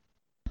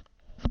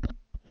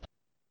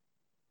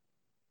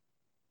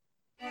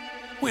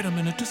Wait a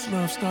minute, this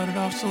love started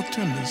off so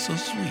tender, so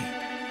sweet.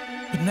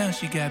 But now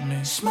she got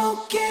me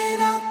smoking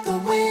out the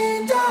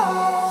window.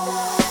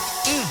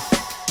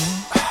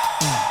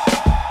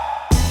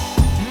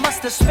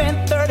 Must have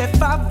spent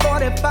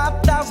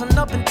 45,000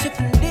 up in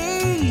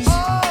Tiffany's.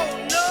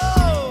 Oh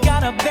no!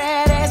 Got a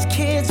badass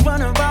kids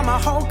running around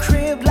my whole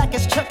crib like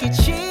it's Chuck E.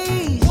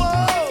 Cheese.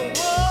 Whoa,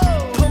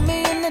 whoa! Put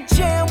me in the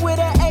jam with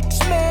an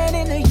X-Men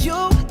in the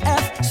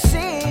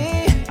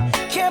UFC.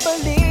 Can't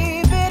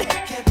believe it.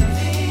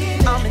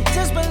 I'm in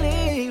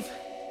disbelief.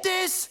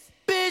 This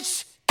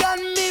bitch got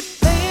me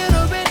paying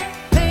her rent,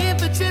 paying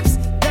for trips,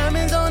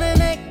 diamonds on her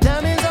neck,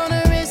 diamonds on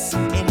her wrist,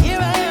 and here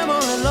I am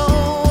all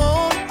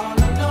alone.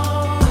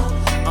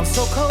 I'm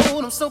so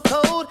cold, I'm so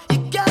cold. You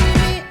got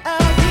me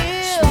out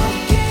here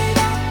smoking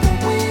out the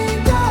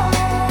window,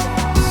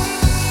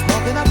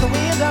 smoking out the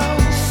window,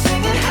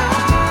 singing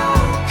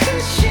how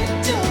could she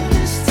do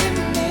this to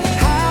me?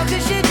 How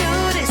could she do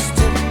this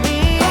to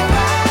me? Oh, I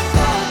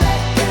thought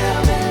that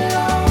girl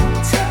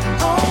belonged to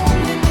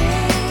only me.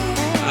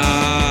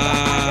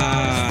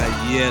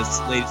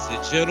 Yes, ladies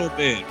and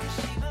gentlemen,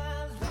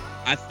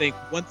 I think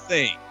one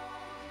thing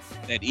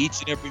that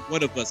each and every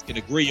one of us can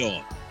agree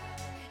on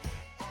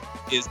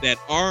is that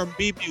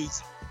R&B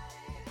music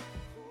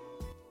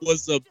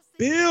was a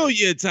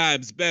billion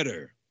times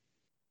better.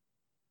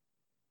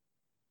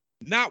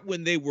 Not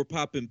when they were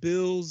popping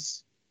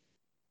pills,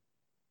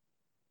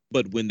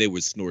 but when they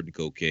were snorting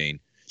cocaine.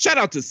 Shout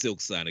out to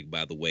Silk Sonic,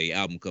 by the way.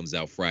 Album comes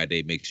out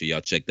Friday. Make sure y'all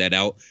check that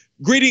out.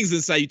 Greetings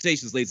and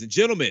salutations, ladies and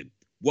gentlemen.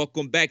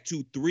 Welcome back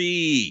to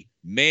Three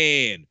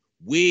Man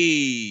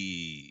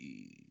Weave.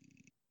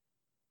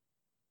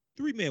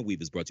 Three Man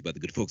Weave is brought to you by the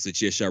good folks at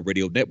Chairshot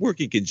Radio Network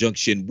in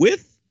conjunction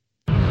with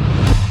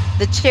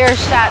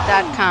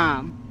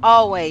TheChairShot.com.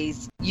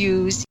 Always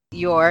use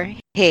your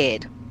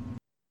head.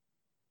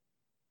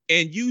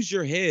 and use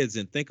your heads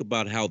and think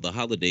about how the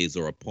holidays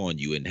are upon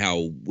you and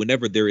how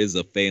whenever there is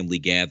a family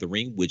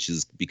gathering, which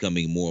is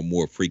becoming more and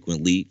more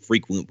frequent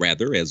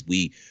as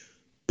we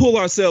pull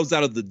ourselves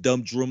out of the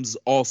doldrums,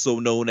 also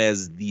known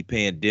as the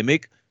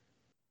pandemic,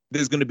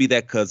 there's going to be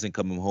that cousin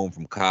coming home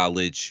from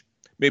college,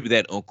 maybe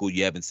that uncle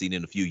you haven't seen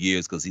in a few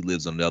years because he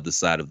lives on the other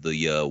side of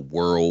the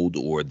world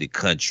or the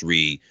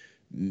country.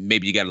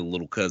 Maybe you got a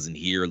little cousin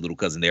here, a little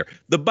cousin there.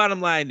 The bottom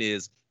line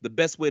is the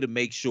best way to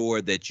make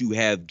sure that you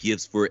have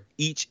gifts for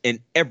each and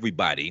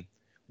everybody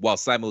while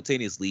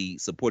simultaneously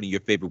supporting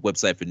your favorite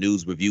website for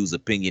news, reviews,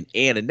 opinion,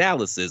 and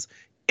analysis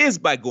is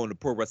by going to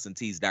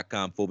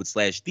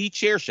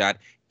ProWrestlingTees.com/TheChairShot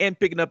and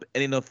picking up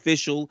an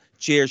official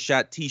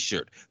Chairshot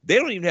t-shirt. They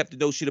don't even have to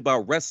know shit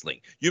about wrestling.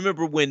 You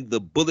remember when the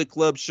Bullet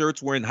Club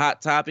shirts were in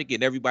Hot Topic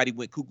and everybody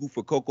went cuckoo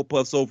for Cocoa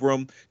Puffs over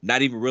them,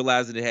 not even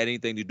realizing it had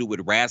anything to do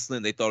with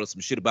wrestling? They thought it was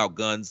some shit about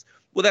guns.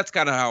 Well, that's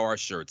kind of how our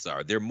shirts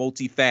are. They're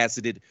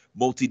multifaceted,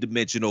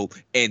 multidimensional,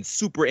 and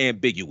super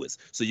ambiguous.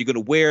 So you're going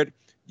to wear it,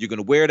 you're going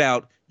to wear it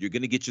out, you're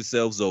going to get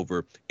yourselves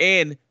over,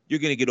 and you're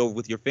going to get over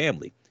with your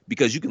family.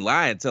 Because you can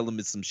lie and tell them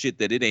it's some shit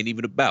that it ain't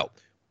even about.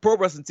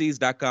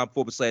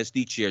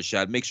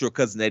 ProWrestlingTees.com/TheChairShot. Make sure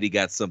Cousin Eddie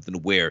got something to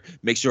wear.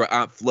 Make sure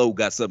Aunt Flo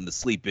got something to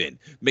sleep in.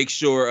 Make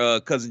sure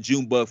Cousin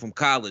Junebug from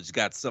college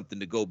got something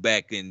to go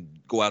back and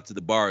go out to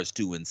the bars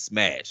to and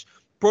smash.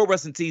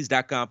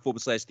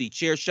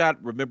 ProWrestlingTees.com/TheChairShot.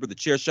 Remember,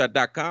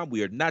 TheChairShot.com.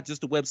 We are not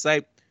just a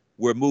website.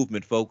 We're a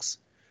movement, folks.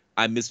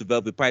 I'm Mr.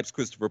 Velvet Pipes,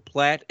 Christopher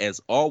Platt. As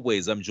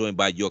always, I'm joined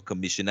by your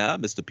commissioner,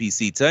 Mr.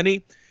 PC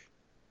Tunney.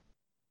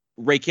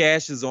 Ray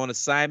Cash is on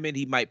assignment.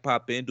 He might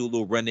pop in, do a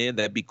little run-in.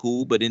 That'd be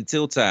cool. But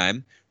until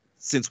time,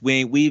 since we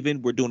ain't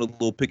weaving, we're doing a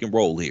little pick and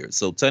roll here.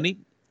 So, Tunney,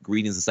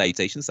 greetings and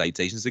salutations.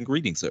 Salutations and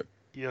greetings, sir.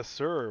 Yes,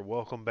 sir.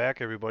 Welcome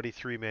back, everybody.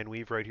 Three-Man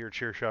Weave right here at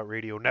Chairshot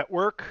Radio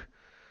Network.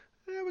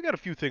 We got a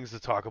few things to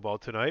talk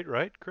about tonight,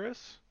 right,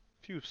 Chris?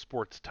 A few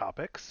sports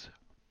topics.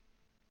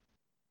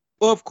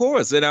 Well, of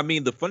course. And I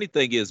mean, the funny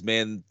thing is,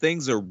 man,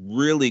 things are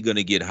really going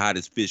to get hot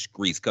as fish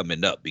grease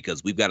coming up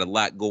because we've got a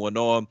lot going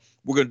on.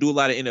 We're going to do a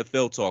lot of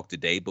NFL talk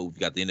today, but we've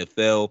got the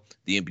NFL.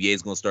 The NBA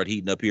is going to start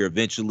heating up here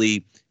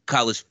eventually.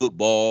 College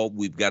football,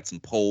 we've got some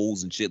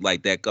polls and shit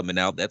like that coming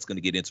out. That's going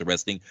to get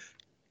interesting.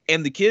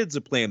 And the kids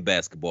are playing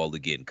basketball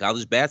again.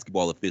 College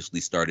basketball officially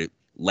started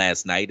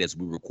last night as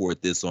we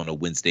record this on a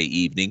Wednesday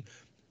evening.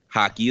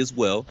 Hockey as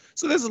well.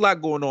 So there's a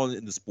lot going on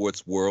in the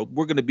sports world.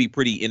 We're going to be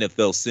pretty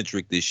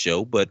NFL-centric this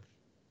show, but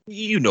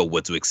you know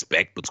what to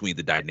expect between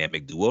the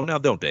dynamic duo now,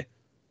 don't they?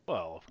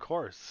 Well, of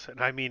course.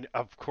 And I mean,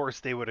 of course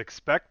they would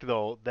expect,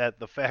 though, that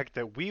the fact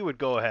that we would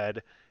go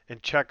ahead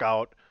and check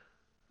out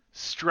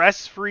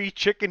stress-free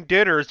chicken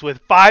dinners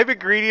with 5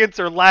 ingredients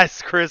or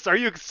less, Chris. Are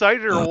you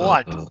excited or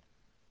what?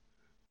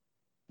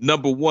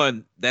 Number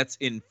one, that's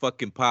in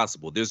fucking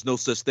possible. There's no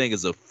such thing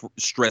as a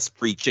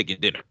stress-free chicken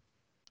dinner.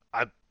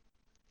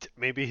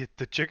 Maybe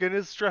the chicken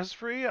is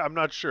stress-free? I'm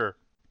not sure.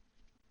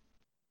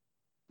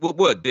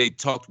 What? They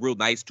talked real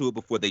nice to it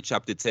before they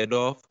chopped its head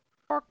off?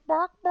 Bark,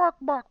 bark, bark,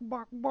 bark,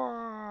 bark,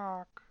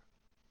 bark.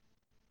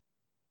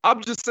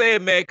 I'm just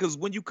saying, man, because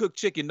when you cook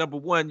chicken, number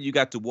one, you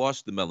got to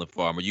wash the melon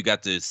farmer. You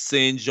got to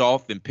singe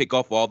off and pick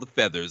off all the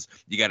feathers.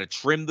 You got to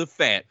trim the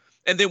fat.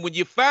 And then when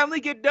you finally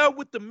get done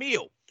with the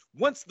meal,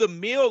 once the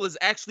meal is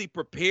actually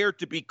prepared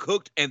to be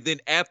cooked, and then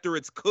after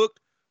it's cooked,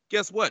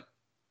 guess what?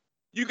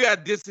 You got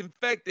to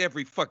disinfect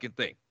every fucking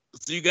thing.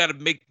 So you got to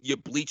make your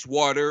bleach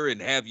water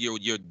and have your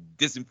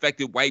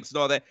disinfectant wipes and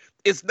all that.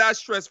 It's not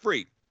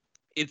stress-free.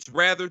 It's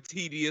rather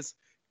tedious,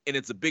 and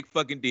it's a big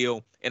fucking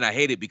deal. And I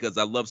hate it because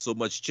I love so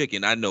much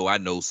chicken. I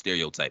know,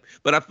 stereotype.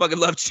 But I fucking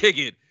love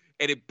chicken.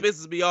 And it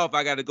pisses me off.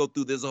 I got to go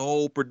through this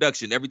whole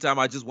production every time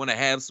I just want to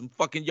have some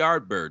fucking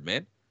yard bird,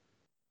 man.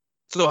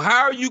 So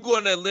how are you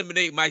going to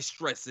eliminate my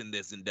stress in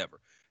this endeavor?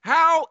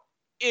 How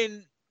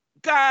in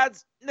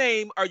God's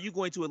name are you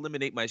going to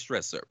eliminate my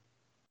stress, sir?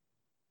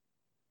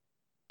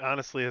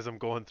 Honestly, as I'm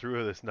going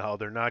through this now,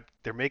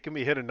 they're making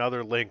me hit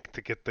another link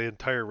to get the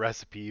entire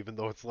recipe, even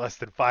though it's less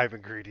than 5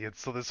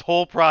 ingredients. So this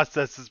whole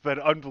process has been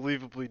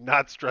unbelievably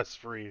not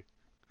stress-free.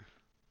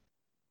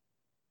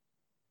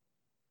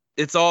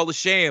 It's all a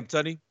sham,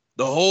 Tony.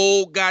 The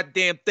whole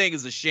goddamn thing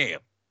is a sham.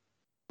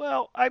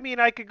 Well, I mean,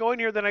 I could go in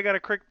here, then I gotta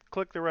click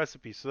the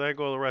recipe. So then I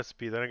go to the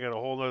recipe, then I got a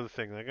whole other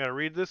thing. Then I gotta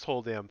read this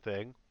whole damn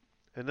thing.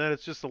 And then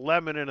it's just a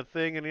lemon and a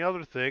thing and the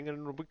other thing,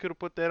 and we could have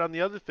put that on the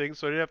other thing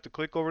so I didn't have to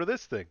click over to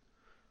this thing.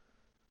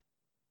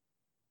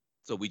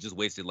 So we just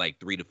wasted like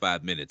 3 to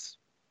 5 minutes.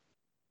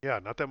 Yeah,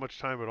 not that much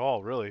time at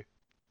all, really.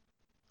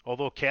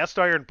 Although cast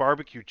iron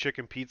barbecue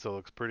chicken pizza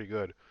looks pretty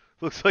good.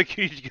 Looks like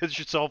you get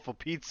yourself a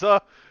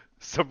pizza,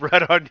 some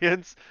red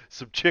onions,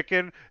 some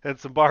chicken, and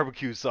some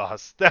barbecue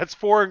sauce. That's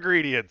 4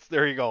 ingredients.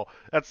 There you go.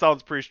 That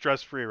sounds pretty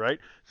stress-free, right?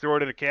 Throw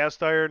it in a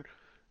cast iron,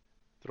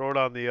 throw it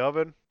on the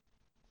oven,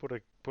 put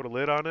a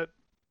lid on it.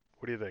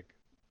 What do you think?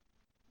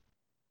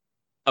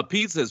 A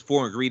pizza is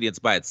 4 ingredients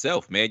by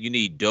itself, man. You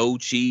need dough,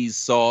 cheese,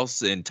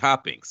 sauce, and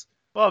toppings.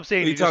 Well, I'm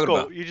saying you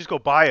just go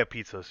buy a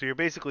pizza. So you're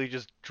basically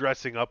just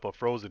dressing up a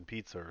frozen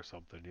pizza or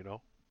something, you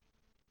know?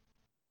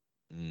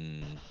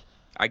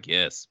 I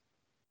guess.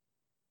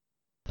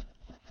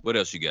 What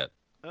else you got?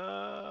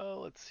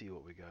 Let's see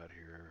what we got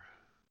here.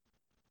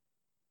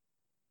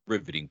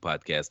 Riveting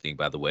podcasting,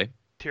 by the way.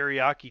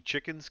 Teriyaki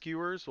chicken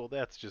skewers? Well,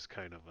 that's just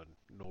kind of a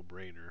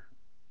no-brainer.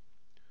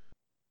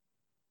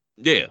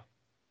 Yeah.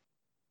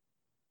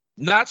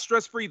 Not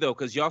stress-free, though,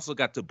 because you also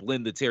got to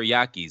blend the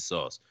teriyaki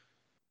sauce.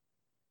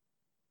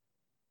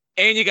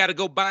 And you got to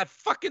go buy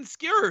fucking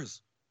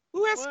skewers.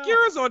 Who has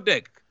skewers on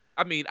deck?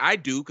 I mean, I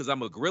do because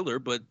I'm a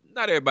griller, but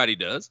not everybody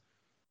does.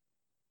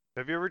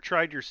 Have you ever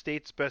tried your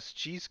state's best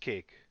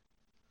cheesecake?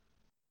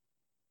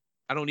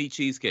 I don't eat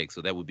cheesecake,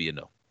 so that would be a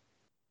no.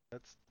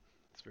 That's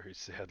a very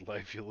sad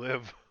life you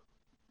live.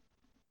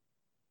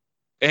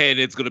 And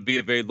it's going to be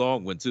a very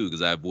long one, too,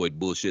 because I avoid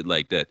bullshit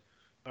like that.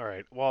 All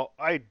right. Well,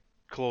 I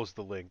closed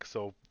the link,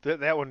 so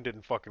that one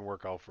didn't fucking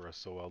work out for us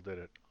so well, did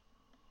it?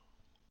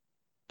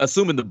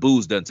 Assuming the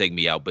booze doesn't take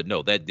me out, but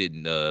no, that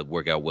didn't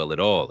work out well at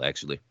all,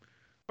 actually.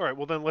 All right,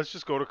 well then let's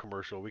just go to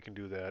commercial. We can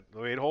do that.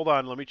 Wait, hold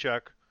on, let me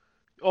check.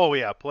 Oh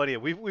yeah, plenty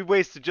of. We've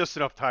wasted just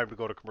enough time to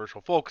go to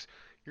commercial, folks.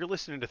 You're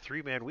listening to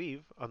Three Man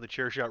Weave on the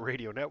Chairshot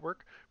Radio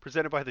Network,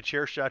 presented by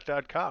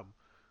thechairshot.com.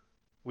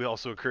 We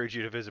also encourage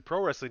you to visit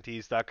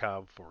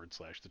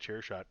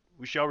prowrestlingtees.com/thechairshot.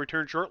 We shall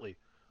return shortly.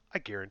 I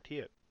guarantee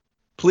it.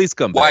 Please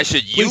come back. Why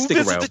should you Please stick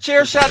visit around.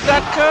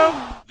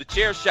 thechairshot.com?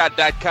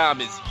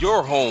 Thechairshot.com is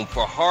your home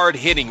for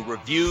hard-hitting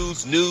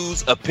reviews,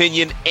 news,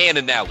 opinion, and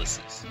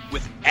analysis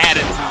with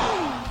attitude.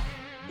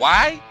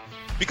 Why?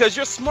 Because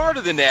you're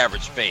smarter than the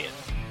average fan.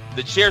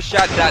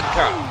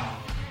 Thechairshot.com.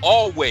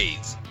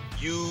 Always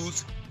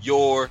use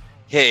your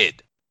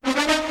head.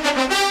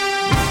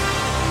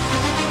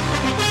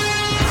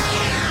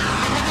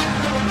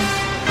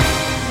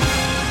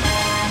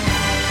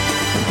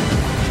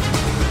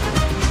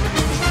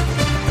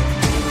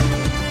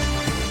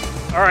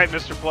 All right,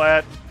 Mr.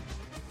 Platt,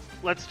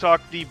 let's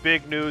talk the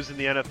big news in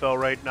the NFL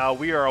right now.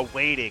 We are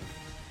awaiting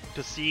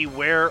to see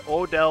where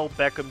Odell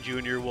Beckham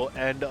Jr. will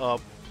end up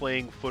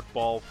playing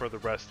football for the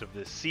rest of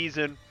this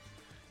season.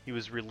 He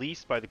was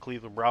released by the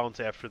Cleveland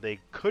Browns after they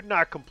could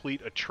not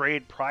complete a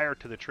trade prior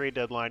to the trade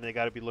deadline. They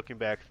got to be looking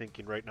back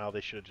thinking right now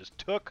they should have just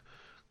took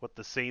what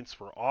the Saints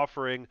were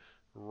offering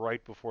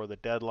right before the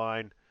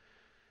deadline.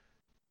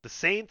 The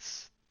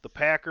Saints, the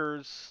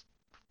Packers,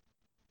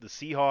 the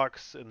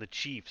Seahawks, and the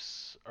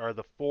Chiefs are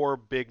the 4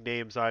 big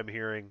names I'm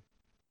hearing.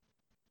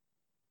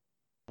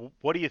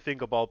 What do you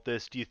think about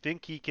this? Do you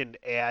think he can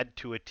add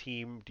to a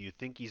team? Do you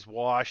think he's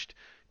washed?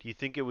 Do you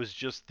think it was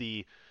just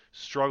the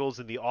struggles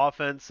in the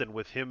offense and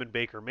with him and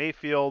Baker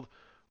Mayfield?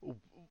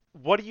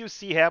 What do you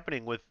see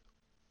happening with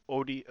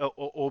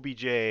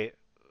OBJ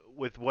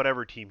with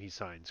whatever team he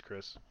signs,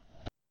 Chris?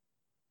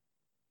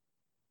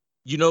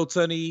 You know,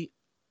 Tony,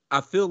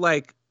 I feel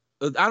like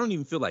I don't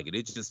even feel like it.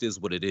 It just is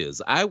what it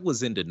is. I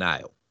was in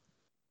denial.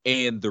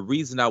 And the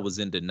reason I was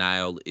in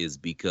denial is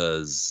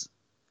because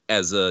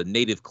as a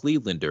native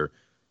Clevelander,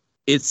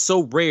 it's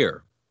so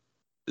rare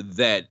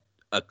that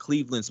a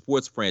Cleveland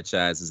sports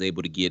franchise is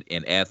able to get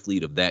an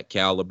athlete of that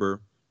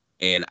caliber.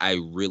 And I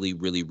really,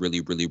 really,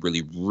 really, really,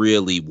 really,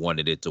 really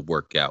wanted it to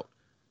work out.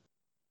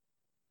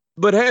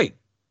 But hey,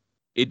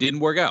 it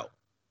didn't work out.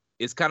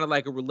 It's kind of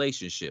like a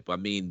relationship. I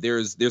mean,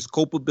 there's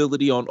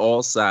culpability on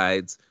all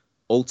sides.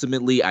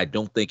 Ultimately, I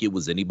don't think it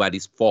was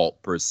anybody's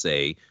fault per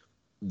se.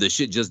 The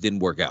shit just didn't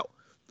work out.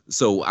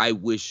 So I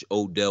wish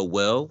Odell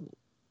well,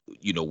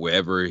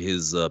 wherever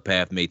his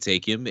path may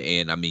take him.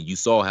 And I mean, you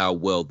saw how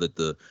well that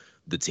the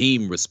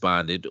team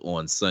responded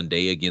on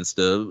Sunday against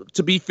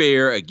to be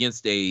fair,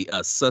 against a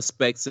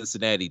suspect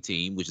Cincinnati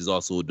team, which is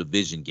also a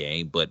division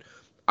game. But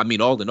I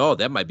mean, all in all,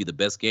 that might be the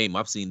best game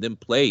I've seen them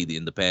play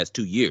in the past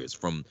 2 years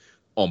from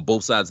on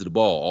both sides of the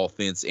ball.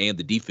 Offense and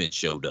the defense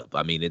showed up.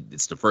 I mean,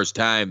 it's the first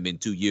time in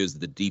 2 years that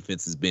the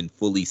defense has been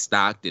fully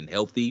stocked and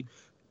healthy.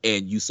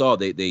 And you saw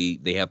they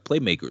have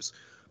playmakers.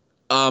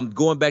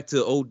 Going back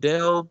to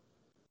Odell,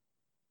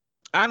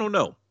 I don't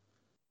know.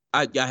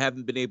 I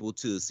haven't been able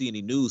to see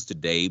any news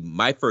today.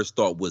 My first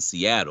thought was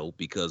Seattle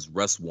because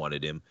Russ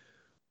wanted him.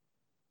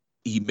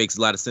 He makes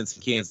a lot of sense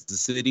in Kansas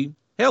City.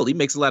 Hell, he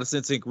makes a lot of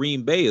sense in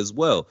Green Bay as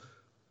well.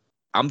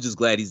 I'm just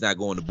glad he's not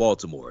going to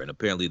Baltimore, and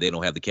apparently they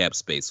don't have the cap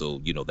space, so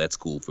that's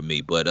cool for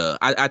me. But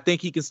I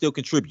think he can still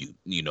contribute.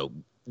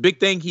 Big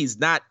thing, he's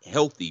not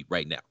healthy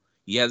right now.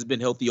 He hasn't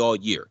been healthy all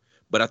year,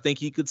 but I think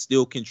he could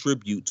still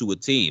contribute to a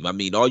team. I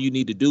mean, all you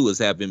need to do is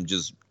have him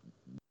just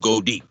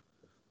go deep.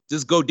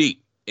 Just go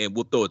deep, and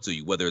we'll throw it to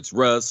you, whether it's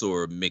Russ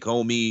or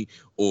McHomie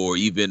or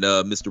even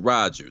Mr.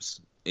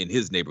 Rogers in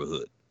his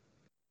neighborhood.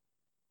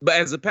 But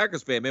as a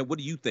Packers fan, man, what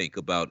do you think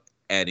about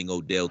adding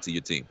Odell to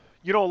your team?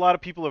 A lot of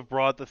people have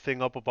brought the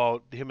thing up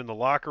about him in the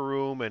locker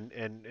room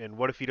and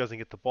what if he doesn't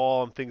get the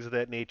ball and things of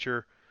that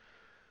nature.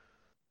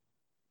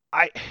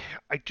 I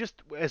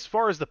just, as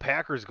far as the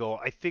Packers go,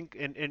 I think,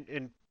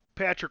 and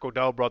Patrick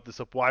O'Dowd brought this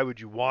up, why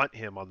would you want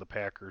him on the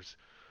Packers?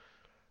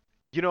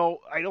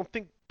 I don't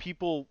think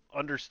people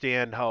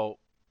understand how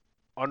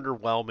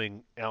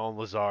underwhelming Alan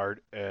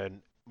Lazard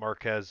and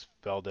Marquez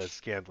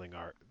Valdez-Scantling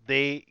are.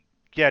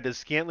 Does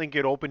Scantling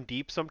get open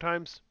deep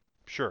sometimes?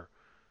 Sure.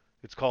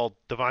 It's called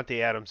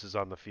Devontae Adams is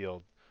on the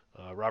field.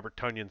 Robert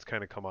Tunyon's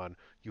kind of come on.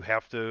 You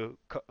have to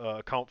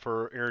account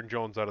for Aaron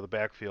Jones out of the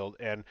backfield,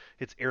 and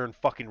it's Aaron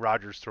fucking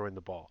Rodgers throwing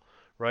the ball,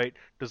 right?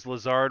 Does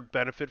Lazard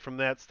benefit from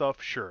that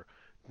stuff? Sure.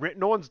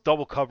 No one's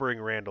double covering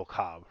Randall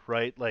Cobb,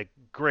 right? Like,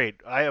 great.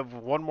 I have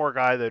one more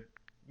guy that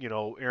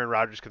Aaron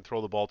Rodgers can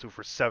throw the ball to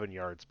for 7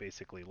 yards,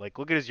 basically. Like,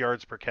 look at his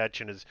yards per catch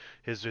and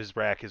his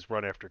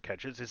run after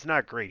catch. It's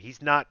not great.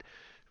 He's not,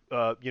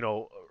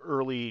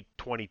 early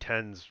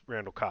 2010s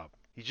Randall Cobb.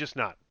 He's just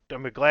not.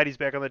 I'm glad he's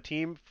back on the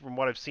team from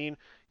what I've seen.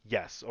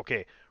 Yes.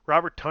 Okay.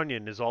 Robert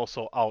Tunyon is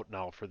also out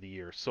now for the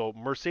year. So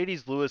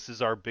Mercedes Lewis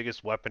is our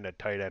biggest weapon at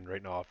tight end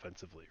right now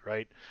offensively,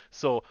 right?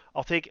 So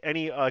I'll take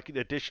any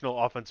additional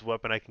offensive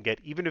weapon I can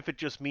get, even if it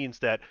just means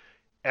that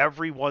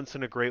every once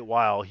in a great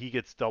while he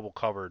gets double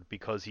covered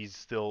because he's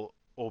still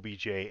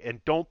OBJ.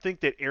 And don't think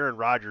that Aaron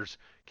Rodgers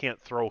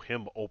can't throw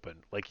him open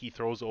like he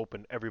throws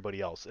open everybody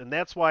else. And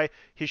that's why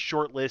his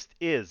short list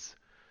is,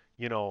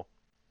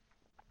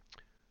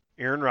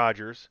 Aaron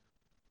Rodgers,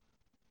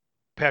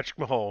 Patrick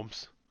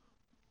Mahomes,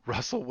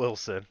 Russell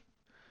Wilson.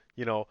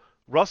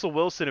 Russell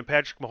Wilson and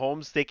Patrick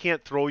Mahomes, they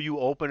can't throw you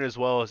open as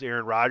well as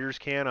Aaron Rodgers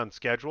can on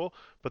schedule,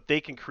 but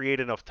they can create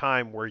enough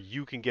time where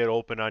you can get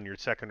open on your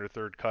second or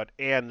third cut,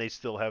 and they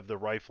still have the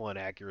rifle and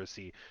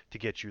accuracy to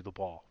get you the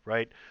ball,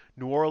 right?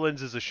 New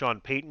Orleans is a Sean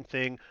Payton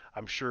thing.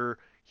 I'm sure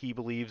he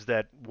believes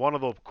that one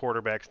of the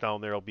quarterbacks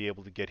down there will be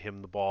able to get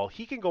him the ball.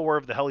 He can go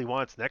wherever the hell he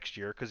wants next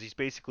year because he's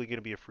basically going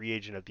to be a free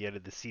agent at the end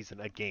of the season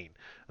again,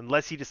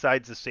 unless he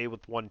decides to stay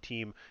with one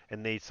team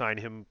and they sign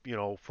him,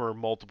 for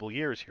multiple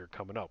years here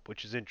coming up,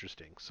 which is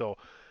interesting. So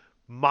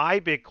my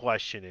big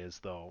question is,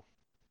 though,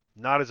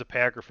 not as a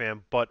Packer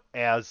fan, but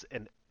as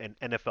an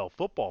NFL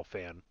football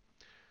fan,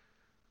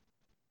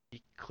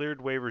 he cleared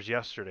waivers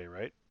yesterday,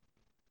 right?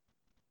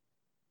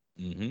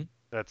 Mm-hmm.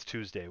 That's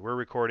Tuesday. We're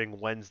recording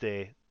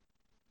Wednesday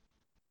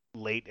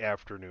late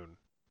afternoon.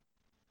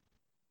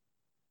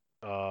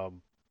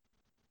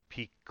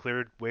 He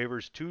cleared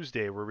waivers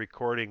Tuesday. We're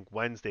recording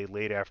Wednesday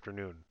late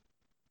afternoon.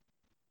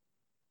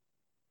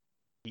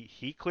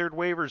 He cleared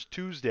waivers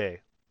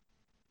Tuesday.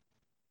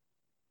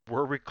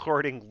 We're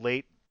recording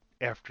late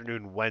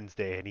afternoon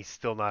Wednesday, and he's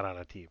still not on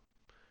a team.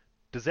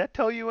 Does that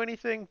tell you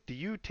anything? Do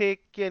you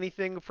take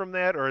anything from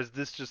that, or is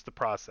this just the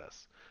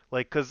process?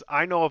 Like, because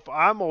I know if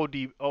I'm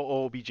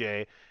OBJ,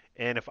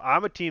 and if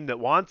I'm a team that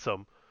wants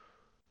him,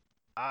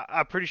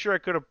 I'm pretty sure I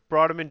could have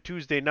brought him in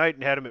Tuesday night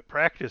and had him at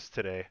practice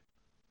today.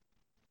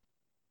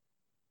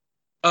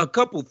 A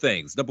couple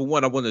things. Number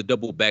one, I want to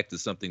double back to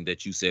something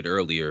that you said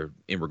earlier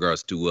in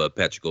regards to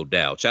Patrick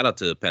O'Dowd. Shout out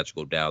to Patrick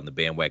O'Dowd and the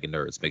Bandwagon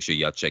Nerds. Make sure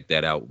y'all check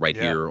that out right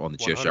here on the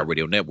Chairshot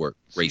Radio Network.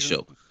 Great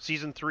show.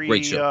 Season 3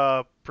 Great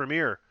show.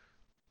 premiere.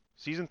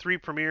 Season 3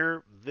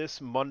 premiere this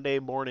Monday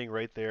morning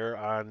right there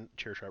on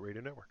Chairshot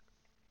Radio Network.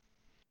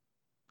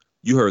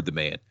 You heard the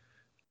man.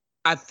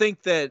 I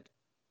think that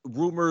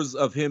rumors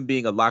of him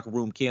being a locker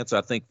room cancer,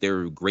 I think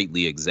they're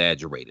greatly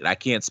exaggerated. I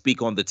can't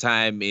speak on the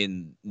time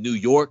in New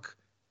York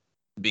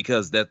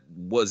because that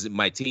wasn't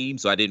my team,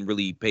 so I didn't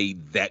really pay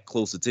that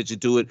close attention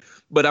to it.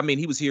 But, I mean,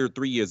 he was here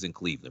 3 years in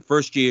Cleveland.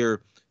 First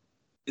year,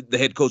 the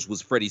head coach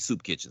was Freddie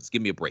Soup Kitchens.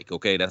 Give me a break,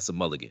 okay? That's a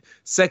mulligan.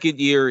 Second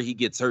year, he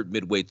gets hurt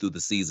midway through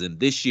the season.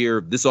 This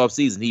year, this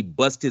offseason, he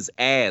bust his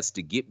ass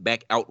to get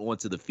back out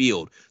onto the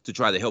field to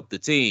try to help the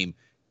team,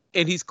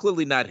 and he's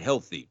clearly not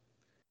healthy.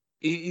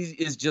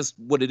 It's just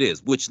what it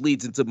is, which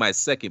leads into my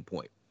second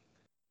point.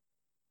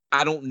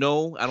 I don't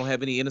know. I don't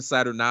have any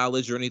insider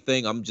knowledge or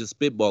anything. I'm just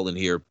spitballing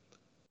here.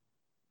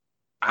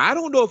 I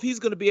don't know if he's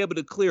going to be able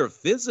to clear a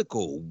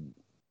physical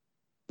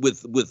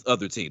with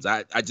other teams.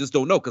 I just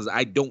don't know, because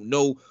I don't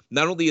know.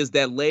 Not only is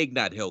that leg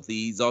not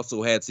healthy,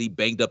 he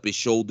banged up his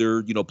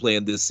shoulder,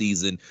 playing this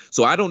season.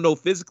 So I don't know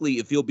physically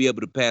if he'll be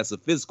able to pass a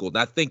physical. And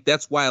I think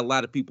that's why a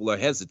lot of people are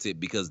hesitant,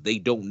 because they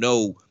don't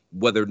know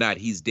whether or not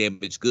he's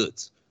damaged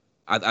goods.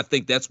 I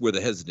think that's where the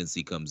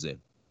hesitancy comes in.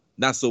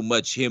 Not so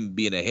much him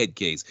being a head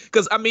case.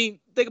 Because,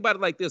 think about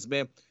it like this,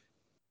 man.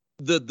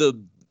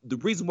 The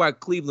reason why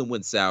Cleveland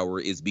went sour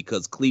is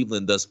because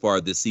Cleveland thus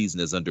far this season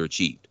has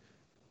underachieved.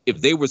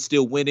 If they were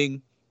still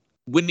winning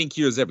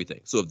cures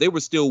everything. So if they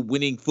were still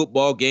winning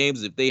football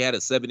games, if they had a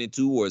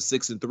 7-2 or a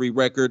 6-3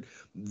 record,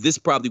 this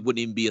probably wouldn't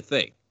even be a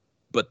thing.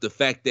 But the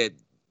fact that,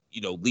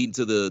 leading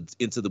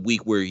into the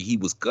week where he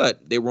was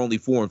cut, they were only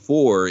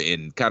 4-4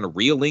 and kind of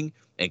reeling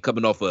and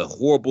coming off a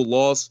horrible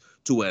loss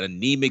to an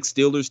anemic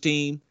Steelers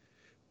team.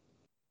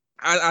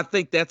 I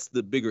think that's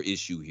the bigger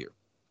issue here.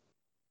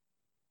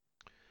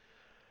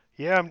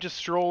 Yeah, I'm just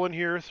strolling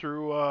here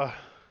through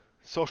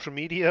social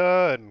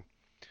media and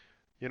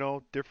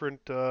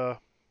different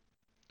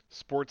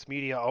sports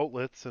media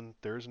outlets, and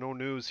there's no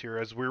news here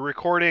as we're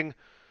recording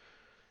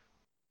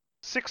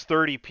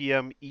 6:30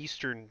 p.m.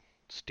 Eastern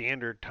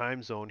Standard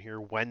Time Zone here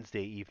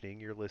Wednesday evening.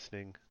 You're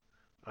listening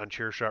on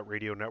Chairshot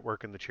Radio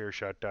Network and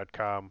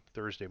thechairshot.com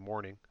Thursday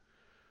morning.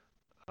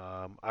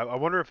 I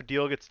wonder if a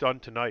deal gets done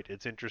tonight.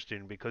 It's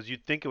interesting because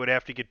you'd think it would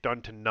have to get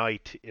done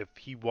tonight if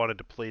he wanted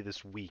to play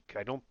this week.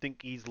 I don't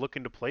think he's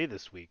looking to play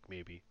this week,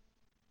 maybe.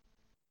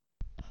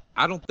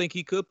 I don't think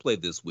he could play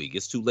this week.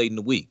 It's too late in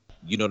the week.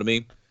 You know what I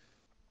mean?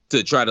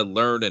 To try to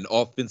learn an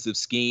offensive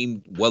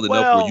scheme enough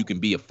where you can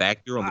be a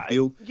factor on the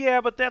field.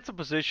 Yeah, but that's a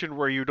position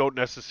where you don't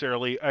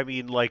necessarily,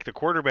 like the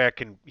quarterback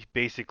can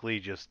basically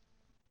just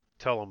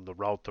tell him the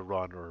route to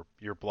run, or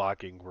you're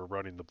blocking, we're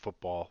running the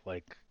football.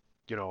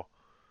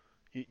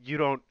 You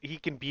don't, he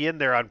can be in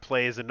there on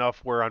plays enough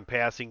where on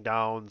passing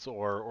downs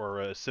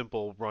or a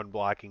simple run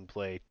blocking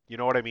play. You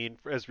know what I mean?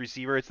 As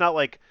receiver, it's not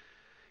like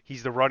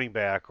he's the running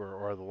back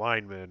or the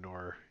lineman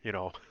or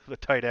the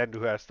tight end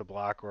who has to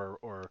block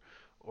or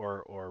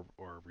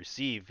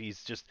receive.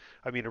 He's just,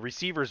 a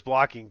receiver's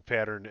blocking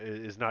pattern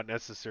is not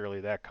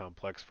necessarily that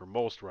complex for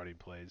most running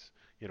plays.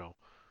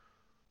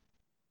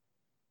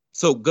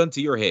 So, gun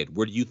to your head,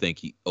 where do you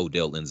think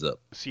Odell ends up?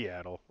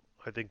 Seattle.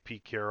 I think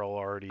Pete Carroll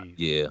already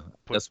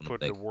put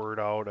the word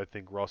out. I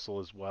think Russell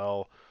as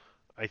well.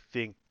 I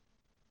think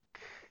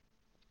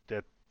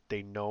that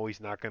they know he's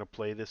not going to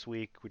play this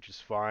week, which is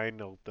fine.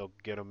 They'll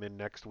get him in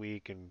next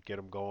week and get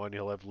him going.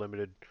 He'll have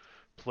limited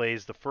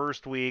plays the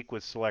first week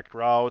with select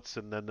routes,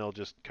 and then they'll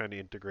just kind of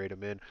integrate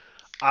him in.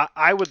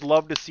 I would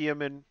love to see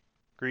him in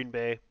Green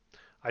Bay.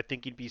 I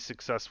think he'd be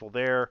successful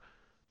there.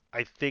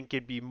 I think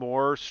it'd be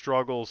more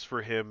struggles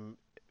for him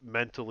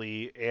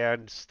mentally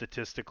and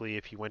statistically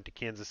if he went to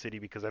Kansas City,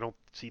 because I don't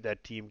see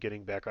that team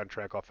getting back on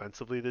track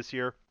offensively this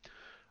year.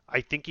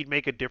 I think he'd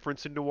make a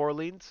difference in New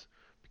Orleans,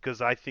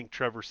 because I think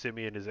Trevor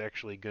Siemian is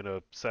actually going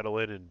to settle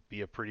in and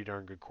be a pretty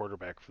darn good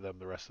quarterback for them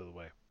the rest of the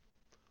way.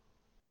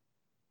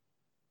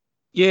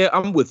 Yeah,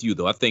 I'm with you,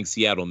 though. I think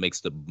Seattle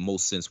makes the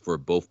most sense for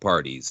both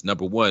parties.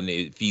 Number one,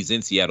 if he's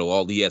in Seattle,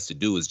 all he has to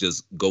do is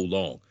just go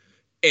long.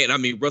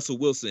 And, Russell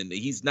Wilson,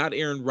 he's not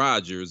Aaron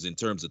Rodgers in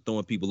terms of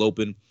throwing people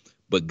open,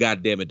 but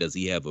goddamn it, does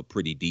he have a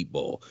pretty deep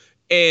ball.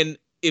 And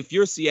if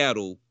you're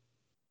Seattle,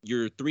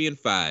 you're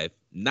 3-5,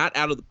 not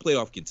out of the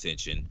playoff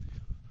contention.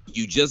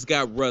 You just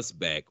got Russ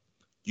back.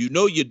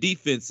 Your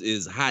defense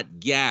is hot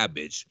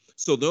garbage.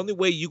 So the only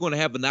way you're going to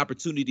have an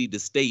opportunity to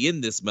stay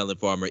in this melon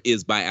farmer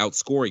is by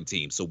outscoring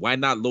teams. So why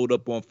not load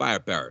up on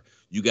firepower?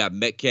 You got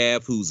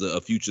Metcalf, who's a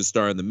future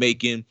star in the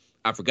making.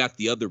 I forgot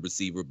the other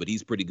receiver, but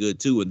he's pretty good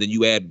too. And then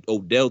you add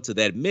Odell to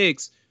that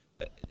mix.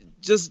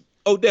 Just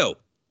Odell,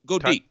 go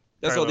deep.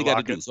 That's all they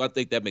got to do. So I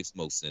think that makes the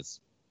most sense.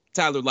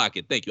 Tyler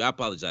Lockett, thank you. I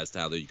apologize,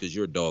 Tyler, because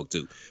you're a dog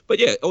too. But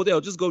yeah, Odell,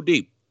 just go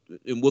deep,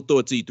 and we'll throw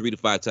it to you 3 to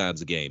 5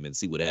 times a game and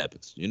see what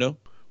happens.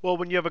 Well,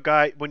 when you have a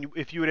guy,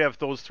 if you would have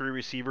those three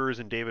receivers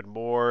and David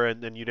Moore,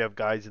 and then you'd have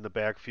guys in the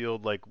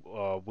backfield like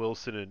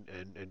Wilson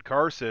and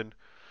Carson.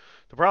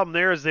 The problem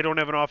there is they don't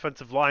have an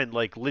offensive line.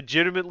 Like,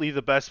 legitimately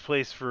the best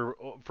place for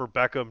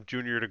Beckham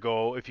Jr. to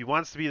go, if he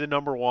wants to be the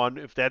number one,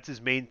 if that's his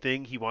main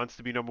thing, he wants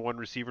to be number one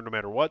receiver no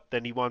matter what,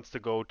 then he wants to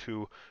go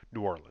to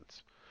New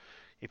Orleans.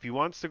 If he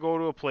wants to go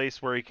to a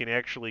place where he can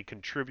actually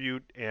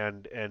contribute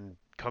and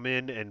come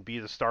in and be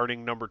the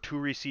starting number 2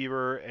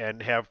 receiver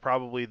and have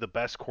probably the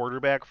best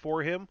quarterback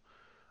for him,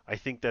 I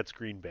think that's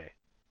Green Bay.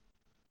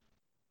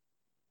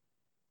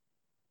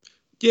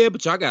 Yeah,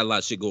 but y'all got a lot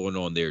of shit going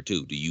on there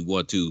too. Do you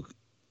want to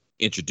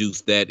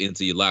introduce that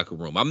into your locker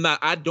room?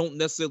 I don't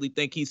necessarily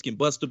think he's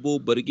combustible,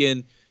 but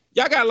again,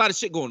 Y'all got a lot of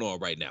shit going on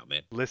right now,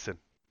 man. Listen,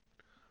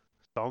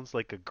 sounds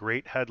like a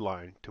great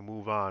headline to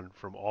move on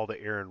from all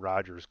the Aaron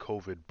Rodgers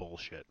COVID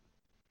bullshit.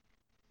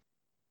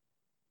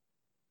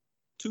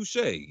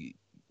 Touche.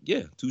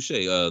 Yeah, touche.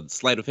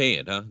 Sleight of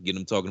hand, huh? Get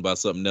him talking about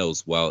something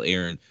else while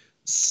Aaron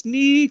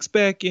sneaks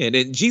back in.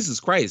 And Jesus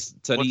Christ,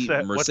 Teddy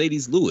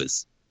Mercedes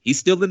Lewis. He's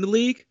still in the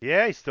league?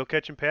 Yeah, he's still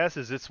catching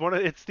passes. It's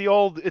the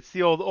old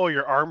oh,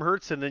 your arm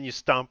hurts and then you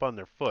stomp on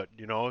their foot,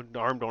 you know? The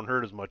arm don't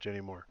hurt as much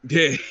anymore.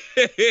 Yeah.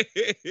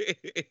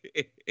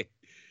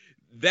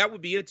 That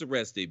would be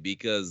interesting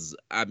because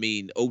I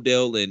mean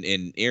Odell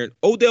and Aaron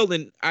Odell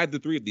and either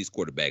three of these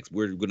quarterbacks.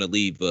 We're gonna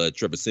leave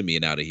Trevor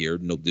Siemian out of here,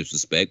 no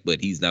disrespect, but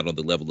he's not on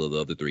the level of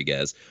the other three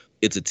guys.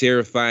 It's a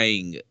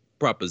terrifying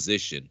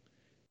proposition.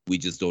 We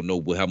just don't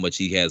know how much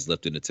he has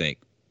left in the tank.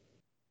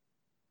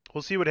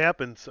 We'll see what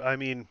happens. I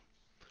mean,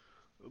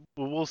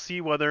 we'll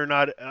see whether or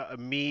not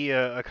me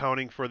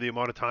accounting for the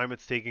amount of time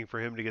it's taking for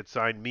him to get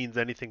signed means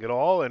anything at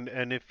all.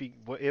 And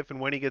if and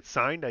when he gets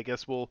signed, I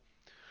guess we'll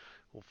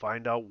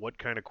find out what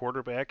kind of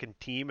quarterback and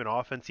team and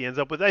offense he ends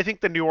up with. I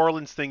think the New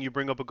Orleans thing, you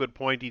bring up a good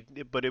point,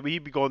 he'd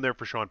be going there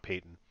for Sean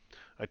Payton,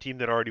 a team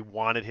that already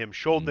wanted him,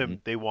 showed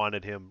them they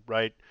wanted him,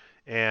 right?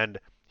 And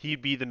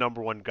he'd be the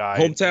number one guy.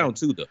 Hometown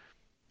too, though.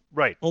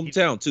 Right.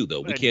 Hometown too,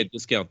 though. We can't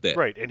discount that.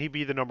 Right, and he'd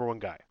be the number one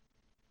guy.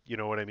 You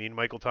know what I mean?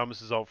 Michael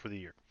Thomas is out for the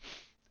year.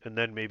 And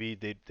then maybe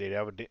they'd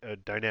have a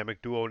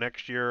dynamic duo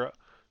next year.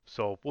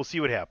 So we'll see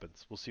what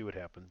happens.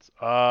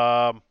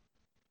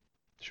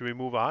 Should we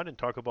move on and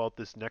talk about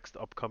this next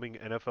upcoming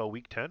NFL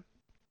Week 10?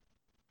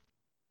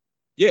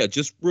 Yeah,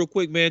 just real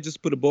quick, man.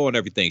 Just put a bow on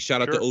everything.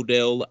 Shout out to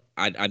Odell.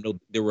 I know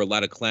there were a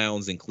lot of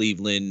clowns in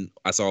Cleveland.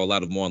 I saw a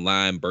lot of them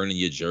online burning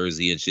your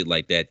jersey and shit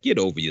like that. Get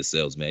over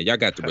yourselves, man. Y'all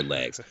got to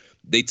relax.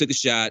 They took a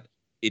shot.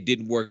 It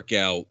didn't work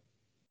out.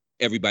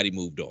 Everybody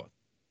moved on.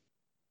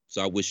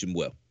 So I wish him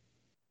well.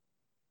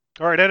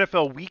 All right,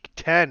 NFL Week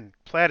 10.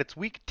 Platt, it's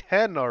Week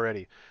 10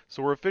 already.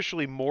 So we're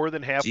officially more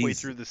than halfway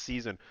through the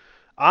season.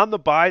 On the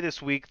bye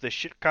this week, the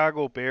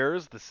Chicago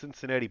Bears, the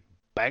Cincinnati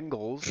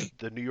Bengals,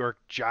 the New York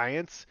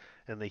Giants,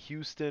 and the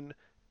Houston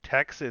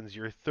Texans.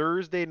 Your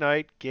Thursday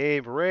night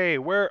game. Ray,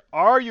 where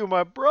are you,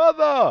 my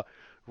brother?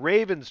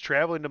 Ravens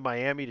traveling to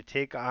Miami to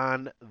take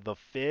on the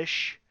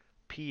Fish.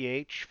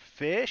 PH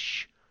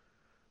Fish.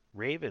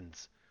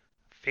 Ravens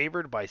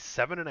favored by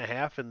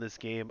 7.5 in this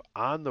game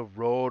on the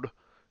road.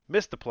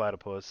 Missed the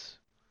Platypus.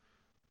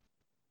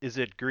 Is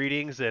it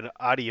greetings and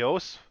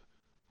adios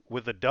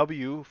with a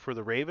W for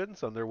the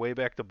Ravens on their way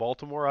back to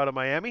Baltimore out of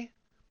Miami?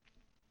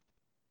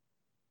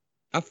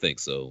 I think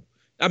so.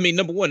 I mean,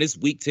 number one, it's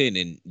Week 10,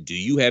 and do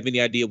you have any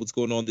idea what's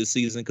going on this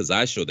season? Because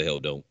I sure the hell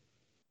don't.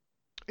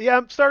 Yeah,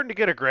 I'm starting to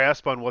get a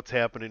grasp on what's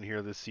happening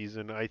here this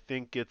season. I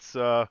think it's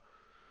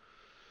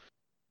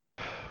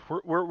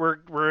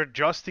we're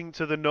adjusting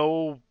to the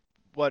no.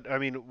 What I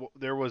mean,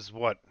 there was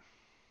there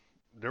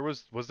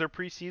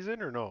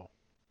preseason or no?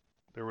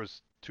 There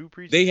was 2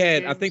 preseason. They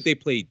had, games? I think they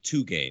played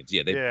 2 games.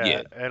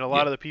 Yeah, and a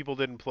lot of the people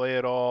didn't play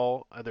at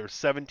all. There's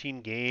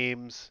 17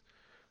 games.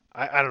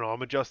 I don't know.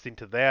 I'm adjusting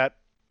to that.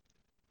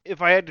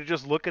 If I had to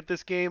just look at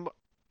this game,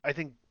 I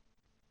think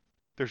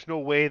there's no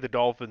way the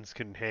Dolphins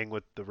can hang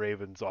with the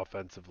Ravens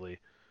offensively.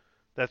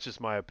 That's just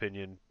my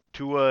opinion.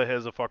 Tua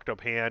has a fucked up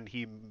hand.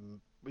 He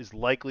is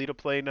likely to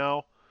play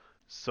now.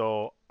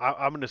 So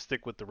I'm going to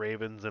stick with the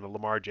Ravens and a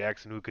Lamar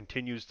Jackson who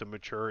continues to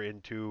mature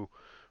into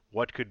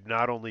what could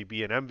not only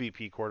be an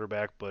MVP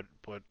quarterback, but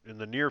in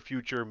the near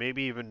future,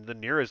 maybe even the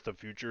nearest of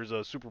futures,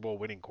 a Super Bowl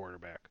winning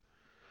quarterback.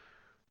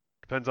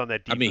 Depends on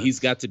that defense. I mean, he's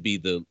got to be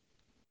the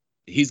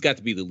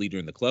leader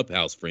in the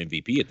clubhouse for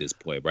MVP at this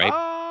point,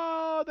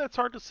 right? That's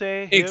hard to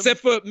say. Except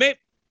for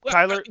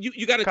Kyler.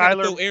 You got to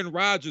throw Aaron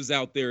Rodgers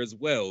out there as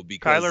well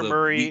because Kyler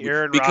Murray,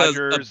 Aaron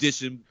Rodgers, because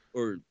addition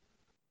or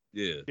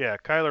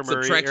Kyler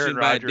Murray, subtraction Aaron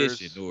by Rodgers,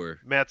 addition, or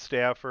Matt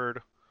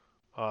Stafford,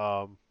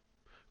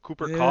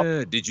 Cooper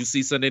Kupp. Did you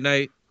see Sunday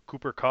night?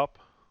 Cooper Kupp.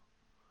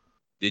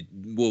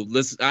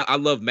 Listen, I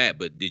love Matt,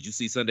 but did you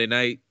see Sunday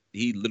night?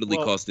 He literally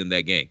cost them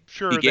that game.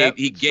 Sure,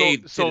 he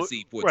gave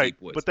Tennessee 14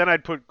 points. But then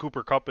I'd put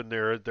Cooper Kupp in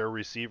there, their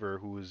receiver,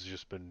 who has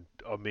just been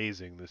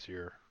amazing this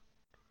year.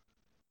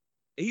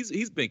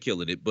 He's been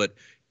killing it, but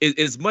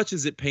as much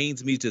as it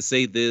pains me to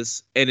say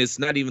this, and it's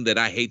not even that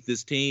I hate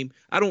this team,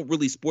 I don't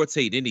really sports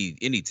hate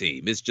any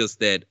team. It's just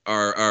that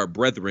our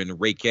brethren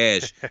Ray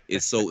Cash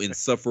is so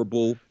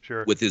insufferable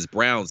with his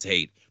Browns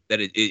hate that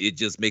it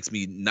just makes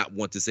me not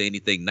want to say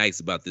anything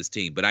nice about this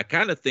team. But I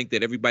kind of think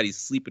that everybody's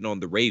sleeping on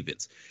the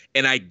Ravens,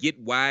 and I get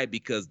why,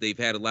 because they've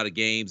had a lot of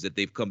games that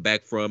they've come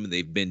back from, and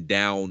they've been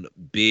down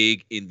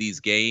big in these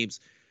games,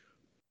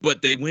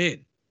 but they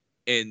win.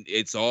 And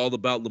it's all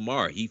about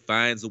Lamar. He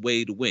finds a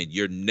way to win.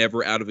 You're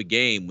never out of a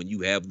game when you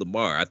have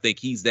Lamar. I think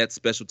he's that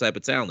special type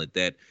of talent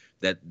that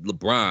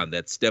LeBron,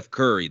 that Steph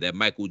Curry, that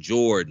Michael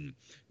Jordan,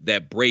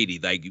 that Brady.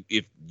 Like,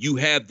 if you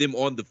have them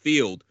on the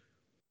field,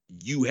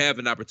 you have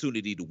an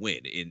opportunity to win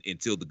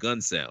until the gun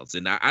sounds.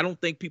 And I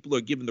don't think people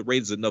are giving the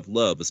Raiders enough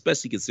love,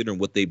 especially considering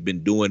what they've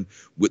been doing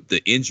with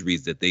the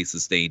injuries that they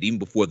sustained even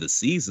before the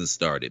season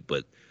started.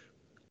 But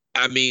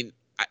I mean,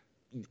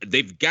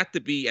 they've got to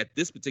be at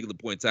this particular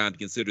point in time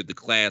considered the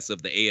class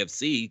of the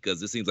AFC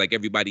because it seems like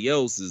everybody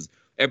else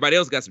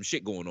got some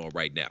shit going on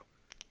right now,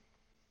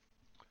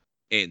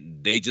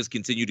 and they just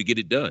continue to get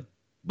it done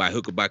by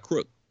hook or by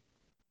crook.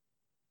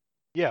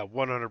 Yeah,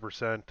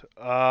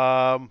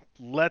 100%.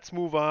 Let's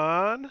move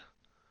on.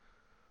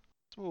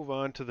 Let's move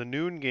on to the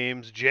noon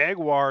games.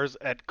 Jaguars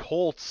at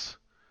Colts.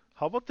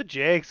 How about the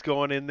Jags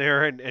going in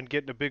there and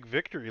getting a big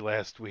victory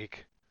last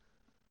week?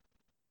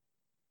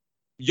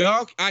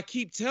 Y'all, I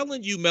keep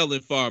telling you,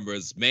 melon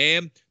farmers,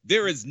 man,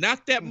 there is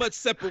not that much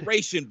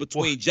separation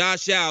between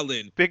Josh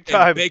Allen Big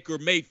time. and Baker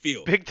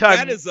Mayfield. Big time.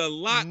 That is a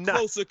lot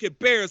closer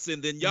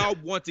comparison than y'all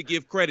want to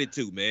give credit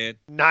to, man.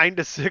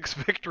 9-6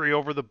 victory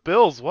over the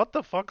Bills. What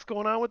the fuck's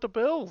going on with the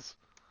Bills?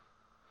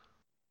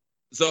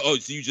 So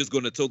you just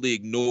going to totally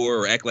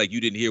ignore or act like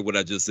you didn't hear what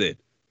I just said?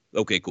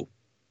 Okay, cool.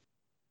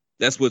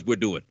 That's what we're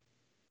doing.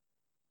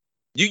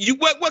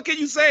 What can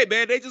you say,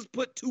 man? They just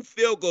put 2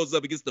 field goals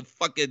up against the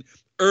fucking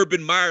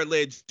Urban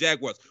Meyer-led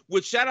Jaguars.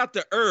 Which shout out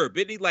to Herb.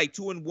 Isn't he like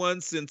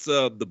 2-1 since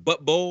the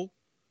Butt Bowl?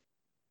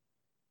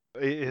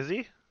 Is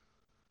he?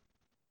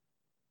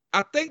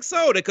 I think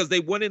so, because they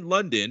won in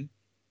London,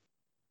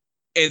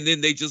 and then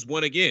they just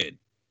won again.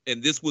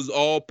 And this was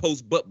all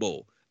post Butt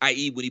Bowl,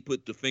 i.e. when he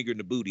put the finger in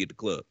the booty at the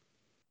club.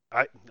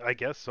 I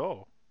guess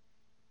so.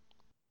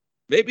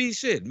 Maybe he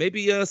should.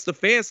 Maybe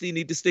Stefanski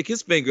need to stick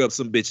his finger up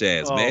some bitch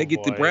ass, man.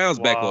 Get the Browns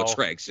back on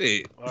track.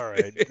 Shit. All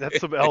right.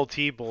 That's some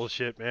LT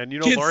bullshit, man. You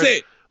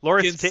know,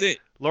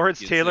 Lawrence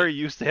Taylor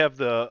used to have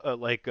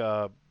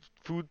the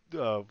food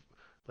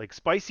like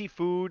spicy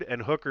food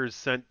and hookers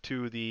sent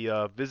to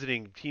the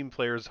visiting team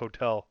players'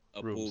 hotel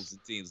rooms. Opposing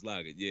teams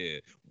like it, yeah.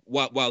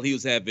 While he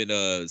was having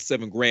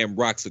 7-gram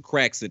rocks of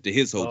crack sent to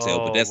his hotel,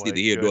 but that's neither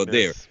here nor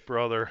there.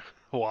 Brother.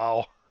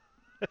 Wow.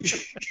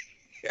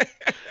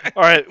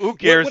 All right, who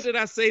cares? What did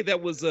I say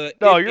that was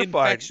no, you're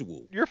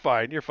infactual?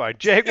 Fine. You're fine.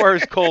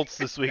 Jaguars Colts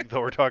this week,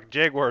 though. We're talking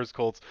Jaguars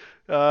Colts.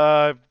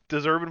 Does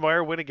Urban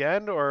Meyer win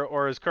again,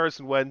 or is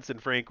Carson Wentz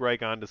and Frank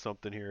Reich onto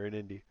something here in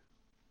Indy?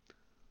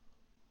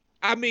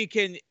 I mean,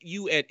 can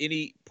you at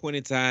any point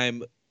in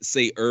time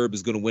say Herb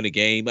is going to win a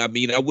game? I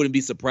mean, I wouldn't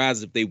be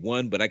surprised if they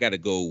won, but I got to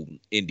go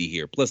Indy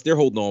here. Plus, they're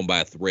holding on by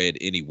a thread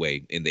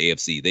anyway in the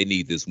AFC. They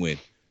need this win.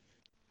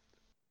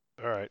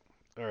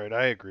 All right,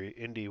 I agree.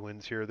 Indy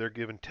wins here. They're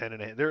given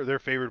 10.5. They're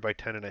favored by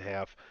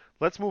 10.5.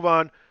 Let's move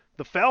on.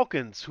 The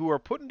Falcons, who are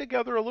putting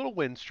together a little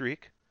win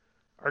streak,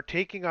 are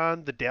taking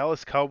on the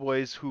Dallas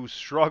Cowboys, who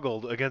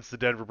struggled against the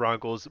Denver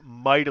Broncos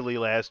mightily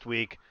last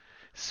week.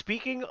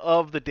 Speaking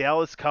of the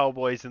Dallas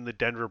Cowboys and the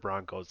Denver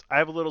Broncos, I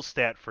have a little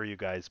stat for you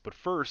guys. But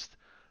first,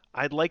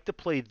 I'd like to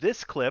play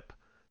this clip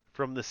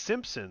from The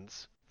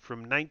Simpsons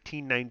from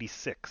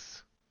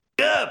 1996.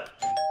 Up!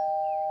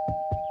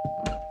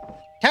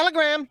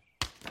 Telegram!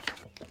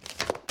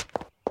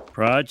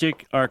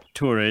 Project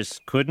Arcturus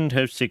couldn't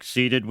have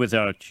succeeded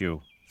without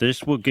you.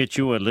 This will get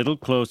you a little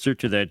closer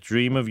to that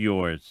dream of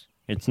yours.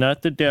 It's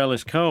not the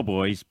Dallas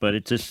Cowboys, but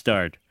it's a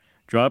start.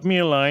 Drop me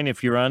a line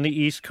if you're on the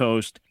East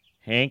Coast.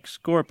 Hank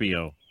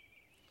Scorpio.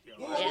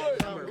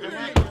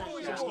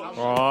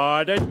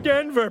 Oh, the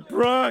Denver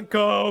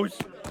Broncos!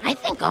 I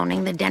think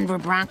owning the Denver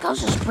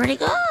Broncos is pretty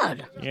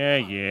good.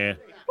 Yeah.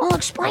 Well,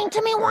 explain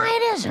to me why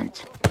it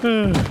isn't.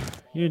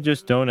 You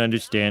just don't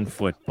understand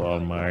football,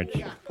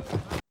 Marge.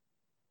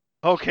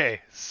 Okay,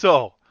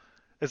 so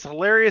as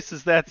hilarious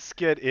as that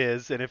skit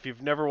is, and if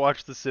you've never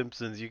watched The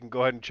Simpsons, you can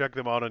go ahead and check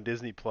them out on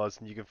Disney Plus,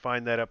 and you can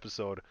find that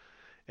episode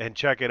and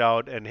check it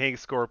out. And Hank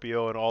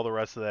Scorpio and all the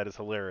rest of that is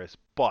hilarious.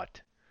 But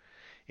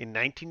in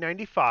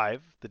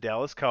 1995, the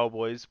Dallas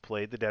Cowboys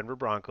played the Denver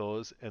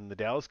Broncos, and the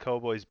Dallas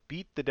Cowboys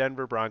beat the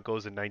Denver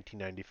Broncos in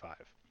 1995.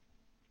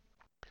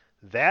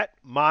 That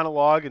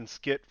monologue and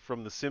skit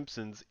from The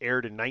Simpsons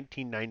aired in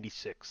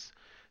 1996.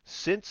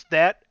 Since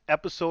that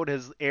episode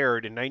has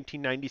aired in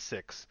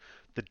 1996,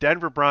 the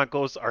Denver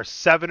Broncos are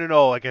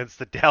 7-0 against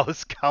the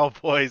Dallas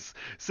Cowboys.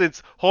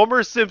 Since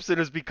Homer Simpson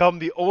has become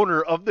the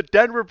owner of the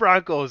Denver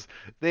Broncos,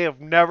 they have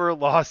never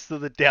lost to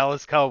the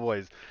Dallas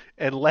Cowboys.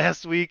 And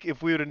last week,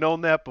 if we would have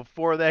known that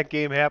before that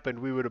game happened,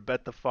 we would have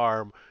bet the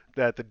farm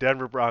that the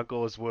Denver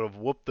Broncos would have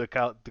whooped the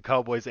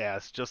Cowboys'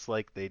 ass just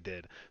like they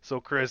did. So,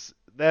 Chris,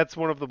 that's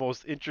one of the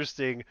most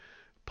interesting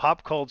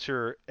pop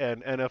culture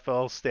and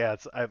NFL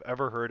stats I've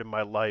ever heard in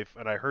my life.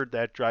 And I heard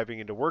that driving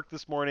into work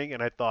this morning,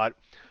 and I thought,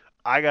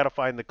 I got to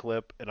find the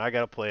clip and I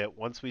got to play it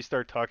once we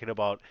start talking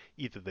about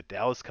either the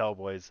Dallas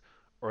Cowboys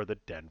or the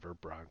Denver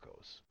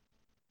Broncos.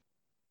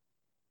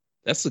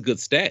 That's a good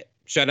stat.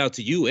 Shout out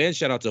to you and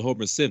shout out to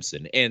Homer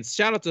Simpson. And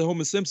shout out to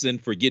Homer Simpson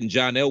for getting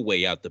John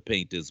Elway out the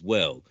paint as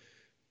well.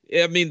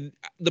 I mean,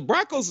 the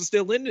Broncos are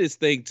still in this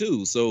thing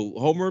too. So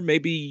Homer,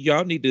 maybe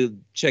y'all need to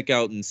check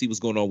out and see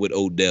what's going on with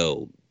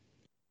Odell.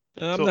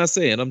 I'm not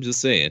saying, I'm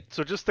just saying.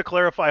 So just to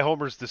clarify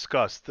Homer's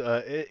disgust,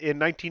 in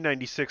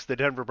 1996, the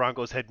Denver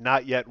Broncos had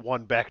not yet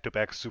won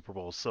back-to-back Super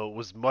Bowls, so it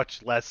was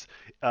much less,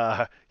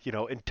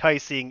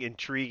 enticing,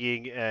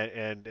 intriguing,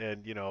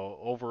 and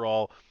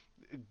overall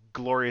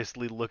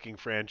gloriously looking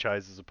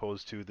franchise as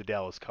opposed to the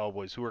Dallas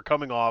Cowboys, who are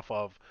coming off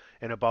of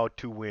and about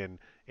to win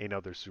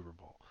another Super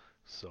Bowl.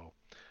 So,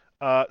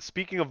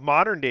 speaking of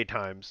modern day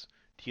times,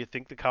 do you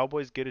think the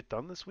Cowboys get it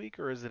done this week,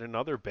 or is it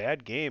another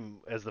bad game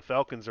as the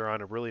Falcons are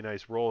on a really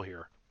nice roll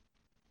here?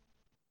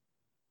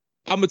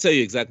 I'm gonna tell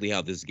you exactly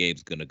how this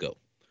game's gonna go.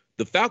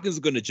 The Falcons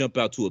are gonna jump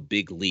out to a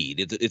big lead.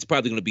 It's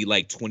probably gonna be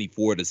like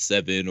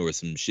 24-7 or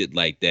some shit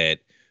like that.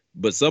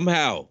 But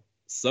somehow,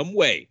 some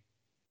way,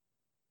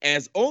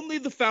 as only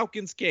the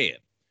Falcons can,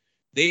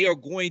 they are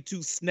going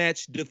to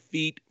snatch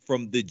defeat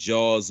from the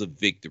jaws of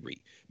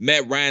victory.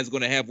 Matt Ryan's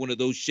going to have one of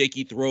those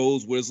shaky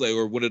throws where it's like,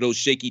 or one of those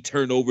shaky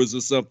turnovers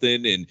or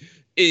something. And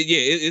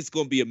it's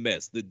going to be a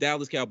mess. The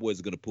Dallas Cowboys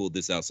are going to pull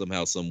this out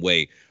somehow, some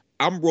way.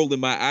 I'm rolling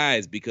my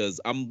eyes because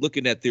I'm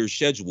looking at their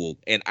schedule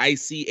and I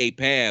see a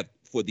path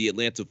for the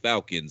Atlanta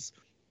Falcons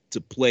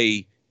to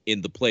play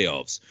in the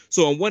playoffs.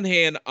 So on one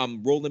hand,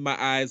 I'm rolling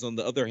my eyes. On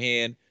the other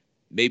hand,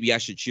 maybe I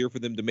should cheer for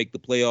them to make the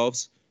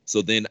playoffs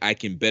so then I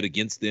can bet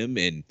against them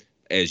and,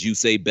 as you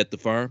say, bet the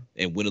farm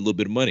and win a little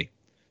bit of money.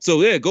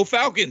 So, yeah, go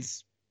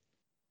Falcons.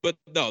 But,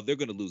 no, they're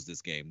going to lose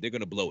this game. They're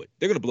going to blow it.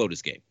 They're going to blow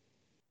this game.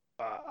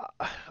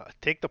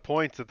 Take the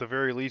points at the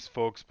very least,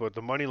 folks, but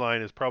the money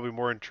line is probably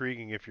more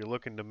intriguing if you're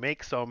looking to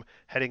make some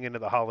heading into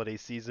the holiday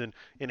season.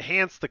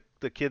 Enhance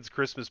the kids'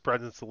 Christmas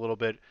presents a little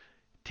bit.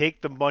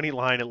 Take the money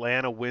line.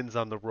 Atlanta wins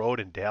on the road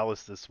in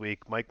Dallas this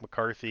week. Mike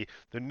McCarthy,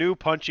 the new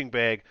punching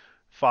bag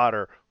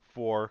fodder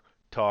for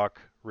talk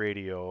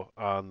radio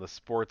on the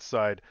sports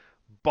side.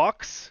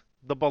 Bucks,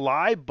 the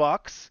Belay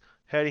Bucks,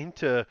 heading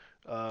to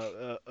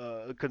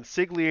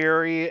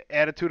consigliere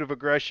attitude of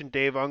aggression.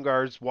 Dave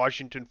Ungar's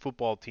Washington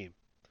football team.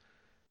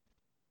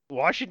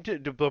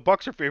 Washington, the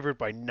Bucks are favored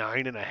by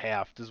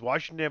 9.5. Does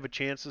Washington have a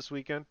chance this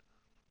weekend?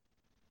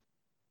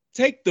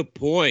 Take the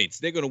points.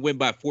 They're going to win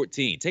by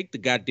 14. Take the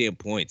goddamn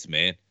points,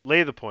 man.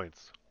 Lay the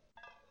points.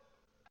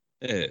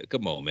 Yeah,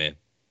 come on, man.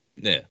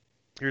 Yeah.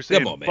 You're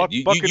saying come on, man.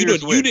 You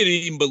didn't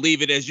even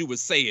believe it as you were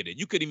saying it.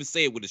 You couldn't even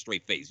say it with a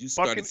straight face. You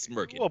started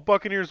smirking. Well,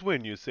 Buccaneers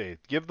win, you say.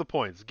 Give the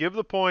points. Give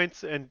the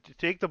points and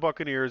take the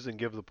Buccaneers and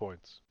give the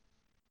points.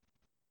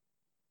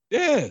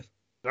 Yeah.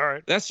 All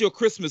right. That's your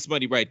Christmas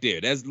money right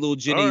there. That's little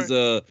Jenny's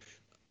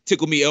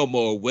Tickle Me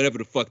Elmo or whatever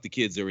the fuck the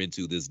kids are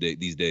into these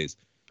days.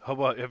 How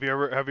about have you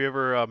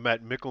ever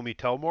met Mickle Me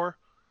Tellmore?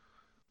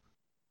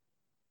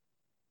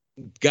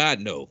 God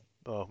no.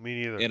 Oh,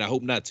 me neither. And I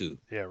hope not to.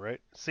 Yeah, right.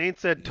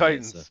 Saints at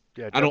Titans.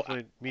 Yeah,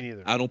 definitely. Me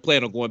neither. I don't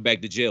plan on going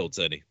back to jail,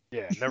 Sonny.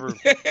 Yeah, never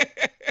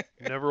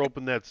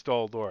open that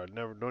stall door.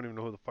 Don't even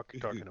know who the fuck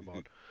you're talking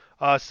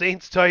about.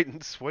 Saints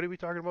Titans. What are we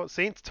talking about?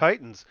 Saints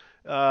Titans.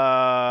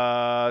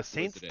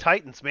 Saints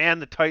Titans. Man,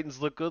 the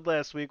Titans looked good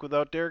last week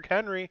without Derrick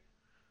Henry.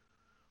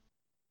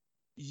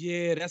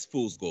 Yeah, that's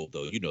fool's gold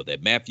though. You know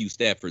that Matthew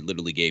Stafford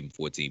literally gave him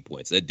 14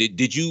 points.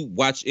 Did you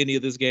watch any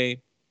of this game?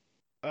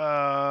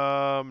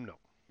 No.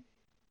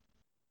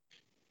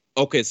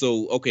 Okay,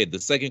 the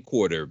second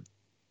quarter,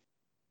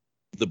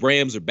 the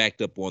Rams are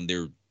backed up on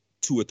their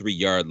 2 or 3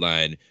 yard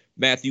line.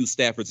 Matthew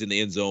Stafford's in the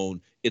end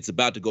zone. It's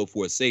about to go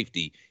for a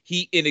safety.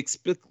 He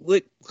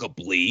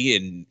inexplicably,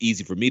 and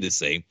easy for me to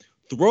say,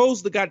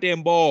 throws the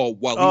goddamn ball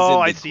while he's in the grass.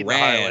 Oh, I seen the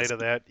highlight of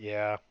that.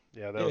 Yeah,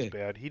 that was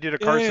bad. He did a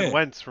Carson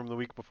Wentz from the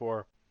week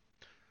before.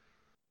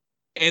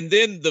 And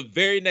then the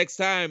very next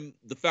time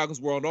the Rams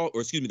were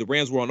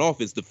on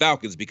offense, the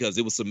Falcons, because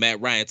it was some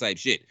Matt Ryan type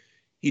shit,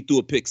 he threw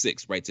a pick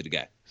six right to the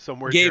guy.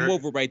 Game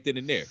over right then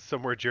and there.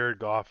 Somewhere Jared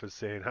Goff is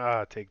saying,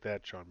 take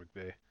that, Sean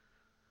McVay.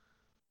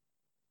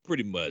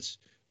 Pretty much.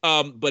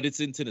 But it's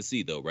in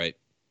Tennessee, though, right?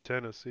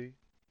 Tennessee.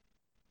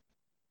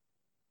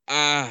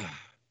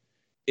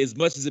 As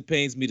much as it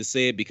pains me to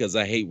say it because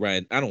I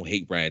don't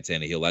hate Ryan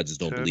Tannehill. I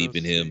just don't believe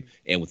in him.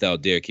 And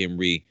without Derrick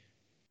Henry,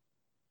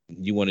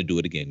 you want to do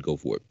it again, go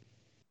for it.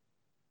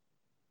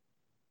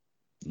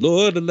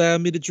 Lord, allow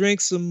me to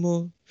drink some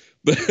more.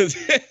 But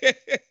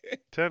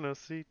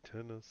Tennessee.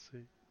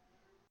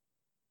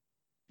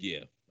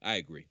 Yeah, I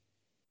agree.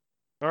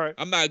 All right.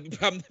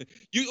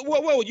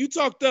 You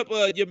talked up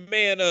your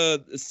man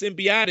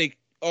Symbiotic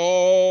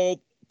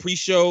all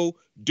pre-show,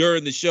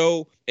 during the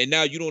show, and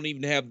now you don't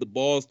even have the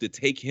balls to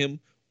take him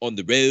on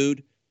the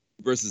road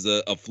versus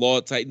a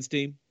flawed Titans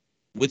team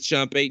with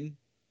Sean Payton.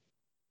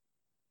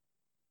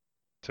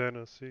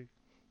 Tennessee.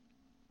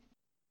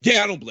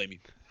 Yeah, I don't blame you.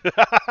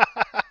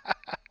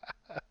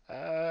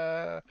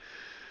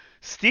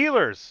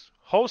 Steelers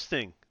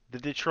hosting the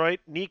Detroit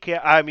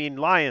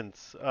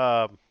Lions.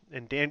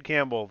 And Dan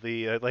Campbell,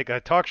 the like a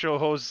talk show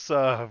host's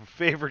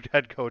favorite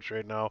head coach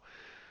right now.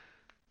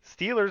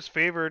 Steelers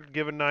favored,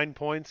 given 9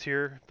 points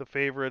here. The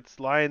favorites.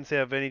 Lions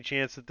have any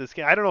chance at this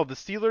game? I don't know. The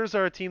Steelers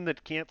are a team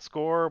that can't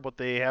score, but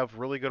they have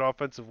really good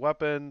offensive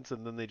weapons,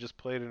 and then they just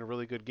played in a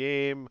really good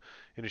game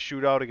in a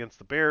shootout against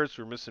the Bears,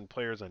 who are missing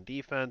players on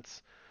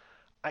defense.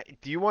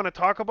 Do you want to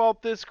talk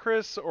about this,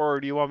 Chris,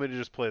 or do you want me to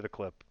just play the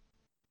clip?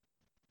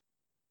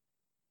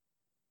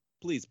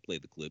 Please play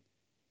the clip.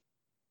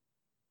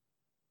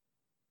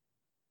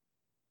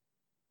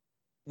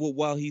 Well,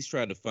 while he's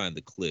trying to find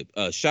the clip,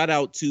 shout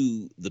out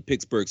to the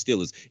Pittsburgh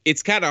Steelers.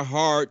 It's kind of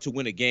hard to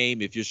win a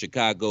game if you're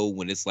Chicago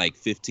when it's like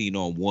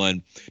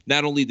 15-on-1.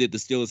 Not only did the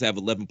Steelers have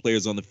 11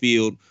 players on the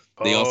field,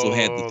 they also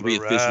had the 3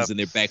 officials in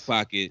their back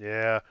pocket.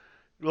 Yeah.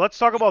 Let's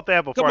talk about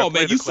that before Come I on, play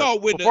man. the You clip. saw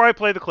when Before I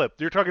play the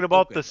clip, you're talking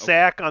about Okay, the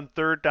sack on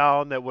 3rd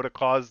down that would have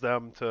caused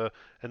them to,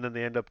 and then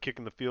they end up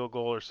kicking the field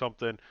goal or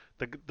something.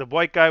 The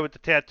white guy with the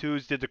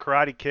tattoos did the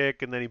karate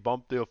kick, and then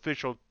the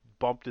official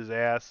bumped his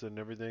ass and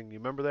everything. You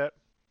remember that?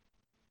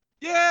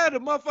 Yeah, the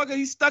motherfucker,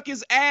 he stuck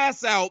his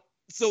ass out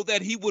so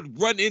that he would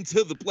run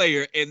into the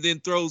player and then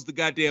throws the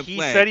goddamn He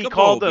flag. said he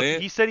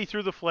man. He said he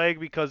threw the flag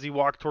because he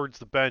walked towards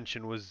the bench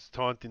and was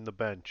taunting the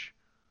bench.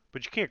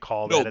 But you can't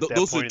call that at that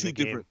those point are two in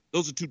the different. game.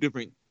 Those are two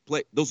different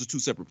play. Those are two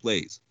separate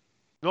plays.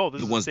 No,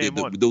 this is the same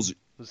one. Those are,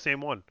 the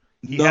same one.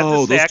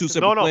 those two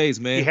separate plays,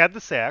 man. He had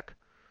the sack.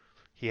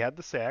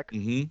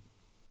 Mm-hmm.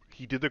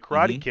 He did the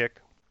karate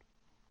kick.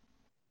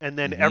 And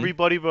then Mhm.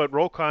 everybody but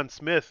Roquan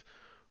Smith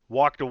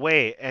walked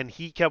away, and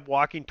he kept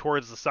walking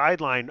towards the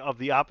sideline of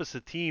the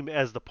opposite team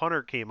as the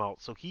punter came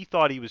out. So he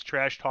thought he was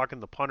trash talking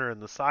the punter in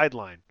the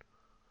sideline.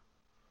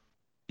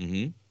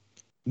 Mm-hmm.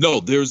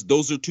 No,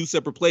 those are two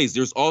separate plays.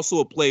 There's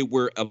also a play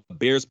where a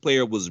Bears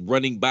player was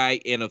running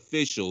by an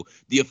official.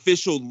 The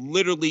official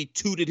literally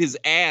tooted his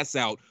ass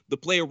out. The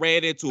player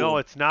ran into him. No,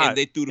 it's not. And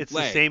they threw the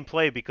flag. It's the same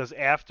play because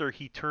after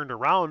he turned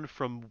around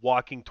from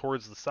walking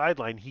towards the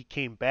sideline, he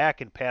came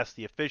back and passed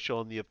the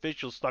official, and the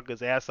official stuck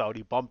his ass out.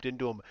 He bumped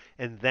into him,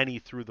 and then he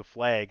threw the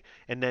flag.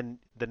 And then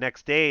the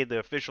next day, the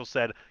official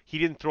said he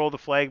didn't throw the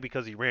flag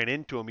because he ran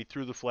into him. He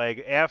threw the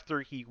flag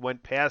after he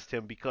went past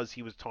him because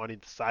he was taunting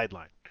the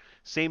sideline.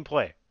 Same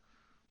play.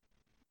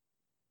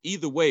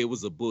 Either way, it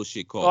was a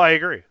bullshit call. Oh, I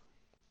agree.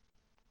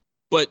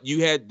 But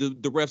you had the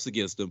refs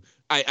against them.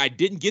 I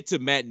didn't get to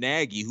Matt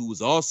Nagy, who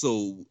was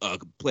also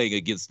playing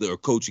against or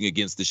coaching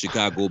against the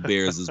Chicago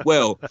Bears as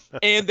well,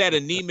 and that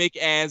anemic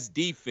ass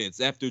defense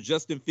after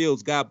Justin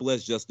Fields. God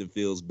bless Justin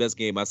Fields, best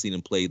game I've seen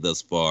him play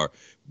thus far.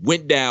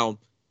 Went down,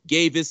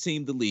 gave his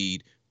team the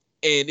lead,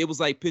 and it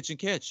was like pitch and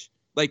catch.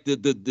 Like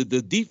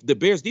the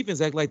Bears defense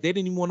act like they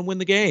didn't even want to win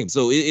the game.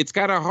 So it's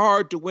kind of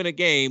hard to win a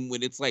game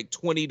when it's like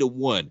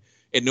 20-1.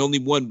 And the only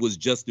one was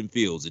Justin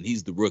Fields, and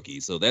he's the rookie.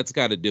 So that's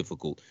kind of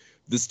difficult.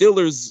 The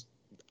Steelers,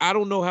 I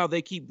don't know how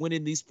they keep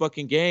winning these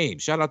fucking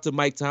games. Shout out to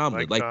Mike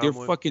Tomlin. They're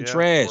fucking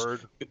trash.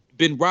 Word.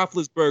 Ben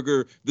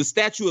Roethlisberger, the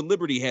Statue of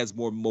Liberty has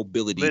more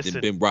mobility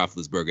than Ben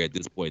Roethlisberger at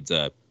this point in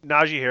time.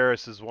 Najee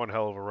Harris is one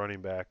hell of a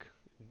running back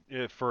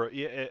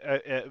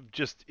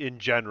just in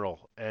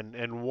general,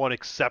 and one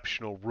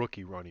exceptional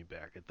rookie running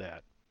back at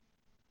that.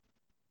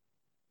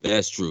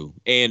 That's true.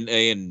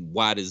 And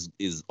Watt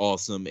is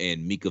awesome,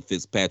 and Mika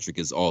Fitzpatrick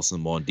is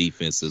awesome on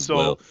defense as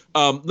well.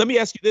 Let me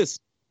ask you this.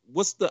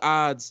 What's the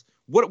odds?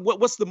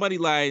 What's the money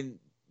line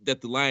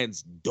that the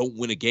Lions don't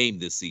win a game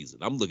this season?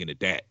 I'm looking at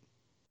that.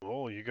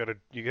 Oh, you're gonna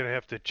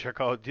have to check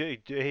out.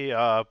 Hey,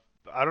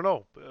 I don't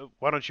know.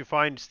 Why don't you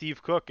find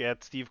Steve Cook at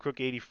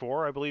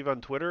SteveCook84, I believe,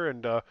 on Twitter,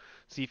 and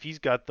see if he's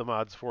got them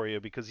odds for you,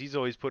 because he's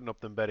always putting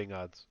up them betting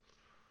odds.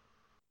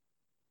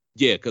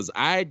 Yeah, because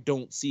I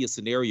don't see a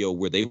scenario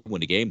where they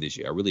win a game this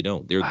year. I really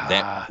don't. They're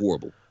that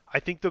horrible.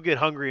 I think they'll get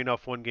hungry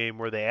enough one game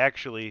where they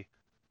actually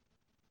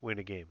win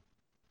a game.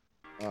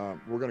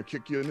 We're going to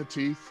kick you in the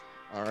teeth,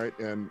 all right?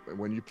 And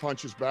when you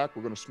punch us back,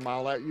 we're going to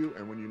smile at you.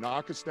 And when you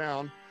knock us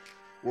down,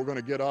 we're going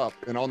to get up.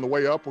 And on the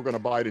way up, we're going to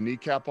bite a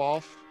kneecap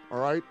off, all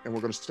right? And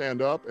we're going to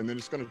stand up. And then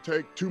it's going to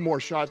take 2 more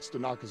shots to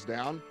knock us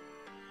down,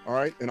 all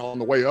right? And on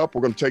the way up,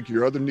 we're going to take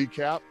your other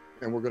kneecap,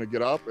 and we're going to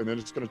get up, and then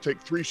it's going to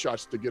take 3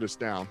 shots to get us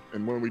down.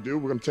 And when we do,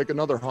 we're going to take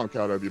another hunk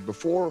out of you.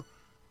 Before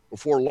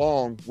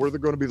long, we're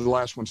going to be the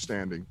last one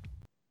standing.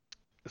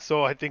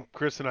 So I think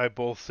Chris and I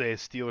both say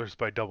Steelers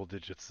by double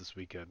digits this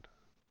weekend.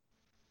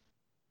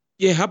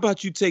 Yeah, how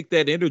about you take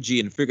that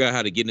energy and figure out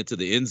how to get into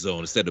the end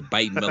zone instead of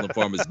biting Melon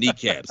Farmer's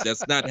kneecaps?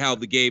 That's not how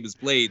the game is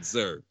played,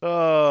 sir.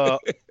 All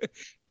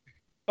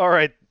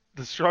right.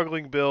 The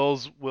struggling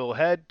Bills will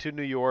head to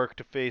New York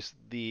to face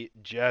the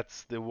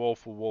Jets, the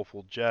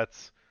woeful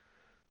Jets.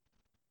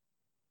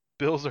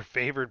 Bills are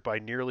favored by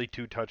nearly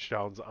 2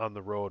 touchdowns on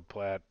the road,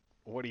 Platt.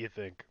 What do you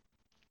think?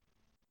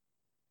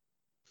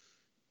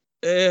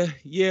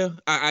 Yeah,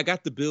 I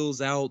got the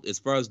Bills out as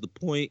far as the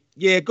point.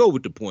 Yeah, go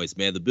with the points,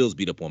 man. The Bills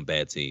beat up on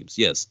bad teams.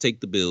 Yes, take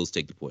the Bills,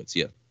 take the points.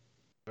 Yeah.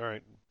 All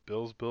right.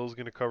 Bills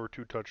going to cover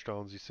 2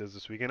 touchdowns, he says,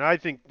 this weekend. I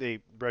think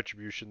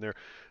retribution there.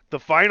 The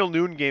final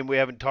noon game we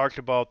haven't talked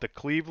about, the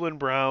Cleveland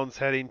Browns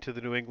heading to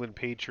the New England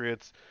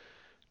Patriots.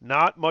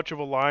 Not much of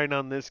a line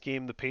on this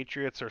game. The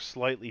Patriots are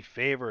slightly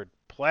favored.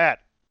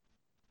 Platt,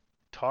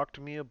 talk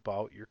to me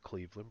about your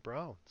Cleveland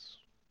Browns.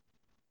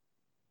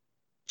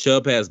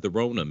 Chubb has the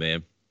Rona,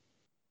 man.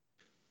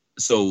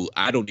 So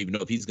I don't even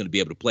know if he's going to be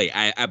able to play.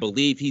 I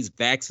believe he's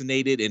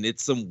vaccinated, and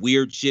it's some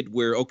weird shit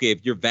where, okay,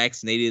 if you're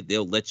vaccinated,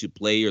 they'll let you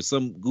play or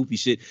some goofy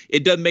shit.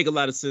 It doesn't make a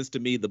lot of sense to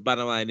me. The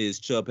bottom line is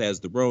Chubb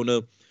has the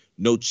Rona.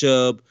 No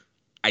Chubb.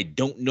 I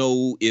don't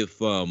know if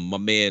my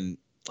man,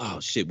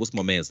 what's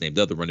my man's name?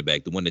 The other running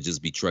back, the one that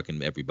just be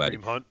trucking everybody.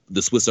 Kareem Hunt?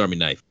 The Swiss Army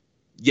knife.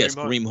 Yes,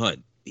 Kareem Kareem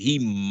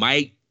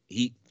Hunt.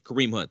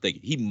 Kareem Hunt. Thank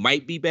you. He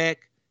might be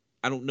back.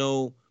 I don't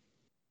know.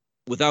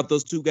 Without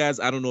those two guys,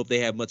 I don't know if they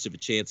have much of a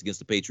chance against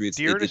the Patriots.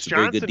 Dearness It's a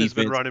very good Johnson has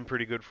been defense. running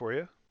pretty good for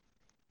you.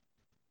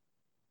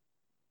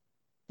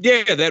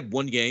 Yeah, that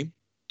one game.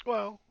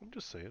 Well, I'm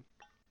just saying.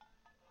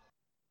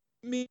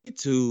 Me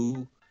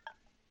too.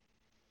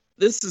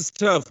 This is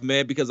tough,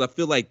 man, because I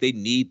feel like they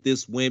need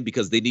this win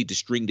because they need to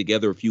string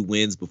together a few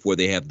wins before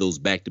they have those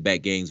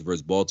back-to-back games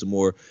versus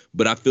Baltimore.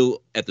 But I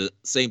feel at the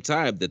same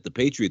time that the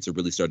Patriots are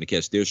really starting to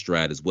catch their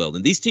stride as well.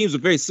 And these teams are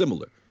very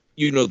similar.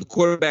 You know, the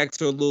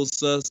quarterbacks are a little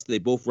sus. They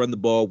both run the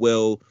ball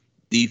well.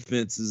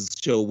 Defenses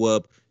show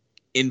up.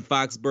 In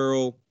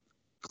Foxborough,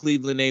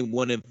 Cleveland ain't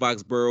won in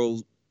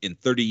Foxborough in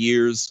 30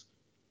 years.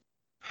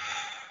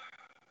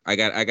 I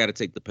got to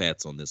take the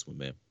Pats on this one,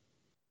 man.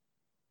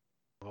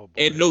 Oh, boy.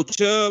 And no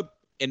Chubb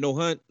and no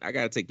Hunt. I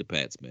got to take the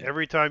Pats, man.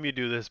 Every time you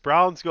do this,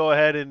 Browns go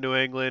ahead in New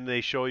England.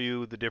 They show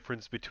you the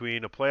difference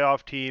between a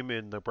playoff team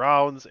in the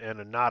Browns and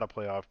a not a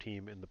playoff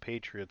team in the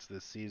Patriots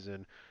this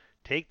season.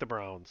 Take the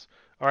Browns.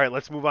 All right,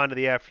 let's move on to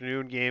the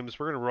afternoon games.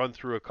 We're going to run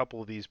through a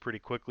couple of these pretty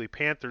quickly.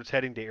 Panthers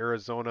heading to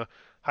Arizona.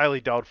 Highly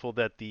doubtful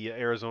that the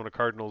Arizona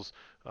Cardinals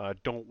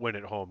don't win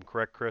at home.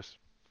 Correct, Chris?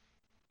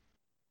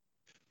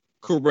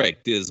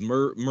 Correct. Is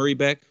Murray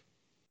back?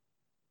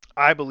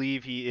 I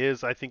believe he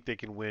is. I think they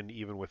can win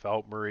even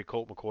without Murray.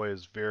 Colt McCoy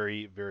is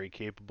very, very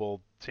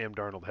capable. Sam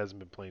Darnold hasn't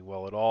been playing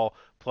well at all.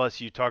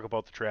 Plus, you talk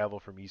about the travel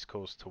from East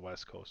Coast to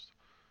West Coast.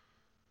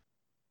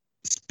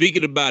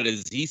 Speaking about it,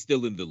 is he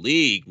still in the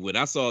league? When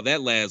I saw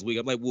that last week,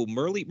 I'm like, well,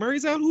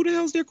 Murray's out. Who the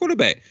hell's their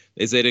quarterback?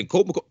 They said, and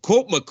Colt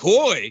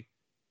McCoy.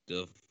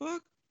 The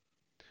fuck?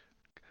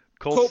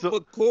 Colt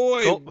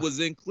McCoy was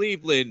in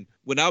Cleveland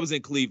when I was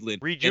in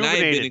Cleveland, and I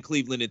ain't been in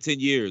Cleveland in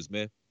 10 years,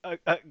 man.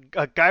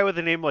 A guy with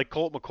a name like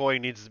Colt McCoy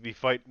needs to be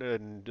fighting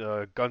and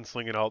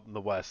gunslinging out in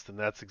the West, and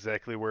that's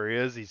exactly where he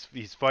is.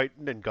 He's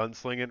fighting and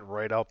gunslinging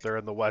right out there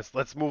in the West.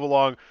 Let's move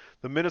along.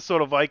 The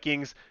Minnesota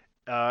Vikings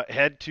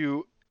head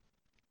to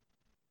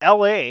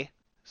L.A.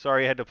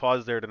 Sorry, I had to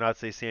pause there to not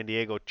say San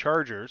Diego.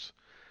 Chargers.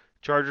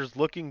 Chargers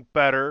looking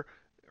better.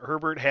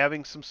 Herbert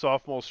having some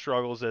sophomore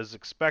struggles as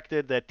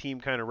expected. That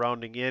team kind of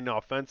rounding in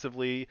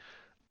offensively.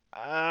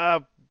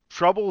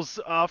 Troubles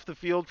off the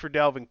field for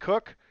Dalvin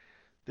Cook.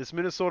 This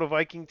Minnesota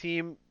Viking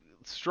team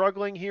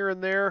struggling here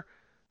and there.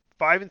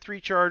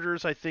 5-3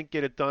 Chargers, I think,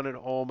 get it done at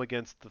home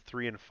against the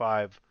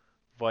 3-5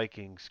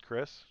 Vikings.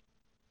 Chris?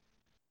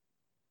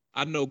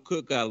 I know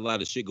Cook got a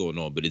lot of shit going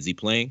on, but is he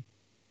playing?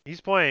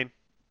 He's playing.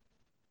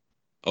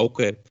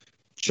 Okay.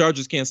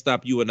 Chargers can't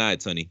stop you and I,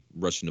 Tony,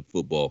 rushing the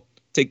football.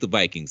 Take the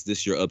Vikings. This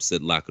is your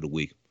upset lock of the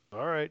week.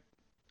 All right.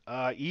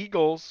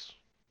 Eagles.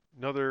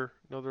 Another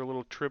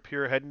little trip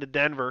here heading to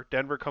Denver.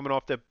 Denver coming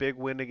off that big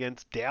win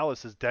against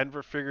Dallas. Has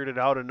Denver figured it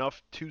out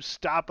enough to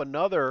stop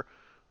another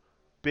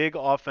big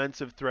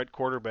offensive threat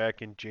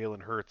quarterback in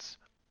Jalen Hurts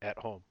at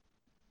home?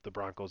 The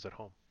Broncos at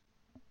home.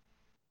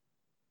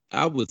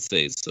 I would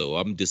say so.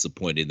 I'm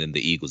disappointed in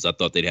the Eagles. I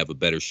thought they'd have a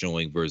better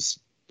showing versus,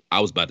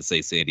 I was about to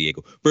say San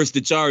Diego, versus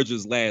the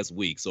Chargers last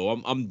week. So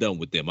I'm done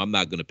with them. I'm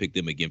not going to pick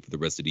them again for the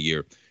rest of the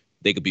year.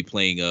 They could be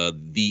playing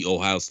the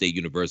Ohio State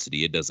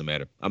University. It doesn't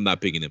matter. I'm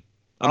not picking them.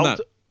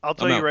 I'll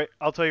tell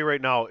you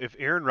right now, if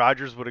Aaron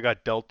Rodgers would have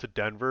got dealt to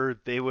Denver,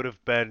 they would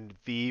have been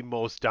the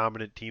most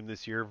dominant team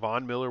this year.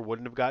 Von Miller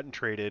wouldn't have gotten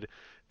traded.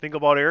 Think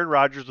about Aaron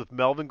Rodgers with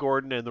Melvin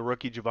Gordon and the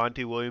rookie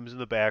Javonte Williams in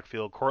the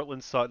backfield,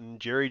 Cortland Sutton,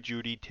 Jerry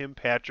Jeudy, Tim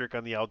Patrick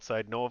on the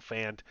outside, Noah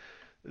Fant.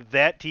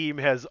 That team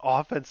has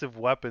offensive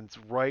weapons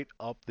right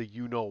up the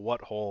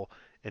you-know-what hole,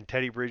 and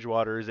Teddy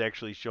Bridgewater is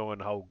actually showing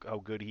how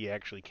good he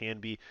actually can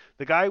be.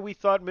 The guy we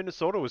thought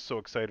Minnesota was so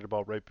excited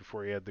about right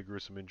before he had the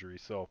gruesome injury.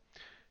 So,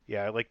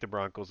 yeah, I like the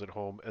Broncos at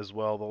home as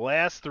well. The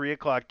last 3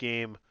 o'clock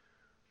game,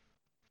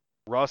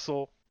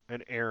 Russell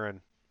and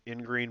Aaron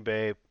in Green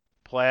Bay.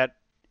 Platt,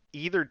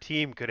 either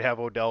team could have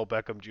Odell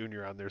Beckham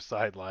Jr. on their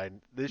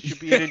sideline. This should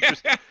be an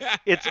interesting.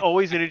 It's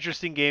always an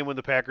interesting game when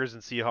the Packers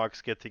and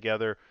Seahawks get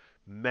together.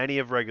 Many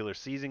of regular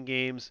season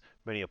games,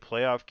 many of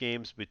playoff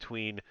games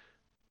between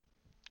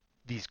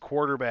these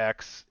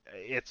quarterbacks.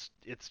 It's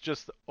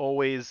just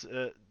always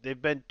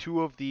they've been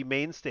two of the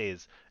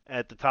mainstays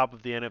at the top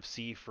of the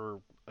NFC for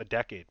a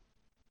decade.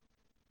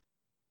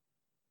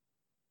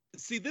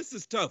 See, this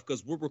is tough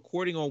because we're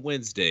recording on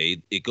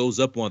Wednesday. It goes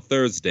up on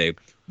Thursday.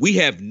 We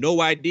have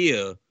no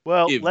idea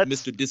if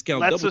Mr.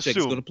 Discount Double Check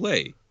is going to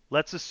play.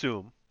 Let's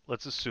assume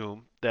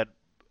that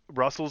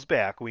Russell's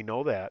back. We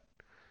know that.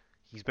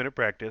 He's been at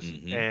practice,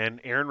 and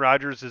Aaron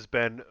Rodgers has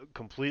been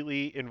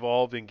completely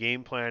involved in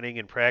game planning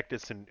and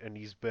practice, and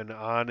he's been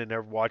on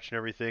and watching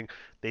everything.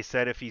 They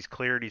said if he's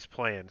cleared, he's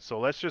playing.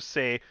 So let's just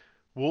say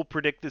we'll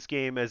predict this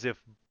game as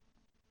if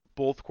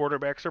both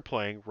quarterbacks are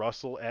playing.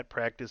 Russell at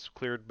practice,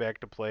 cleared back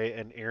to play,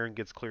 and Aaron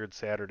gets cleared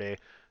Saturday,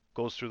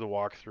 goes through the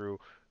walkthrough,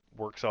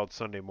 works out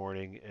Sunday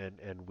morning,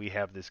 and we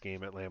have this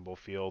game at Lambeau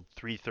Field,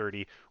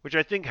 3:30, which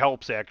I think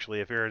helps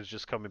actually if Aaron's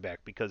just coming back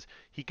because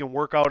he can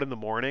work out in the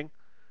morning.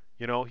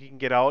 You know, he can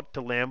get out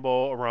to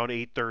Lambeau around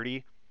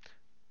 8:30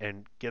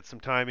 and get some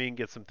timing,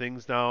 get some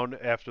things down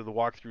after the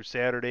walkthrough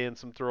Saturday and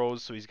some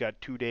throws. So he's got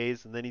 2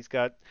 days, and then he's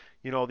got,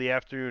 the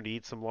afternoon to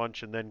eat some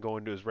lunch and then go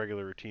into his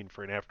regular routine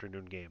for an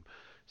afternoon game.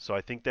 So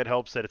I think that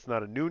helps that it's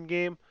not a noon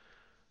game.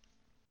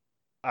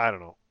 I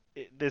don't know.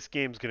 This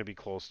game's going to be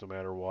close no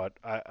matter what.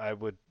 I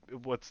would.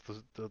 What's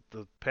the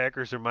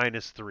Packers are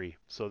 -3,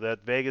 so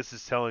that Vegas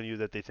is telling you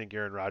that they think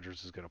Aaron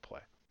Rodgers is going to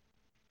play.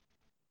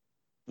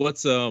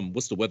 What's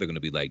the weather going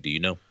to be like? Do you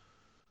know?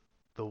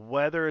 The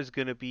weather is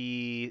going to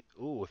be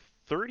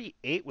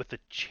 38 with a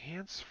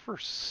chance for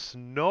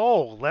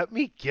snow. Let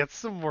me get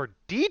some more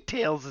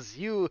details as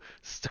you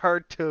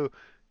start to,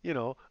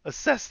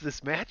 assess this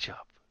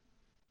matchup.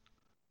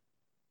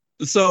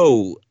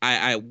 So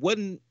I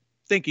wasn't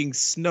thinking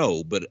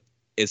snow, but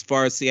as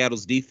far as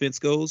Seattle's defense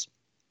goes,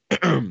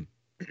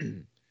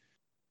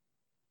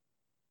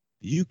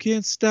 you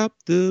can't stop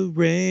the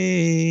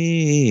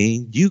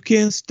rain. You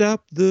can't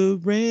stop the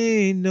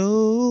rain,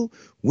 no.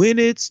 When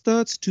it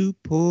starts to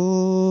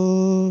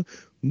pour.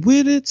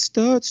 When it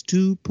starts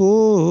to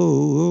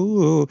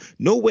pour.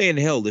 No way in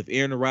hell, if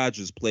Aaron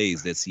Rodgers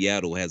plays, that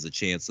Seattle has a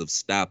chance of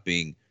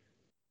stopping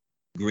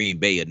Green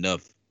Bay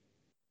enough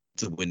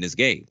to win this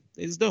game.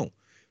 They just don't.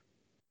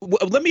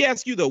 Let me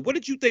ask you, though, what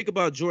did you think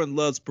about Jordan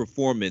Love's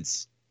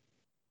performance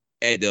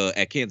at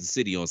Kansas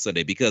City on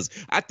Sunday? Because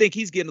I think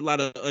he's getting a lot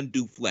of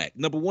undue flack.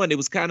 Number one, it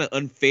was kind of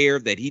unfair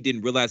that he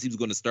didn't realize he was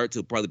going to start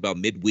till probably about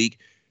midweek.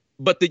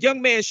 But the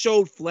young man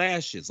showed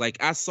flashes. Like,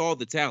 I saw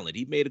the talent.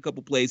 He made a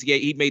couple plays.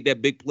 He made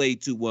that big play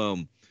to your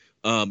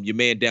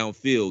man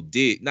downfield,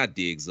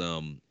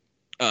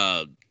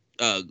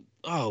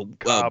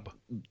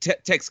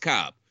 Tex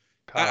Cobb.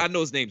 I know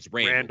his name's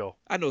Randall.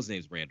 I know his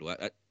name's Randall.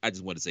 I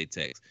just want to say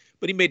Tex.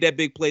 But he made that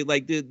big play.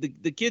 Like,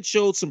 the kid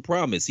showed some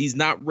promise. He's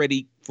not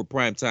ready for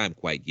prime time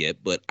quite yet,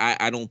 but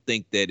I don't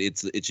think that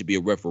it should be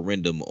a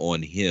referendum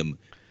on him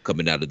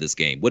coming out of this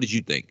game. What did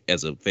you think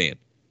as a fan?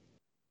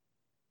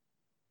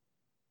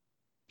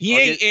 He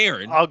ain't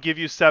Aaron. I'll give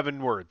you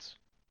 7 words.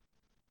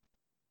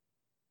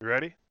 You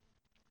ready?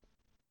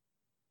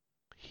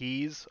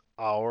 He's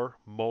our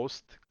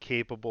most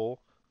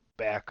capable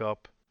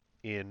backup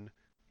in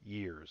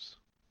years.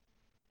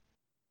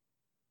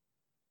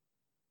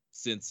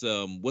 Since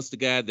what's the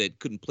guy that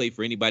couldn't play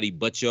for anybody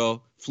but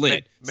y'all?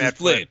 Flynn. Matt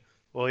Flynn.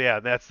 Well, yeah,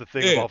 that's the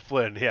thing about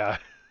Flynn. Yeah,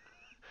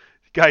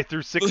 guy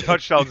threw 6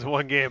 touchdowns in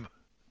one game.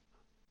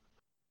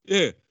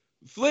 Yeah,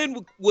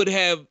 Flynn would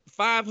have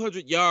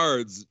 500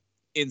 yards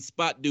in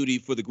spot duty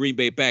for the Green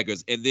Bay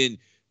Packers, and then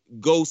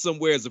go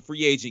somewhere as a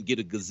free agent, get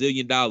 $1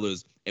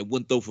 gazillion, and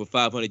wouldn't throw for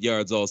 500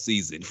 yards all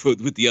season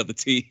with the other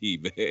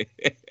team. Man.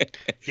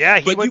 Yeah,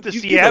 he went to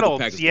Seattle.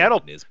 Right?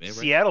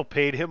 Seattle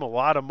paid him a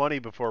lot of money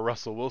before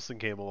Russell Wilson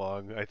came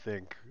along, I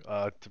think,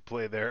 to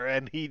play there,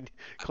 and he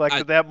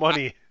collected that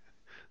money.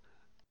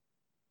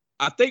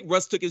 I think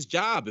Russ took his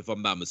job, if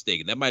I'm not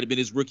mistaken. That might have been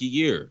his rookie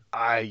year.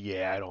 I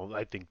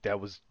think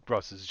that was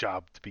Russ's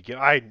job to begin.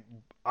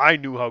 I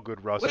knew how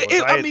good Russ was.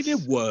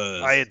 It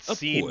was. I had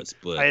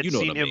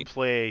seen him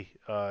play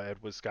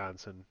at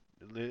Wisconsin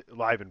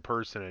live in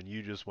person, and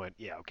you just went,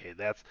 yeah, okay,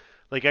 that's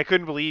like I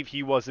couldn't believe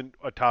he wasn't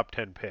a top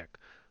 10 pick.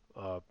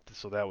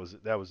 So that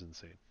was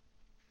insane.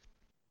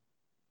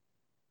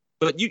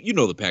 But you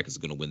know the Packers are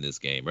going to win this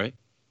game, right?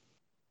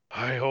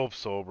 I hope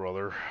so,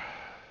 brother.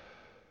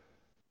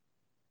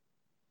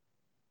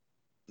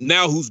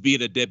 Now who's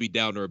being a Debbie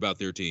Downer about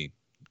their team?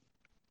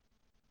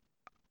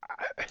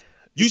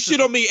 You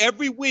shit on me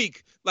every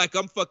week like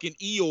I'm fucking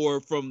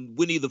Eeyore from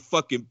Winnie the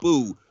fucking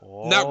Pooh,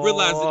 not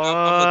realizing I'm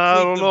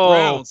a Cleveland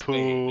Browns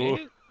fan,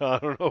 man. I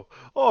don't know.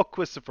 Oh,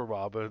 Christopher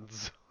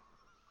Robbins.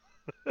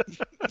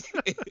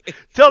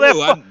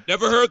 I've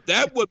never heard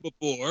that one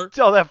before.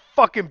 Tell that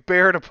fucking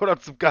bear to put on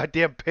some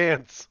goddamn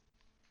pants.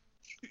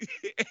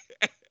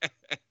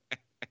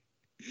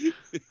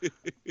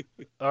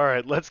 All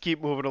right, let's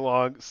keep moving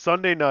along.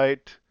 Sunday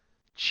night,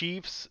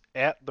 Chiefs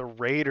at the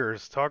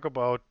Raiders. Talk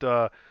about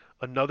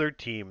another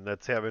team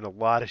that's having a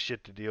lot of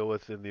shit to deal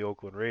with in the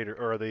Oakland Raiders,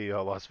 or the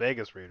Las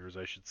Vegas Raiders,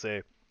 I should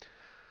say.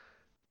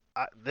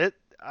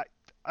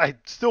 I'm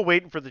still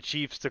waiting for the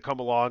Chiefs to come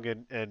along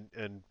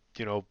and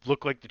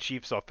look like the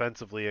Chiefs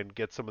offensively and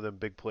get some of them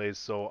big plays.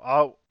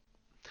 So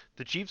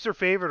the Chiefs are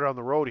favored on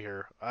the road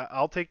here.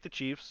 I'll take the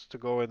Chiefs to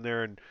go in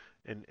there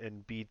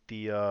and beat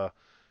the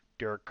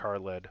Derek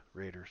Carr-led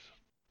Raiders.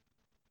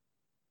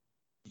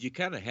 You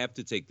kind of have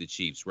to take the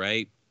Chiefs,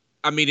 right?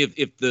 I mean,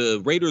 if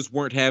the Raiders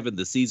weren't having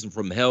the season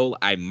from hell,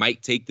 I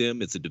might take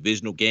them. It's a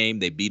divisional game.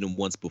 They beat them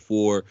once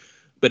before.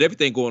 But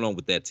everything going on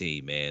with that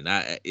team, man,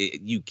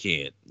 you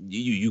can't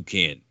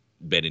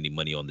bet any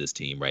money on this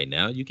team right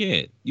now. You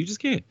can't. You just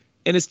can't.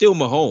 And it's still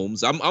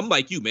Mahomes. I'm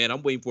like you, man.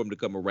 I'm waiting for him to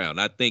come around.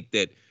 I think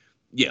that,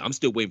 I'm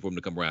still waiting for him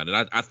to come around.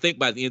 And I think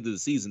by the end of the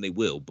season they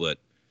will. But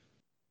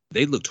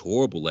they looked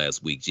horrible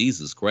last week.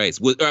 Jesus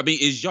Christ. I mean,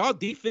 is y'all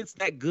defense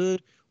that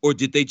good, or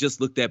did they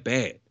just look that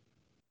bad?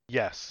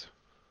 Yes.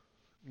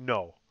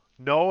 No.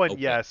 No and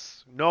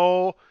yes.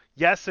 No.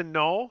 Yes and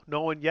no.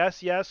 No and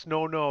yes, yes.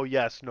 No, no,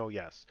 yes, no,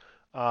 yes.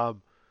 Our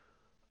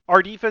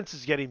Our defense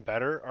is getting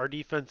better. Our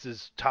defense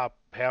is top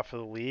half of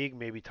the league,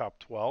 maybe top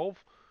 12.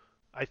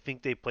 I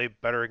think they play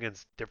better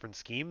against different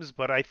schemes,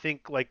 but I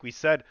think, like we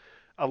said,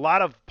 a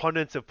lot of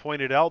pundits have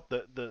pointed out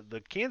that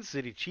the Kansas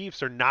City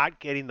Chiefs are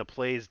not getting the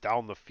plays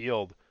down the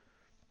field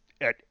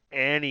at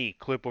any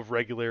clip of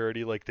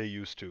regularity like they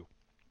used to.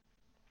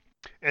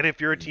 And if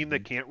you're a team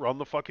that can't run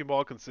the fucking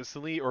ball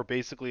consistently or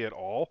basically at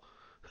all,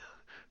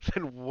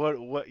 then what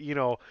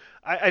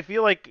I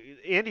feel like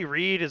Andy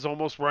Reid is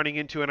almost running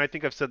into, and I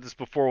think I've said this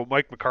before, what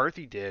Mike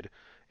McCarthy did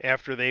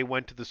after they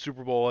went to the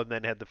Super Bowl and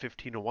then had the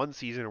 15-1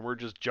 season, and we're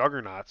just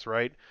juggernauts,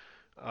 right?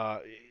 Uh,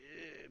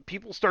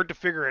 People start to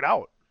figure it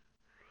out.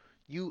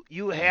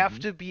 You have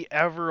to be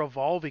ever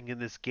evolving in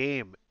this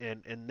game,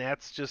 and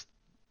that's just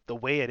the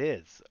way it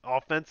is.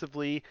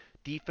 Offensively,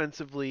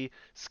 defensively,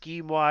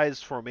 scheme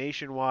wise,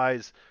 formation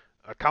wise,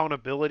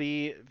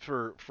 accountability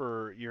for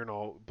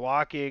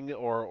blocking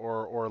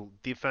or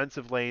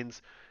defensive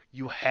lanes.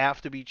 You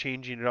have to be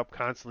changing it up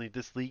constantly.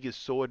 This league is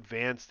so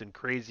advanced and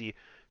crazy.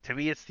 To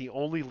me, it's the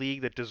only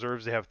league that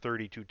deserves to have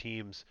 32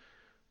 teams.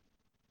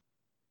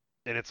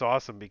 And it's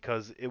awesome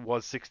because it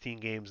was 16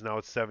 games, now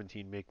it's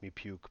 17. Make me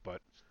puke,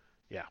 but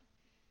yeah.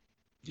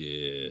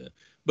 Yeah.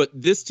 But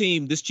this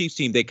Chiefs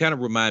team, they kind of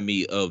remind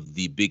me of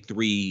the big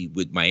three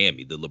with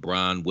Miami, the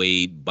LeBron,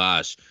 Wade,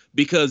 Bosh,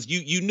 because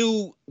you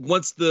knew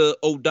once the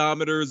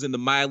odometers and the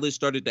mileage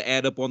started to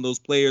add up on those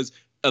players,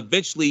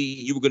 eventually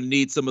you were going to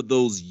need some of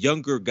those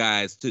younger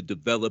guys to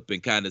develop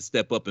and kind of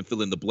step up and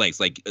fill in the blanks,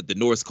 like the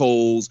Norris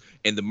Coles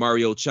and the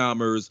Mario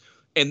Chalmers.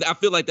 And I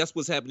feel like that's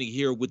what's happening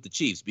here with the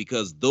Chiefs,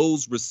 because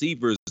those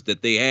receivers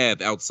that they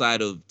have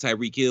outside of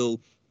Tyreek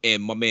Hill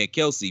and my man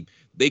Kelsey,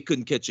 they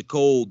couldn't catch a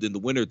cold in the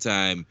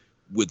wintertime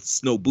with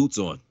snow boots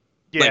on.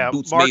 Yeah, like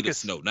boots made of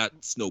snow, not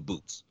snow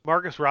boots.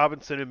 Marcus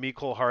Robinson and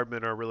Mecole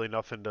Hardman are really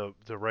nothing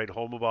to write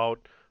home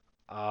about.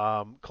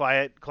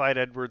 Clyde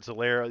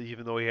Edwards-Helaire,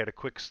 even though he had a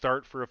quick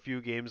start for a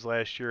few games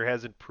last year,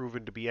 hasn't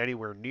proven to be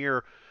anywhere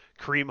near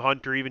Kareem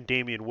Hunt or even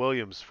Damian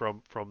Williams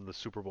from the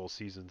Super Bowl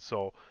season.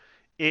 So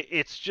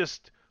it's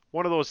just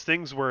one of those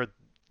things where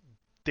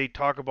they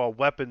talk about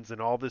weapons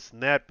and all this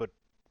and that, but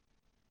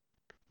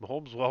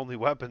Mahomes' only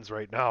weapons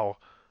right now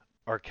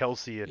are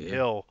Kelsey and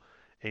Hill,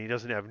 and he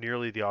doesn't have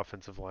nearly the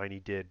offensive line he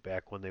did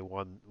back when they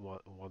won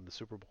the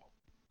Super Bowl.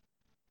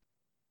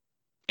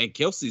 And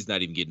Kelsey's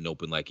not even getting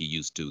open like he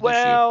used to this year.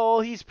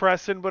 Well, he's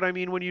pressing, but I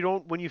mean, when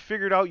you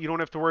figure it out, you don't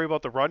have to worry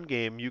about the run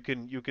game. You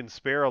can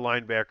spare a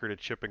linebacker to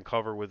chip and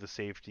cover with a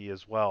safety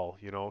as well.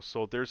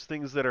 So there's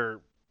things that are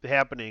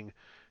happening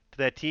to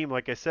that team.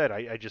 Like I said,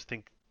 I just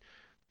think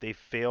they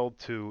failed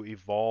to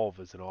evolve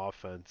as an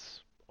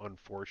offense,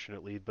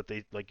 unfortunately. But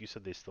they, like you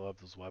said, they still have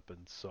those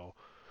weapons. So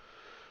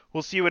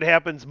we'll see what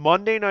happens.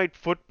 Monday Night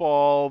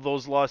Football,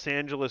 those Los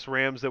Angeles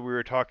Rams that we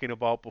were talking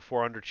about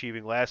before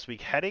underachieving last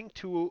week, heading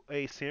to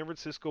a San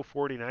Francisco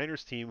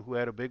 49ers team who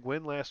had a big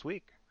win last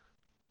week.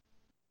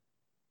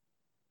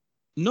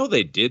 No,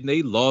 they didn't.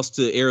 They lost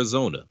to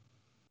Arizona.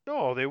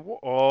 No,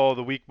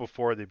 the week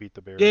before they beat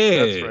the Bears.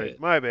 Yeah. That's right.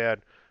 My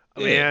bad.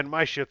 Yeah. Man,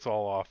 my shit's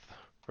all off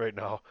right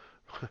now.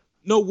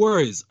 No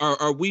worries.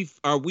 Are we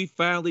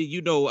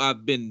finally?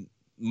 I've been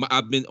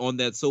on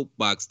that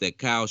soapbox that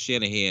Kyle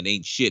Shanahan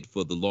ain't shit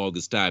for the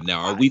longest time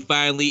now. Are we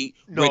finally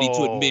ready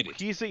to admit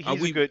it?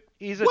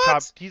 He's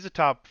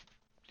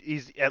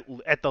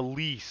at the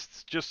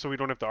least, just so we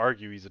don't have to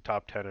argue, he's a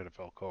top 10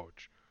 NFL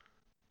coach.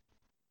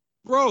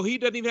 Bro, he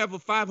doesn't even have a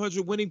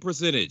 500 winning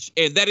percentage,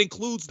 and that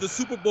includes the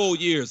Super Bowl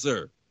year,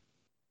 sir.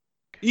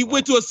 He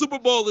went to a Super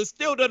Bowl and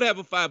still doesn't have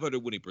a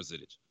 500 winning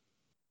percentage.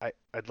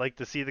 I'd like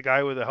to see the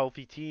guy with a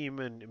healthy team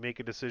and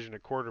make a decision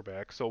at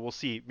quarterback. So we'll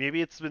see.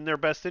 Maybe it's in their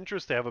best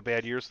interest to have a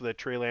bad year so that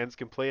Trey Lance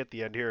can play at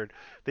the end here and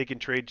they can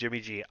trade Jimmy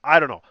G. I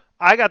don't know.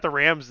 I got the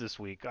Rams this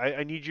week.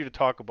 I need you to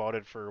talk about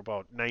it for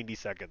about 90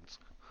 seconds.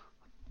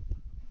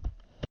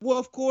 Well,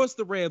 of course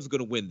the Rams are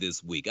going to win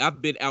this week.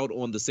 I've been out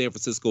on the San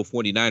Francisco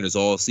 49ers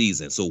all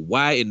season. So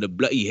why in the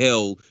bloody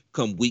hell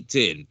come week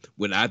 10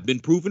 when I've been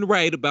proven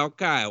right about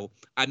Kyle?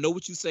 I know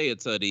what you're saying,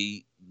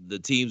 Tuddy. The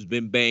team's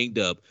been banged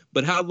up,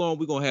 but how long are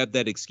we going to have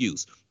that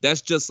excuse?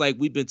 That's just like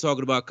we've been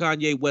talking about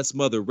Kanye West's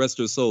mother, rest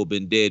her soul,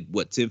 been dead,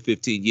 10,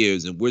 15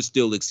 years, and we're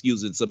still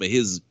excusing some of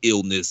his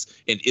illness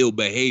and ill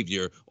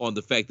behavior on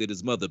the fact that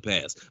his mother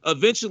passed.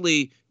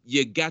 Eventually,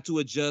 you got to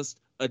adjust,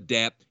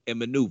 adapt, and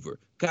maneuver.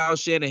 Kyle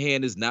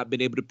Shanahan has not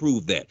been able to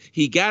prove that.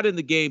 He got in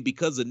the game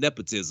because of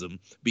nepotism,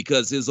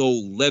 because his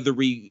old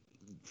leathery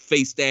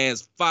faced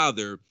ass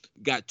father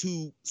got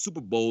 2 Super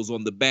Bowls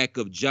on the back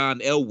of John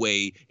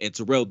Elway and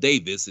Terrell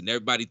Davis, and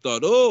everybody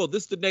thought, oh,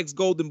 this is the next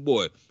golden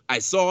boy. I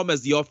saw him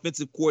as the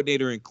offensive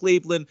coordinator in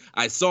Cleveland.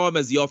 I saw him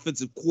as the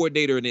offensive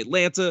coordinator in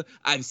Atlanta.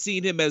 I've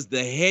seen him as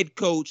the head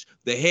coach,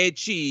 the head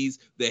cheese,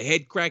 the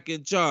head crack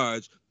in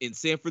charge in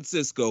San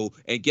Francisco.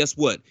 And guess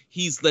what?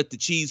 He's let the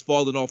cheese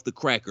falling off the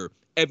cracker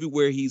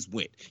everywhere he's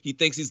went. He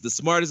thinks he's the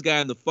smartest guy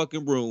in the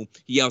fucking room.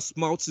 He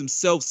outsmarts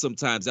himself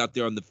sometimes out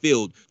there on the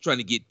field, trying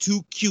to get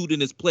too cute in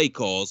his play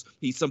calls.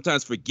 He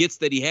sometimes forgets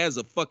that he has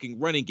a fucking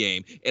running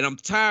game. And I'm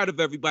tired of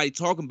everybody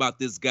talking about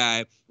this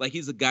guy like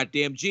he's a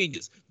goddamn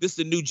genius. This is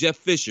the new Jeff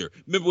Fisher.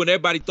 Remember when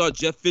everybody thought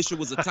Jeff Fisher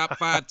was a top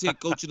 5, 10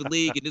 coach in the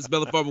league, and this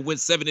motherfucker went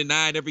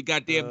 7-9 every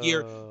goddamn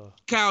year?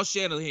 Kyle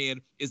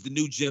Shanahan is the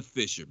new Jeff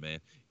Fisher, man.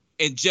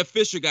 And Jeff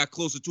Fisher got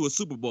closer to a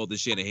Super Bowl than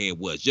Shanahan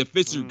was. Jeff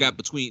Fisher got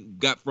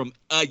from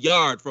a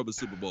yard from a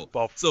Super Bowl.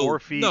 About 4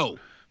 feet. No.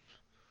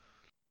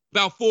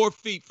 About 4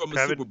 feet from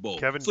a Super Bowl.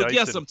 So, Dyson.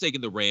 yes, I'm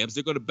taking the Rams.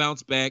 They're going to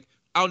bounce back.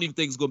 I don't even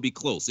think it's going to be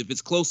close. If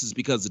it's close, it's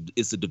because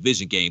it's a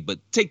division game. But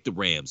take the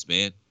Rams,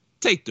 man.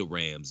 Take the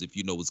Rams if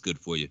you know what's good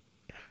for you.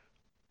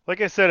 Like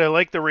I said, I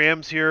like the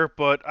Rams here,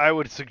 but I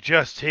would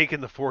suggest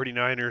taking the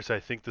 49ers. I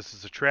think this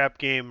is a trap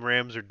game.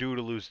 Rams are due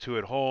to lose 2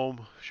 at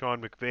home.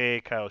 Sean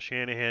McVay, Kyle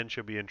Shanahan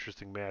should be an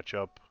interesting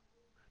matchup.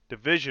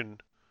 Division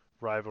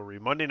rivalry,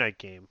 Monday night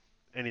game.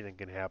 Anything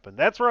can happen.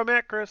 That's where I'm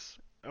at, Chris.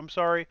 I'm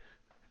sorry.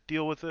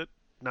 Deal with it.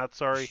 Not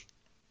sorry.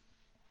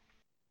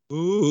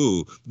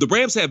 Ooh, the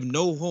Rams have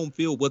no home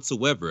field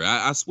whatsoever.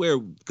 I swear,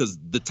 because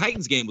the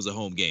Titans game was a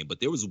home game, but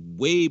there was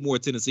way more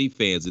Tennessee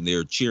fans in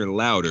there cheering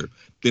louder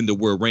than there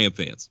were Ram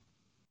fans.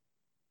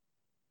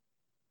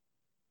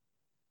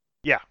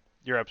 Yeah,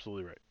 you're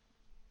absolutely right.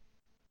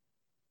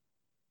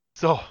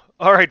 So,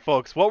 all right,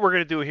 folks, what we're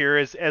going to do here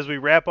is as we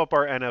wrap up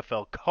our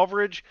NFL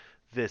coverage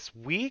this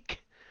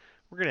week,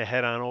 we're going to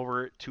head on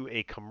over to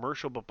a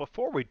commercial. But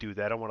before we do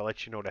that, I want to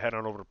let you know to head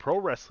on over to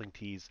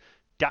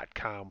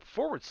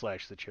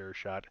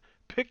ProWrestlingTees.com/thechairshot.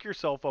 Pick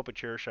yourself up a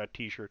Chairshot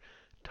t-shirt.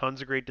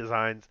 Tons of great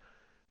designs.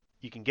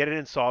 You can get it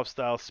in soft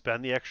style.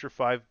 Spend the extra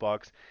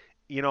 $5.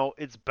 You know,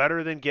 it's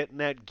better than getting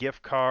that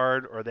gift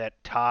card or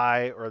that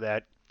tie or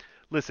that.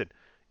 Listen,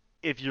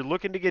 if you're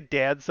looking to get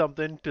Dad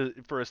something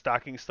for a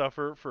stocking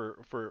stuffer for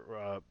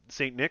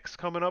St. Nick's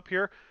coming up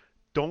here,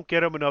 don't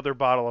get him another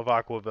bottle of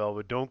Aqua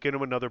Velva. Don't get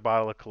him another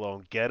bottle of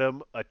cologne. Get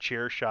him a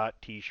Chairshot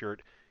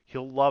t-shirt.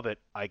 He'll love it.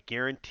 I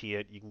guarantee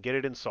it. You can get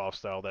it in soft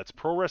style. That's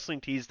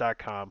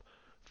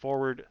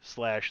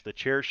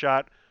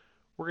ProWrestlingTees.com/thechairshot.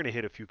 We're going to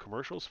hit a few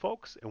commercials,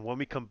 folks. And when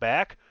we come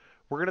back,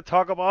 we're going to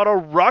talk about a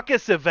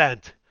ruckus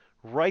event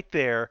right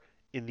there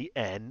in the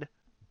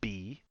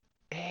NBA.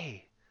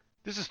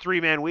 This is Three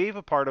Man Weave,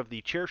 a part of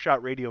the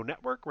Chairshot Radio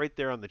Network, right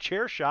there on the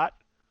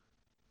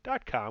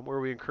Chairshot.com,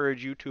 where we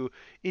encourage you to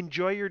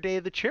enjoy your day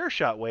the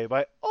Chairshot way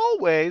by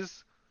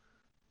always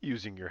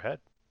using your head.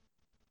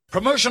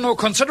 Promotional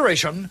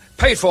consideration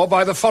paid for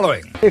by the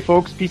following. Hey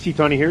folks, PC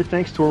Tony here.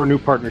 Thanks to our new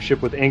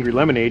partnership with Angry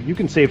Lemonade, you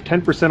can save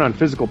 10% on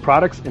physical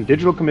products and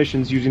digital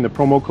commissions using the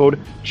promo code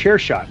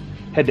CHAIRSHOT.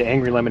 Head to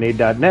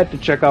angrylemonade.net to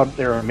check out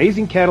their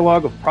amazing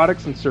catalog of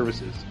products and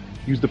services.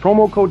 Use the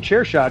promo code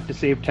CHAIRSHOT to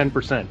save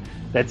 10%.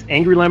 That's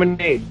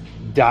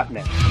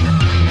angrylemonade.net.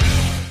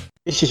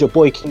 This is your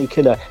boy Kenny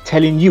Killer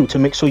telling you to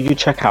make sure you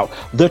check out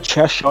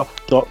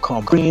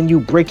thechairshot.com, bringing you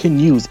breaking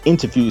news,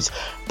 interviews,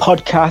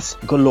 podcasts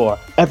galore,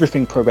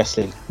 everything pro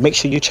wrestling. Make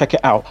sure you check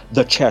it out,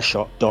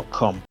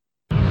 thechairshot.com.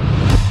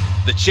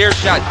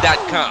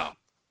 Thechairshot.com.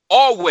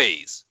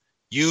 Always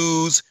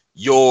use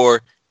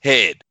your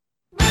head.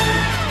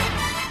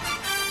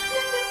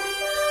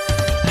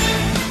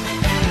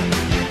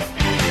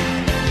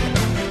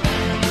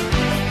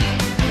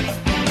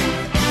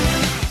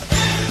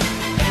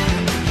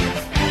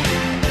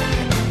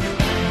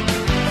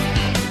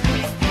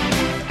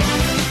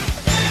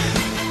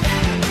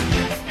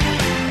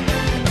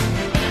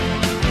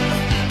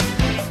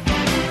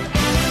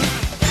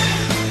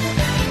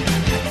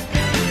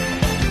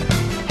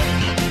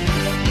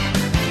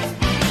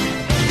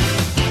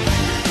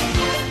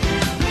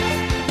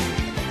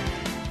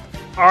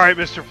 All right,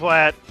 Mr.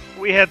 Platt,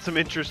 we had some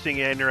interesting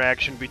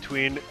interaction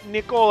between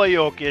Nikola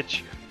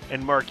Jokic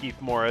and Markieff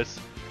Morris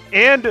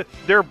and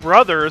their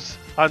brothers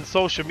on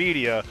social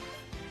media.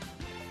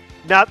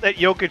 Not that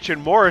Jokic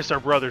and Morris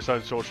are brothers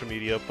on social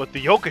media, but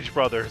the Jokic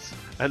brothers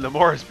and the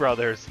Morris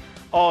brothers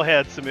all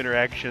had some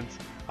interactions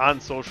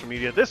on social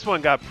media. This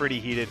one got pretty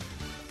heated.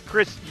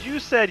 Chris, you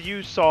said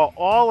you saw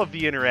all of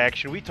the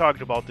interaction. We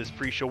talked about this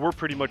pre-show. We're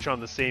pretty much on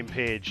the same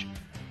page.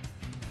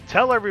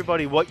 Tell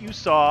everybody what you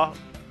saw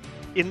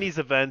in these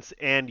events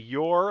and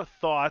your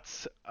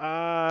thoughts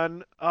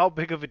on how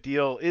big of a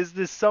deal is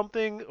this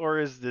something or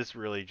is this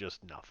really just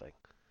nothing?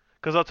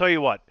 Because I'll tell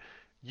you what,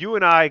 you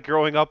and I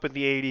growing up in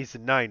the 80s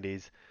and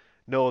 90s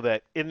know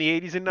that in the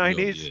 80s and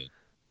 90s,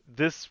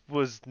 this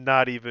was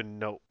not even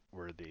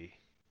noteworthy,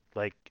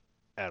 like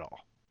at all.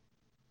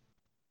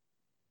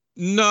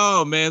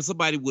 No, man,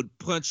 somebody would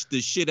punch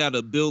the shit out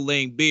of Bill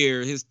Lane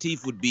Beer. His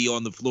teeth would be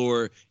on the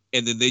floor,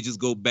 and then they just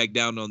go back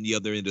down on the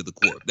other end of the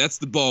court. That's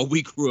the ball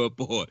we grew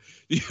up on.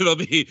 You know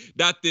what I mean?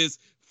 Not this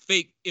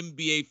fake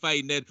NBA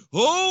fighting that,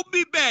 hold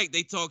me back.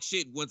 They talk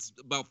shit once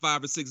about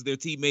 5 or 6 of their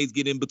teammates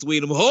get in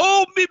between them.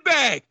 Hold me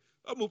back.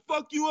 I'm going to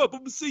fuck you up. I'm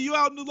going to see you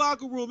out in the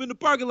locker room, in the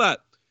parking lot.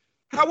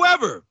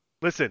 However.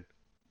 Listen,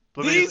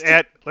 let me just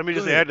add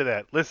to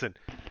that. Listen,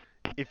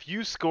 if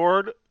you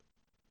scored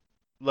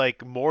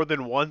like more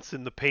than once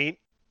in the paint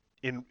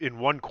in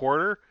one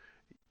quarter,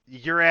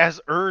 your ass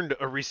earned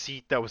a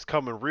receipt that was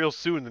coming real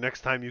soon the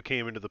next time you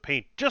came into the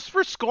paint just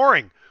for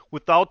scoring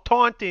without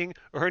taunting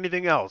or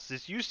anything else.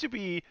 This used to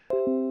be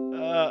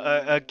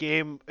a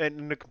game,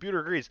 and the computer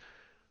agrees.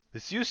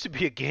 This used to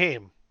be a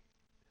game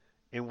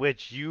in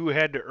which you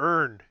had to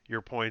earn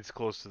your points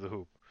close to the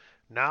hoop.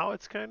 Now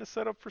it's kind of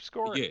set up for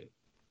scoring. Yeah.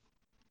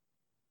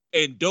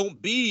 And don't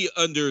be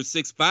under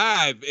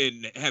 6'5"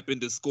 and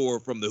happen to score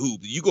from the hoop.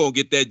 You gonna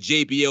get that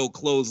JBL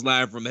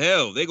clothesline from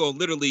hell. They gonna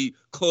literally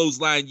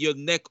clothesline your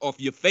neck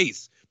off your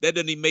face. That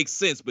doesn't even make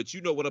sense, but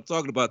you know what I'm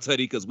talking about,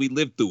 Teddy, because we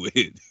lived through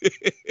it.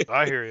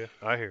 I hear you.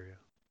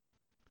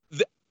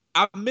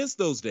 I miss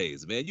those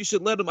days, man. You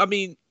should let them. I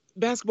mean,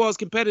 basketball is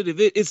competitive.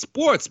 It's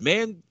sports,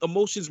 man.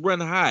 Emotions run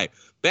high.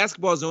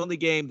 Basketball is the only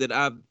game that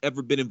I've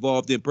ever been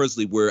involved in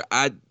personally where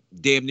I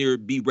damn near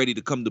be ready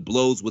to come to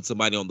blows with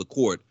somebody on the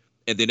court.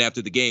 And then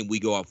after the game, we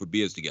go out for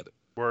beers together.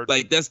 Word.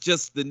 Like, that's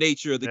just the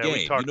nature of the game.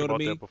 We talked you know about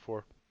what I mean? that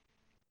before.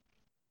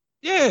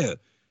 Yeah.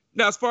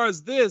 Now, as far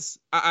as this,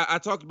 I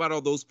talked about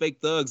all those fake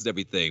thugs and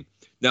everything.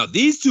 Now,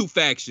 these two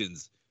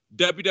factions,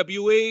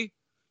 WWE,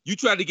 you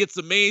try to get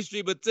some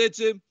mainstream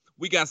attention.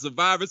 We got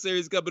Survivor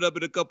Series coming up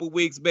in a couple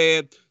weeks,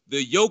 man.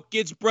 The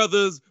Jokic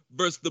brothers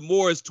versus the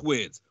Morris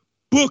twins.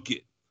 Book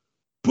it.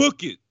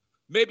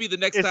 Maybe the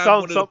next time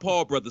one of the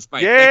Paul brothers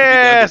fight.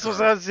 Yeah, that's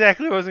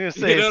exactly what I was going to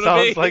say. You know it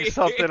sounds like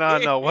something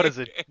on, what is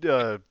it,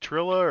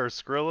 Trilla or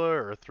Skrilla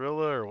or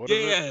Thrilla or what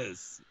is it?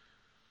 Yes.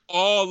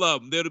 All of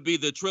them. There'll be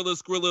the Trilla,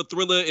 Skrilla,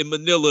 Thriller in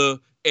Manila,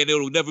 and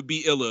it'll never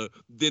be iller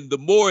than the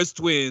Morris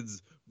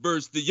twins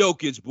versus the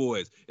Jokic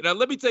boys. And now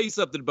let me tell you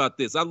something about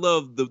this. I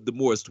love the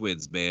Morris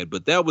twins, man,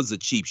 but that was a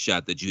cheap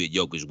shot that you hit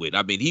Jokic with.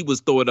 I mean, he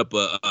was throwing up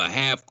a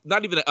half,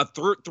 not even a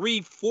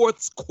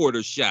 3/4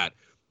 quarter shot,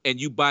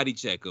 and you body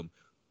check him.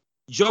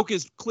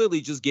 Jokic clearly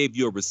just gave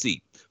you a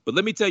receipt. But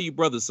let me tell you,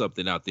 brother,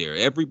 something out there.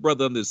 Every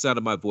brother under the sound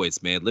of my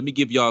voice, man, let me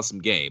give y'all some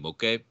game,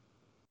 okay?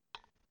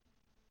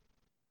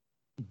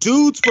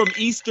 Dudes from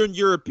Eastern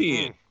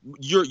European,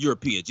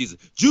 Jesus.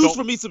 Jews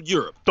from Eastern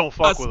Europe. Don't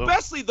fuck with them.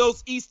 Especially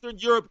those Eastern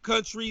Europe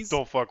countries.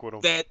 Don't fuck with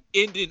them. That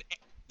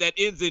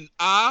ends in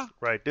ah.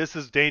 Right. This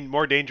is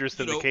more dangerous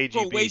than the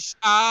KGB.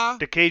 Croatia,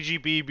 the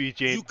KGB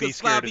be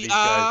scared of these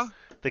guys.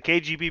 The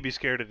KGB be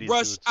scared of these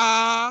dudes.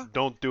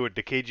 Don't do it.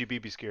 The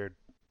KGB be scared.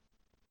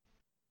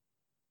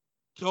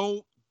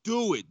 Don't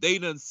do it. They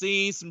done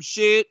seen some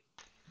shit.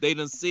 They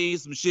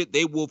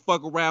will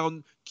fuck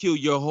around, kill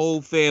your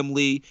whole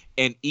family,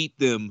 and eat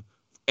them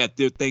at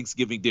their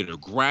Thanksgiving dinner.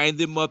 Grind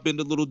them up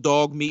into little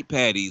dog meat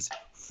patties.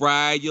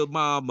 Fry your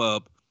mom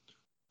up.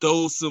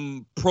 Throw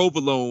some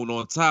provolone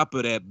on top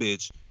of that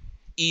bitch.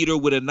 Eat her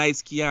with a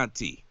nice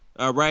Chianti.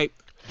 All right?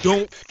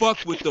 Don't fuck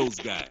with those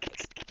guys.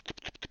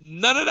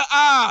 None of the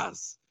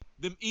Oz.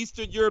 Them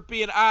Eastern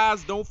European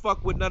eyes, don't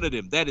fuck with none of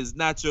them. That is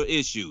not your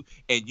issue.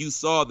 And you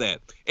saw that.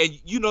 And,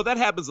 that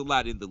happens a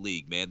lot in the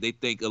league, man. They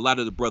think a lot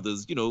of the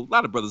brothers,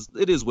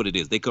 it is what it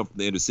is. They come from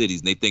the inner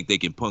cities, and they think they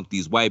can punk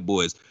these white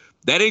boys.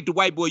 That ain't the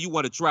white boy you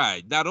want to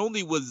try. Not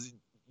only was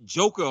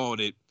Joker on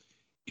it,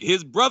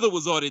 his brother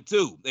was on it,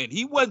 too. And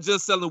he wasn't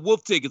just selling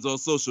wolf tickets on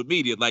social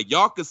media. Like,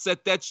 y'all could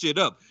set that shit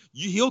up.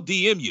 He'll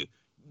DM you.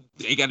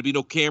 There ain't got to be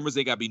no cameras.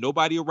 Ain't got to be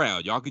nobody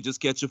around. Y'all can just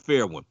catch a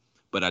fair one.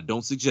 But I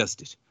don't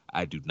suggest it.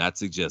 I do not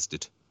suggest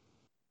it.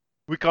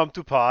 We come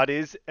to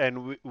parties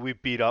and we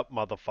beat up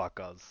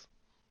motherfuckers.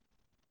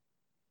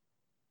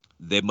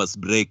 They must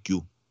break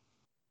you.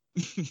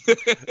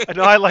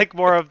 No, I like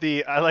more of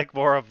the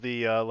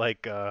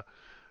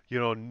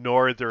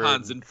northern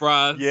Hans and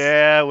Franz.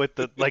 Yeah, with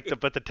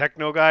but the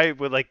techno guy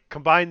would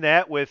combine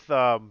that with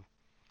Night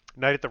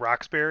at the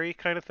Roxbury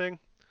kind of thing.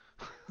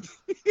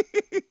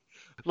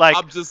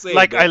 I'm just saying,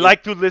 I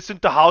like to listen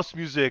to house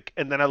music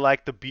and then I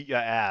like to beat your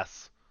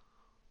ass.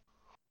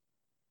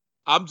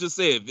 I'm just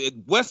saying,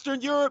 in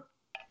Western Europe,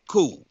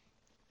 cool.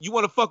 You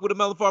want to fuck with a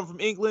motherfucker from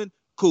England?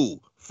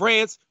 Cool.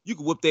 France, you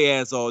can whoop their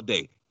ass all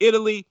day.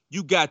 Italy,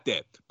 you got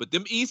that. But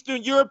them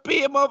Eastern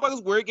European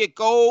motherfuckers where it get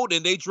cold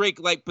and they drink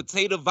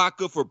potato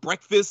vodka for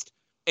breakfast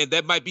and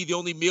that might be the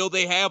only meal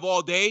they have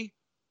all day,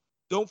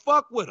 don't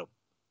fuck with them.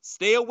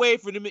 Stay away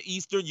from them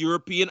Eastern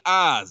European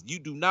eyes. You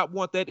do not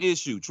want that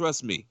issue.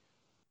 Trust me.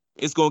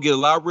 It's going to get a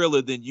lot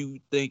realer than you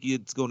think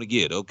it's going to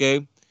get,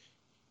 okay?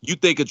 You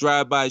think a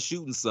drive-by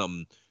shooting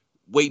something.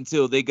 Wait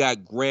until they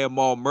got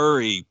Grandma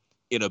Murray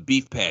in a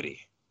beef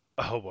patty.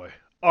 Oh boy!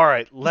 All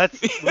right,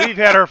 we've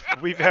had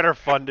our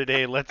fun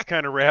today. Let's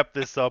kind of wrap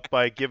this up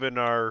by giving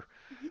our,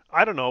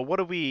 I don't know, what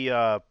do we?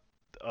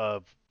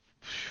 Boy,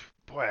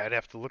 I'd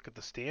have to look at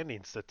the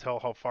standings to tell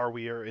how far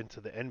we are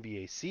into the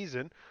NBA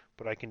season,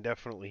 but I can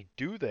definitely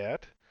do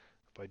that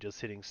by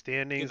just hitting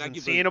standings and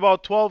seeing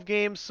about 12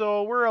 games.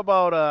 So we're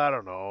about I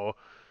don't know,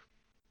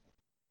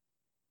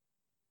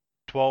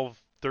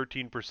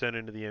 12-13%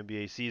 into the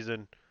NBA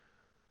season.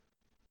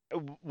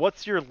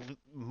 What's your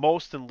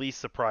most and least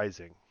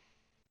surprising?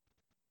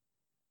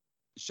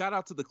 Shout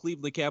out to the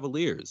Cleveland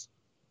Cavaliers.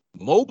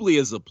 Mobley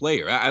is a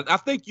player. I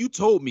think you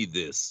told me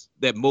this,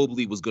 that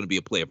Mobley was going to be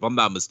a player. If I'm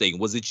not mistaken,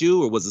 was it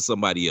you or was it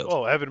somebody else?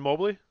 Oh, Evan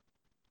Mobley?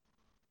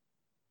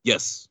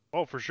 Yes.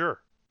 Oh, for sure.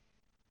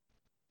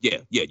 Yeah.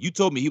 You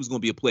told me he was going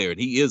to be a player, and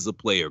he is a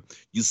player.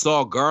 You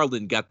saw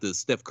Garland got the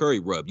Steph Curry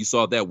rub. You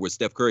saw that where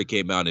Steph Curry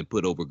came out and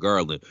put over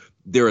Garland.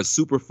 They're a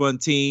super fun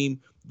team.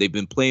 They've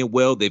been playing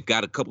well. They've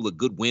got a couple of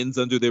good wins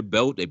under their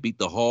belt. They beat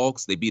the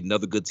Hawks. They beat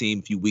another good team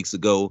a few weeks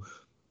ago.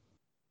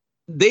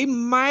 They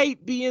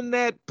might be in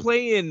that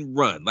play-in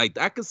run. Like,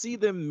 I could see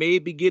them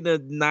maybe getting a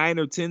 9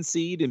 or 10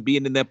 seed and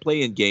being in that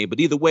play-in game. But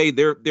either way,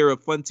 they're a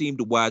fun team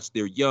to watch.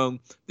 They're young.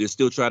 They're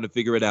still trying to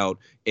figure it out.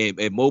 And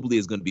Mobley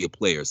is going to be a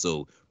player.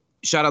 So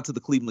shout out to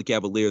the Cleveland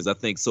Cavaliers. I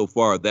think so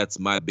far that's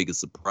my biggest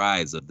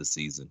surprise of the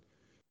season.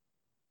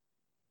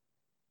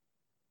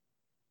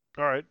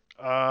 All right.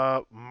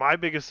 My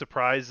biggest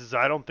surprise is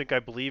I don't think I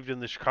believed in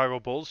the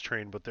Chicago Bulls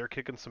train, but they're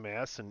kicking some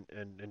ass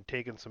and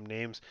taking some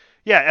names.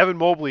 Yeah, Evan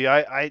Mobley,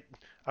 I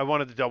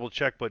wanted to double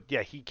check, but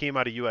yeah, he came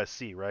out of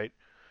USC, right?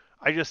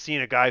 I just seen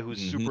a guy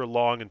who's super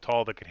long and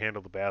tall that can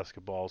handle the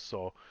basketball.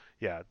 So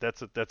yeah,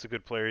 that's a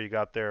good player you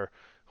got there.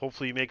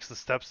 Hopefully he makes the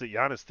steps that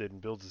Giannis did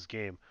and builds his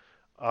game.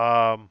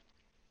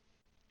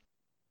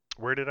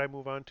 Where did I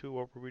move on to?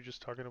 What were we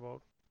just talking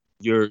about?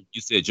 You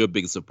said your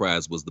biggest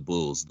surprise was the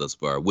Bulls thus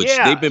far, which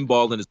they've been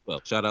balling as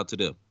well. Shout out to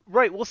them.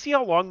 Right. We'll see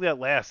how long that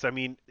lasts. I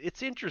mean,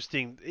 it's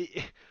interesting.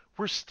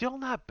 We're still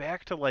not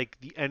back to like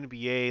the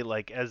NBA,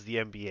 like as the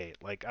NBA.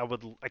 Like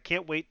I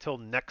can't wait till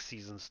next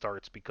season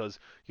starts because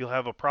you'll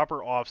have a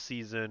proper off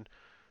season.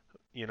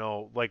 You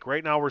know, like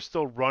right now we're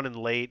still running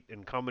late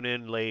and coming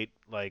in late.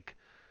 Like,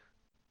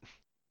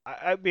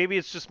 maybe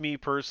it's just me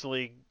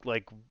personally,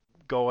 like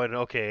going,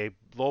 okay,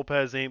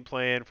 Lopez ain't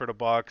playing for the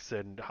Bucks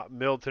and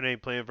Middleton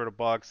ain't playing for the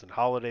Bucks and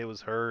Holiday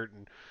was hurt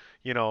and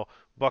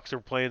Bucks are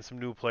playing some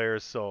new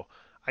players. So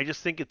I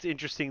just think it's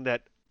interesting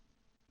that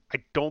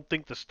I don't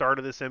think the start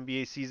of this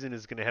NBA season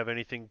is going to have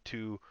anything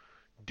to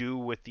do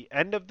with the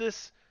end of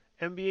this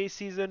NBA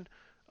season.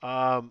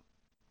 My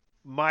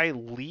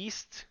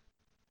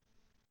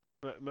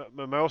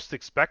most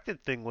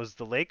expected thing was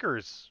the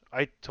Lakers.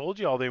 I told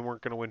you all they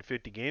weren't going to win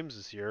 50 games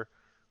this year.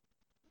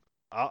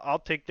 I'll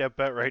take that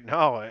bet right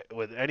now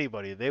with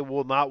anybody. They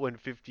will not win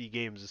 50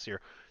 games this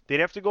year. They'd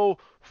have to go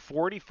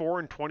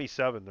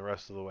 44-27 the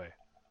rest of the way.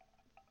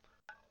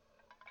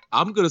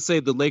 I'm going to say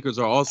the Lakers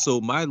are also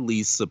my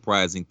least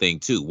surprising thing,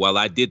 too. While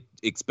I did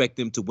expect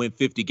them to win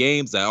 50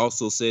 games, I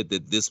also said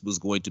that this was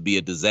going to be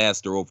a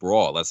disaster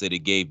overall. I said it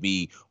gave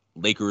me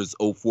Lakers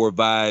 04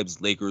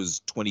 vibes,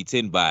 Lakers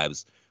 2010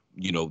 vibes.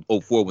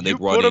 04 when they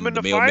brought in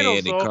the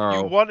mailman and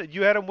Carl.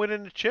 You had them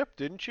winning the chip,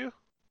 didn't you?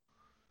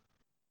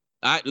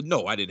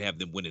 No, I didn't have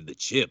them winning the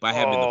chip. I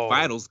had them in the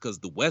finals because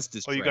the West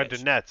is trash. You got the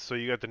Nets. So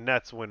you got the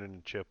Nets winning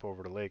the chip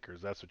over the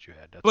Lakers. That's what you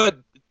had. But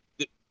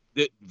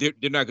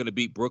they're not going to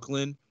beat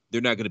Brooklyn. They're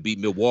not going to beat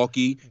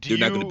Milwaukee. They're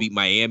not going to beat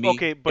Miami.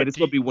 Okay, but and it's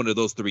going to be one of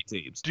those three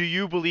teams. Do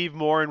you believe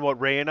more in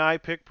what Ray and I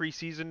picked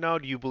preseason now?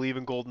 Do you believe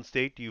in Golden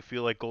State? Do you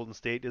feel like Golden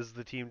State is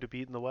the team to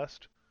beat in the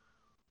West?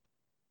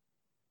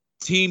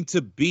 Team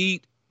to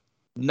beat?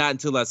 Not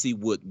until I see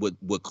what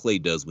Clay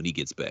does when he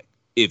gets back.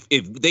 If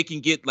they can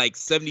get like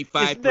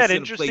 75% of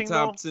Klay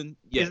Thompson,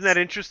 yes. Isn't that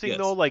interesting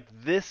though? Like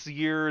this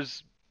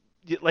year's,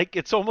 like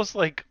it's almost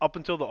like up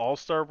until the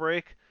All-Star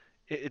break,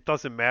 it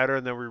doesn't matter,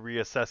 and then we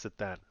reassess it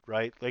then,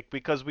 right? Like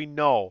because we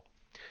know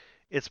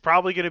it's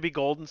probably going to be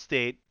Golden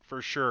State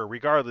for sure,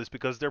 regardless,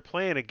 because they're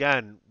playing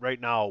again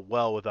right now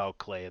well without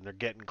Clay, and they're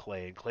getting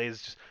Clay, and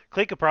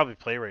Clay could probably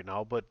play right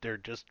now, but they're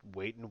just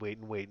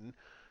waiting.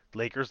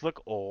 Lakers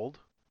look old.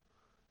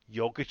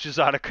 Jokic is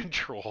out of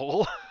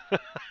control.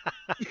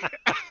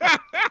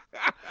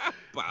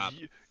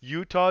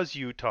 Utah's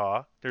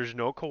Utah. There's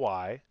no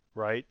Kawhi,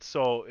 right?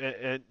 So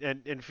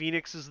and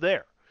Phoenix is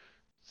there.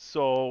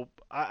 So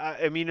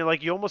I mean,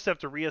 like you almost have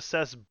to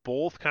reassess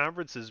both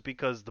conferences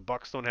because the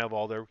Bucks don't have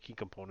all their key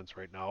components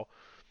right now.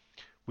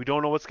 We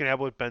don't know what's going to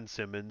happen with Ben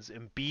Simmons.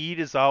 Embiid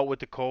is out with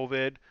the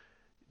COVID.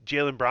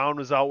 Jaylen Brown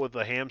was out with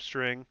a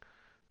hamstring.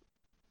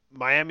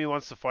 Miami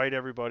wants to fight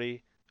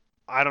everybody.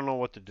 I don't know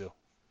what to do.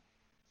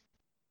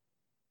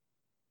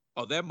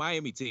 Oh, that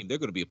Miami team, they're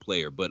going to be a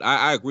player. But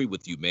I agree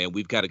with you, man.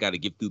 We've got to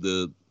get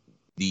through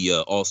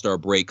the All-Star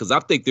break because I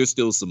think there's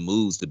still some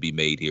moves to be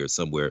made here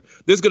somewhere.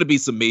 There's going to be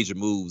some major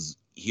moves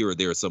here or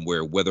there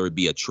somewhere, whether it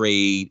be a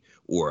trade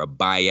or a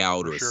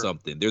buyout or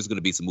something. There's going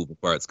to be some moving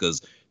parts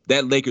because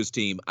that Lakers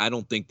team, I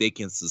don't think they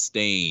can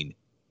sustain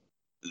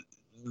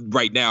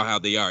right now how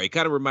they are. It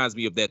kind of reminds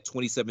me of that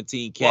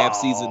 2017 Cavs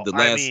season, the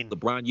last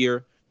LeBron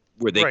year,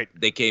 where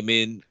they came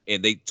in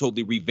and they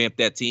totally revamped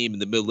that team in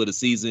the middle of the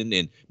season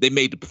and they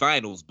made the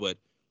finals, but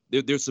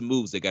there's some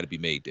moves that got to be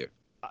made there.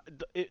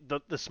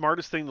 The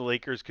smartest thing the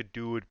Lakers could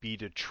do would be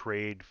to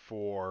trade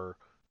for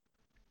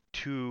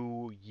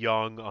two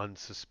young,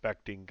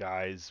 unsuspecting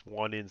guys,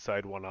 one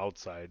inside, one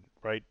outside,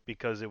 right?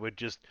 Because it would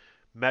just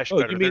mesh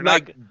better. You mean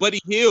like Buddy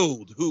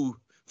Hield, who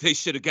they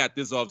should have got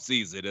this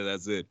offseason, and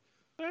that's it.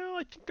 Well,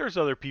 I think there's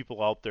other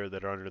people out there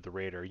that are under the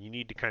radar. You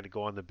need to kind of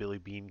go on the Billy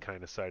Bean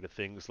kind of side of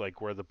things, like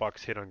where the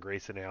Bucks hit on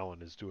Grayson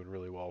Allen is doing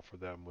really well for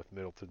them with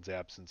Middleton's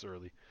absence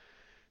early.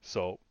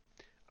 So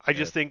I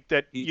just think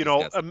that,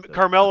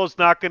 Carmelo's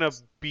not going to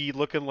be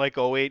looking like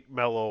 '08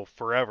 Melo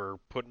forever,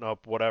 putting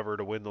up whatever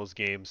to win those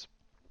games.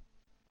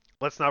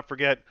 Let's not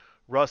forget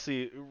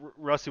Russie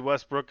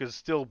Westbrook is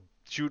still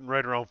shooting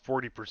right around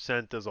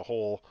 40% as a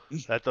whole.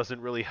 That doesn't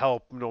really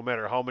help no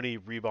matter how many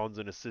rebounds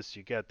and assists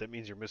you get. That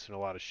means you're missing a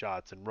lot of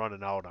shots and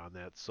running out on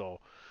that. So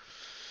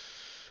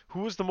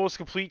who is the most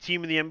complete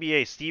team in the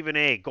NBA? Stephen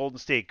A., Golden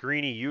State,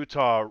 Greeny,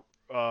 Utah,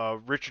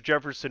 Richard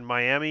Jefferson,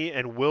 Miami,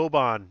 and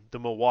Wilbon, the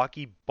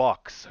Milwaukee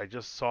Bucks. I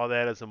just saw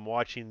that as I'm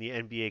watching the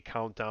NBA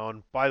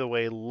countdown. By the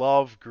way,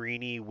 love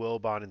Greeny,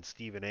 Wilbon, and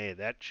Stephen A.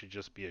 That should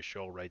just be a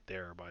show right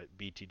there by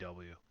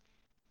BTW.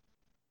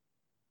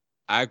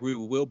 I agree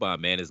with Wilbon,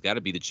 man. It's got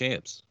to be the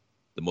champs,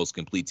 the most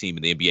complete team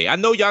in the NBA. I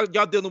know y'all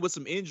dealing with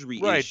some injury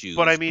issues,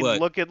 but I mean,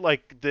 look at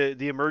like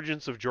the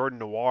emergence of Jordan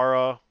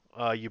Nwora.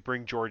 You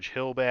bring George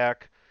Hill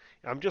back.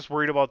 I'm just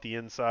worried about the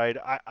inside.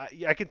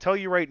 I can tell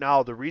you right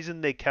now, the reason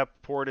they kept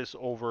Portis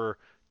over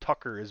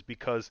Tucker is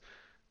because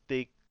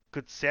they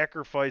could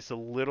sacrifice a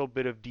little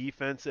bit of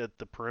defense at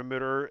the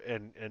perimeter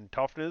and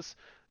toughness,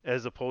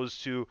 as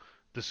opposed to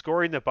the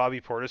scoring that Bobby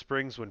Portis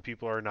brings when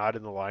people are not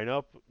in the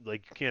lineup.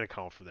 Like, you can't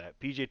account for that.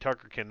 PJ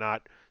Tucker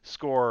cannot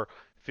score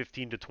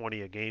 15 to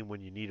 20 a game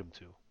when you need him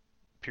to.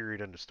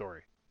 Period. End of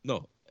story.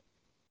 No.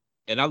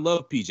 And I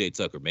love PJ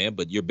Tucker, man,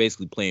 but you're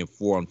basically playing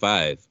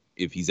 4-on-5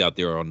 if he's out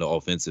there on the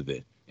offensive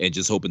end, and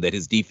just hoping that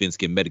his defense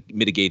can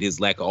mitigate his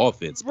lack of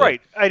offense.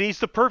 Right. And he's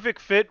the perfect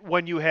fit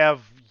when you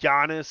have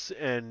Giannis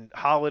and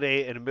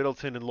Holiday and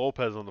Middleton and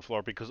Lopez on the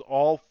floor, because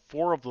all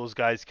four of those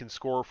guys can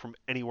score from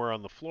anywhere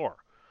on the floor.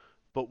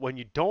 But when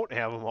you don't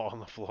have them all on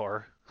the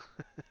floor,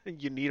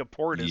 you need a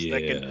Portis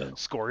that can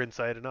score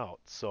inside and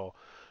out. So,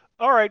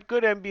 all right,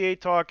 good NBA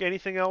talk.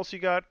 Anything else you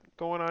got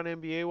going on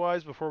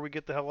NBA-wise before we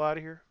get the hell out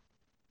of here?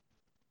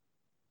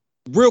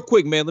 Real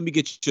quick, man, let me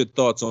get your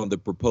thoughts on the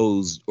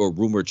proposed or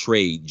rumored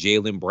trade,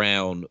 Jaylen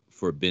Brown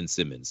for Ben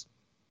Simmons.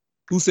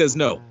 Who says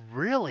no?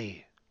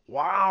 Really?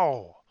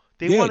 Wow.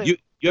 You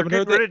haven't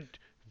heard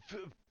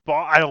that?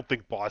 I don't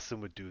think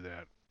Boston would do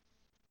that.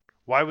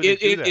 Why would they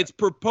do that? It's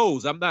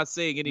proposed. I'm not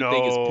saying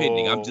anything is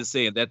pending. I'm just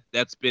saying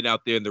that's been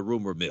out there in the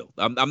rumor mill.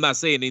 I'm not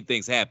saying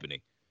anything's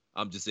happening.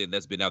 I'm just saying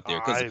that's been out there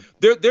because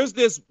there's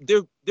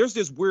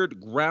this weird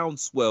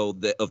groundswell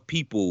of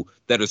people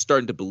that are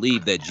starting to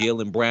believe that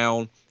Jaylen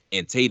Brown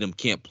and Tatum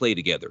can't play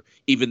together,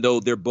 even though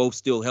they're both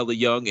still hella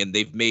young and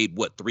they've made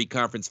 3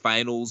 conference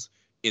finals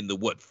in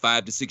the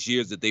 5 to 6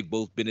 years that they've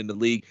both been in the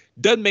league.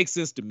 Doesn't make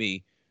sense to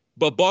me.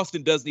 But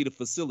Boston does need a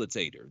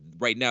facilitator.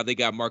 Right now, they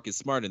got Marcus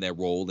Smart in that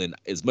role, and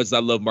as much as I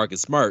love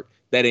Marcus Smart,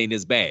 that ain't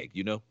his bag,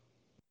 you know?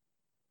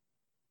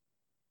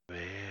 Man,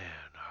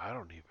 I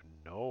don't even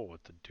know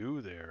what to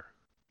do there.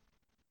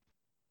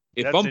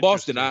 If I'm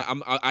Boston,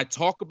 I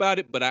talk about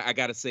it, but I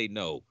gotta say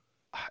no,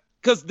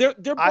 because they're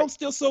both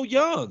still so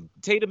young,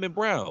 Tatum and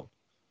Brown.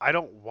 I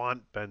don't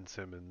want Ben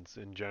Simmons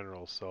in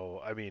general,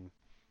 so I mean,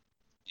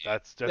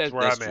 that's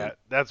where I'm at.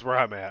 That's where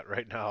I'm at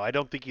right now. I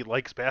don't think he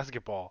likes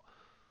basketball.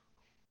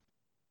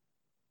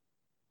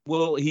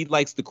 Well, he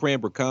likes the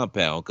Cranbrook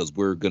compound, because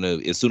we're gonna,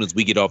 as soon as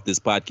we get off this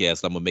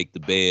podcast, I'm gonna make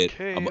the bed.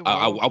 Okay,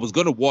 I was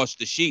gonna wash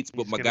the sheets,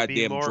 but my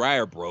goddamn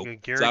dryer broke,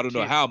 so I don't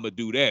know how I'm gonna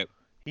do that.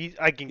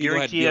 I can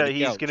guarantee you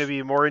he's gonna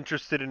be more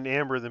interested in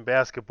Amber than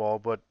basketball.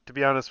 But to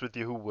be honest with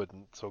you, who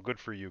wouldn't? So good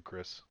for you,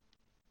 Chris.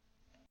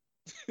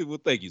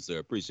 Well, thank you, sir.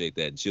 Appreciate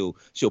that. And she'll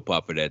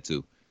pop for that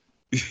too.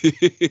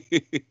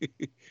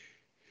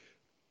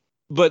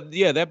 But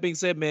yeah, that being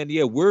said, man,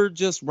 we're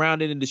just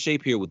rounding into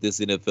shape here with this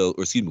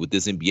with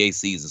this NBA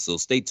season. So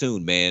stay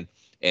tuned, man.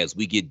 As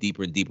we get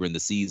deeper and deeper in the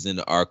season,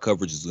 our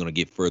coverage is going to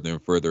get further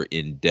and further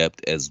in depth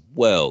as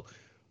well.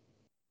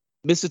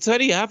 Mr.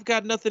 Tutty, I've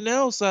got nothing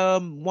else. Why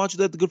don't you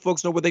let the good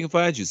folks know where they can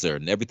find you, sir,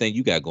 and everything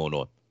you got going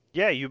on.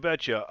 Yeah, you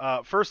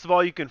betcha. First of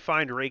all, you can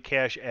find Ray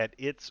Cash at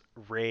It's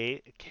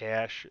Ray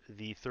Cash,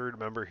 the third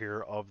member here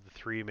of the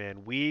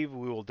Three-Man Weave.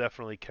 We will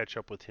definitely catch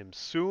up with him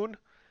soon.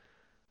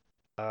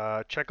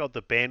 Check out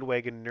the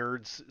Bandwagon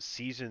Nerds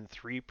Season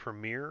 3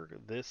 premiere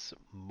this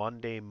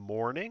Monday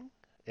morning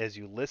as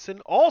you listen.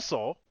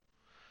 Also,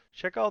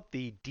 check out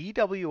the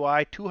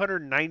DWI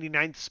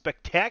 299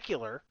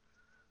 Spectacular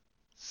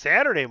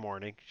Saturday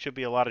morning. Should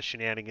be a lot of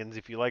shenanigans.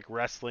 If you like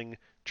wrestling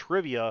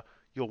trivia,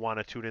 you'll want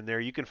to tune in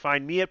there. You can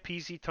find me at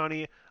PC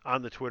Tunney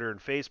on the Twitter and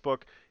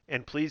Facebook.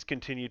 And please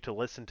continue to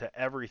listen to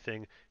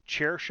everything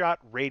Chairshot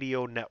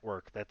Radio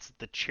Network. That's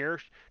the chair,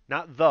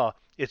 not the,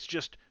 it's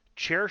just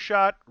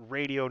Chairshot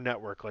Radio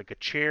Network, like a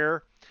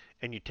chair,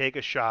 and you take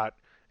a shot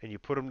and you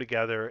put them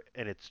together,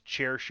 and it's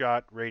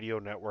Chairshot Radio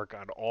Network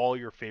on all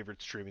your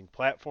favorite streaming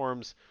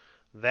platforms.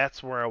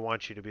 That's where I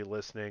want you to be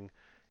listening.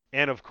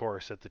 And of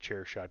course, at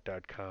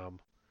thechairshot.com,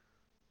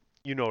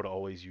 you know to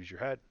always use your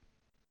head.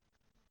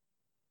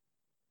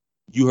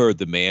 You heard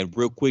the man.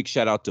 Real quick,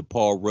 shout out to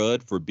Paul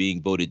Rudd for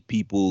being voted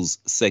People's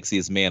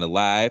Sexiest Man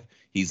Alive.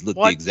 He's looked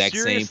What? the exact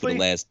same for the Seriously?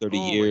 last 30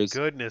 Oh years.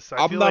 my goodness. I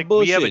I'm feel not like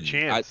we have a bullshitting.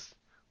 chance.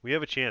 We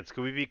have a chance.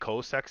 Could we be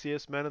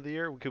co-sexiest men of the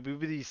year? Could we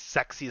be the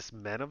sexiest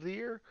men of the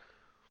year?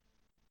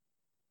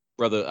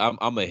 Brother,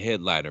 I'm a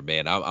headliner,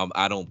 man.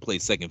 I don't play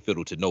second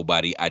fiddle to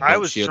nobody. I I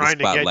don't was share the trying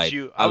to get spotlight.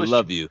 you. I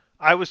love you.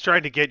 I was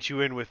trying to get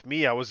you in with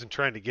me. I wasn't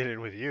trying to get in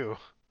with you.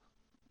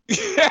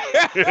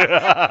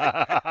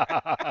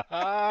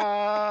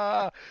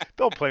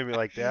 Don't play me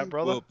like that,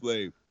 brother. Well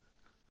played.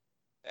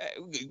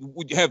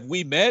 Have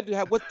we met?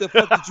 What the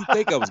fuck did you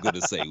think I was going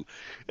to say?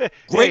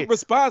 Great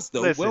response,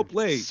 though. Listen, well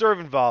played.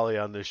 Serving volley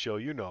on this show,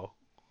 you know.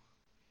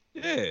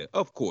 Yeah,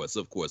 of course.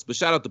 But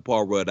shout out to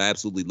Paul Rudd. I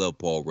absolutely love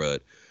Paul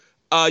Rudd.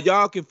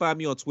 Y'all can find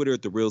me on Twitter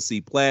at The Real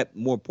C Platt.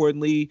 More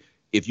importantly,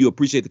 if you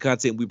appreciate the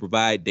content we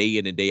provide day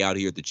in and day out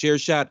here at The Chair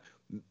Shot,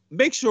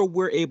 make sure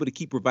we're able to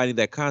keep providing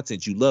that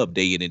content you love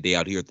day in and day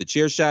out here at The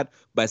Chair Shot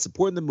by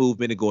supporting the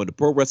movement and going to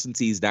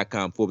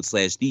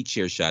ProWrestlingTees.com/The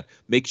Chair Shot.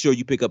 Make sure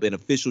you pick up an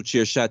official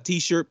Chair Shot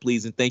t-shirt,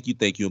 please, and thank you,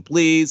 and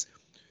please.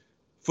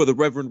 For the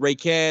Reverend Ray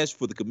Cash,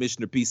 for the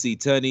Commissioner PC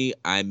Tunney,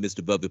 I'm Mr.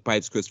 Velvet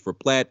Pipes Christopher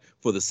Platt.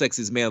 For the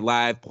Sexiest Man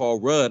Live,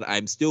 Paul Rudd,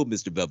 I'm still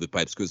Mr. Velvet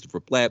Pipes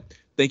Christopher Platt.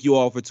 Thank you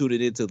all for tuning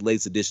in to the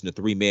latest edition of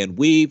Three Man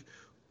Weave.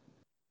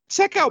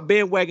 Check out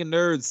Bandwagon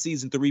Nerds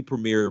Season 3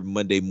 premiere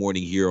Monday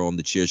morning here on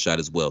The Chair Shot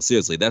as well.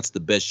 Seriously, that's the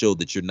best show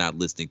that you're not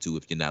listening to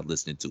if you're not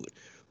listening to it.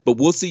 But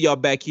we'll see y'all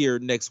back here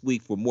next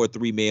week for more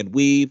Three Man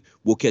Weave.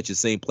 We'll catch you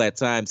same Platt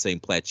time, same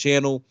Platt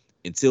channel.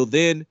 Until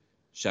then,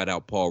 shout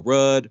out Paul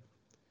Rudd.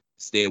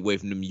 Stay away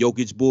from them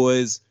Jokic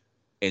boys,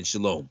 and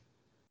shalom.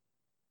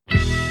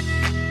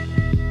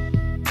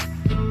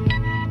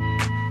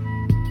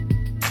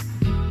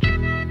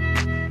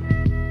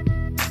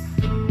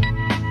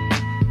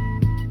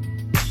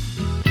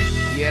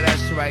 Yeah,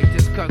 that's right.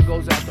 This cut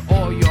goes out to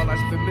all y'all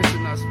that's been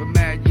missing us for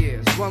mad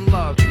years. One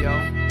love, yo.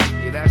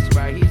 Yeah, that's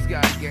right. He's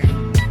got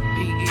game.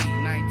 PE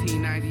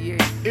 1998.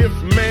 If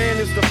man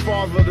is the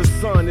father, the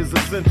sun is the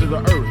center of the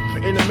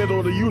earth, in the middle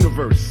of the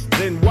universe,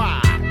 then why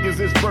is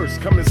this verse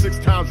coming 6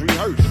 times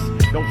rehearsed?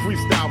 Don't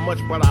freestyle much,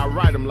 but I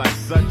write them like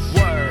such.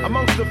 Word.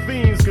 Amongst the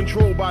fiends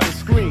controlled by the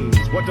screens,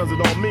 what does it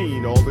all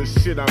mean, all this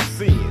shit I'm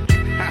seeing?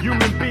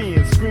 Human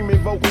beings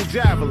screaming vocal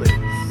javelins,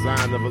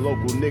 sign of a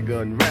local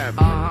nigga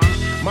unraveling.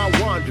 My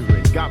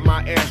wandering got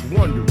my ass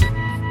wondering,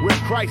 where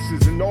Christ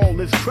is in all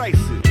this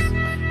crisis.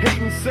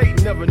 Hating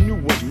Satan never knew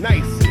what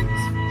nice is.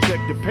 Check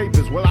the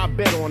papers, well I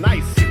bet on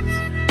ISIS.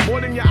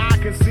 More than your eye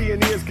can see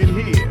and ears can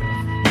hear.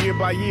 Year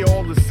by year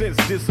all the sense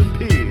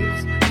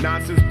disappears.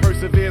 Nonsense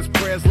perseveres,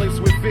 prayers laced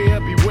with fear.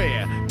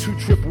 Beware, 2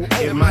 triple O.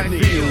 It might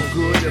feel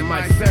good, it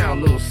might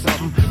sound a little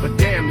something, but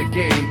damn the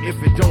game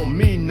if it don't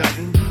mean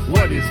nothing.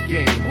 What is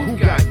game? Who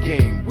got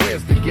game?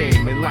 Where's the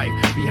game in life?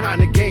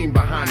 Behind the game,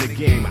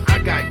 I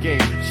got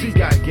game, she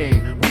got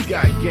game, we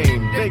got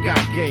game, they got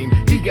game,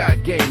 he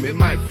got game. It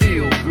might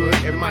feel good,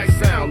 it might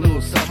sound a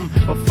little something,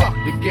 but fuck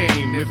the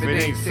game if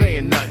it ain't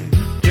saying nothing.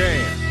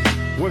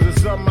 Damn, was it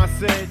something I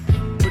said?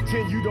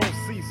 Pretend you don't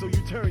see, so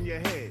you turn your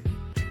head.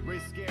 Ray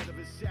scared of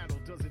his shadow,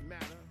 does it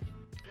matter?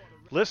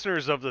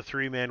 Listeners of the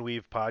Three Man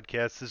Weave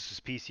podcast, this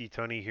is PC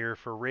Tunney here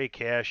for Ray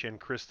Cash, and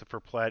Christopher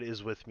Platt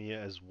is with me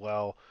as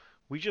well.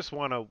 We just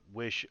want to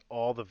wish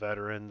all the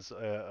veterans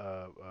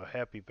a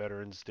happy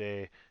Veterans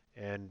Day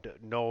and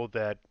know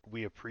that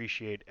we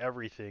appreciate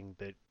everything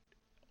that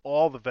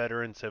all the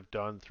veterans have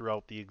done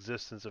throughout the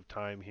existence of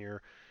time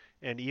here.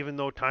 And even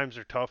though times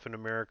are tough in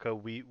America,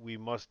 we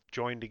must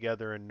join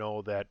together and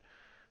know that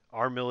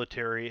our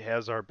military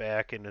has our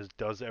back and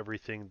does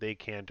everything they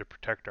can to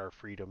protect our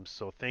freedoms.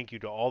 So thank you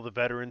to all the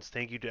veterans.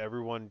 Thank you to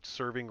everyone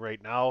serving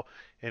right now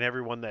and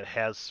everyone that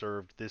has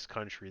served this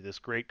country, this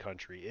great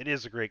country. It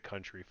is a great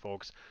country,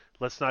 folks.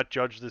 Let's not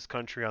judge this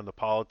country on the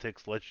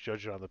politics. Let's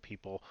judge it on the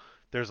people.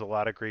 There's a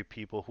lot of great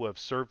people who have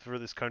served for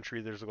this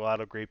country. There's a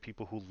lot of great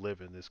people who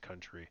live in this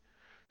country.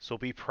 So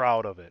be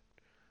proud of it.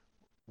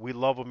 We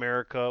love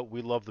America.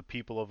 We love the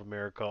people of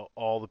America,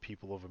 all the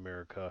people of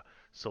America.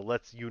 So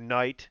let's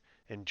unite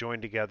and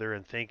join together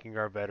in thanking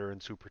our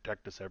veterans who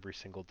protect us every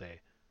single day.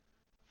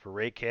 For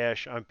Ray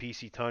Cash, I'm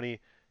PC Tunney.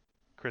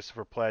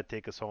 Christopher Platt,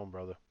 take us home,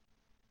 brother.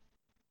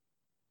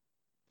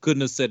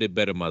 Couldn't have said it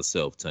better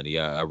myself, Tunney.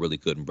 I really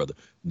couldn't, brother.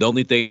 The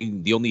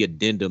only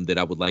addendum that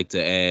I would like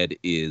to add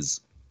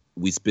is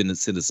we send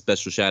a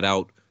special shout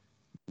out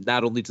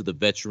not only to the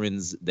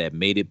veterans that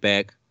made it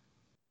back,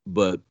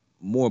 but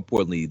more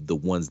importantly, the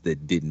ones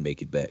that didn't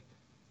make it back.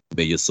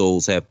 May your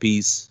souls have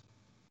peace.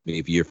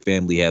 May your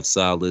family have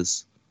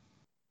solace.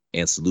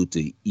 And salute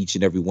to each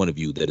and every one of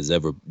you that has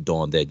ever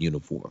donned that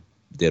uniform,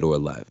 dead or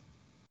alive.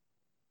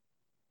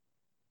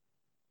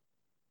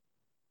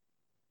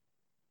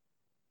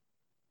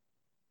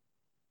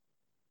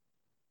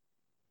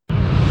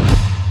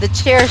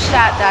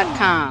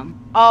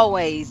 TheChairShot.com.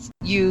 Always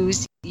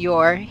use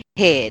your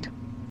head.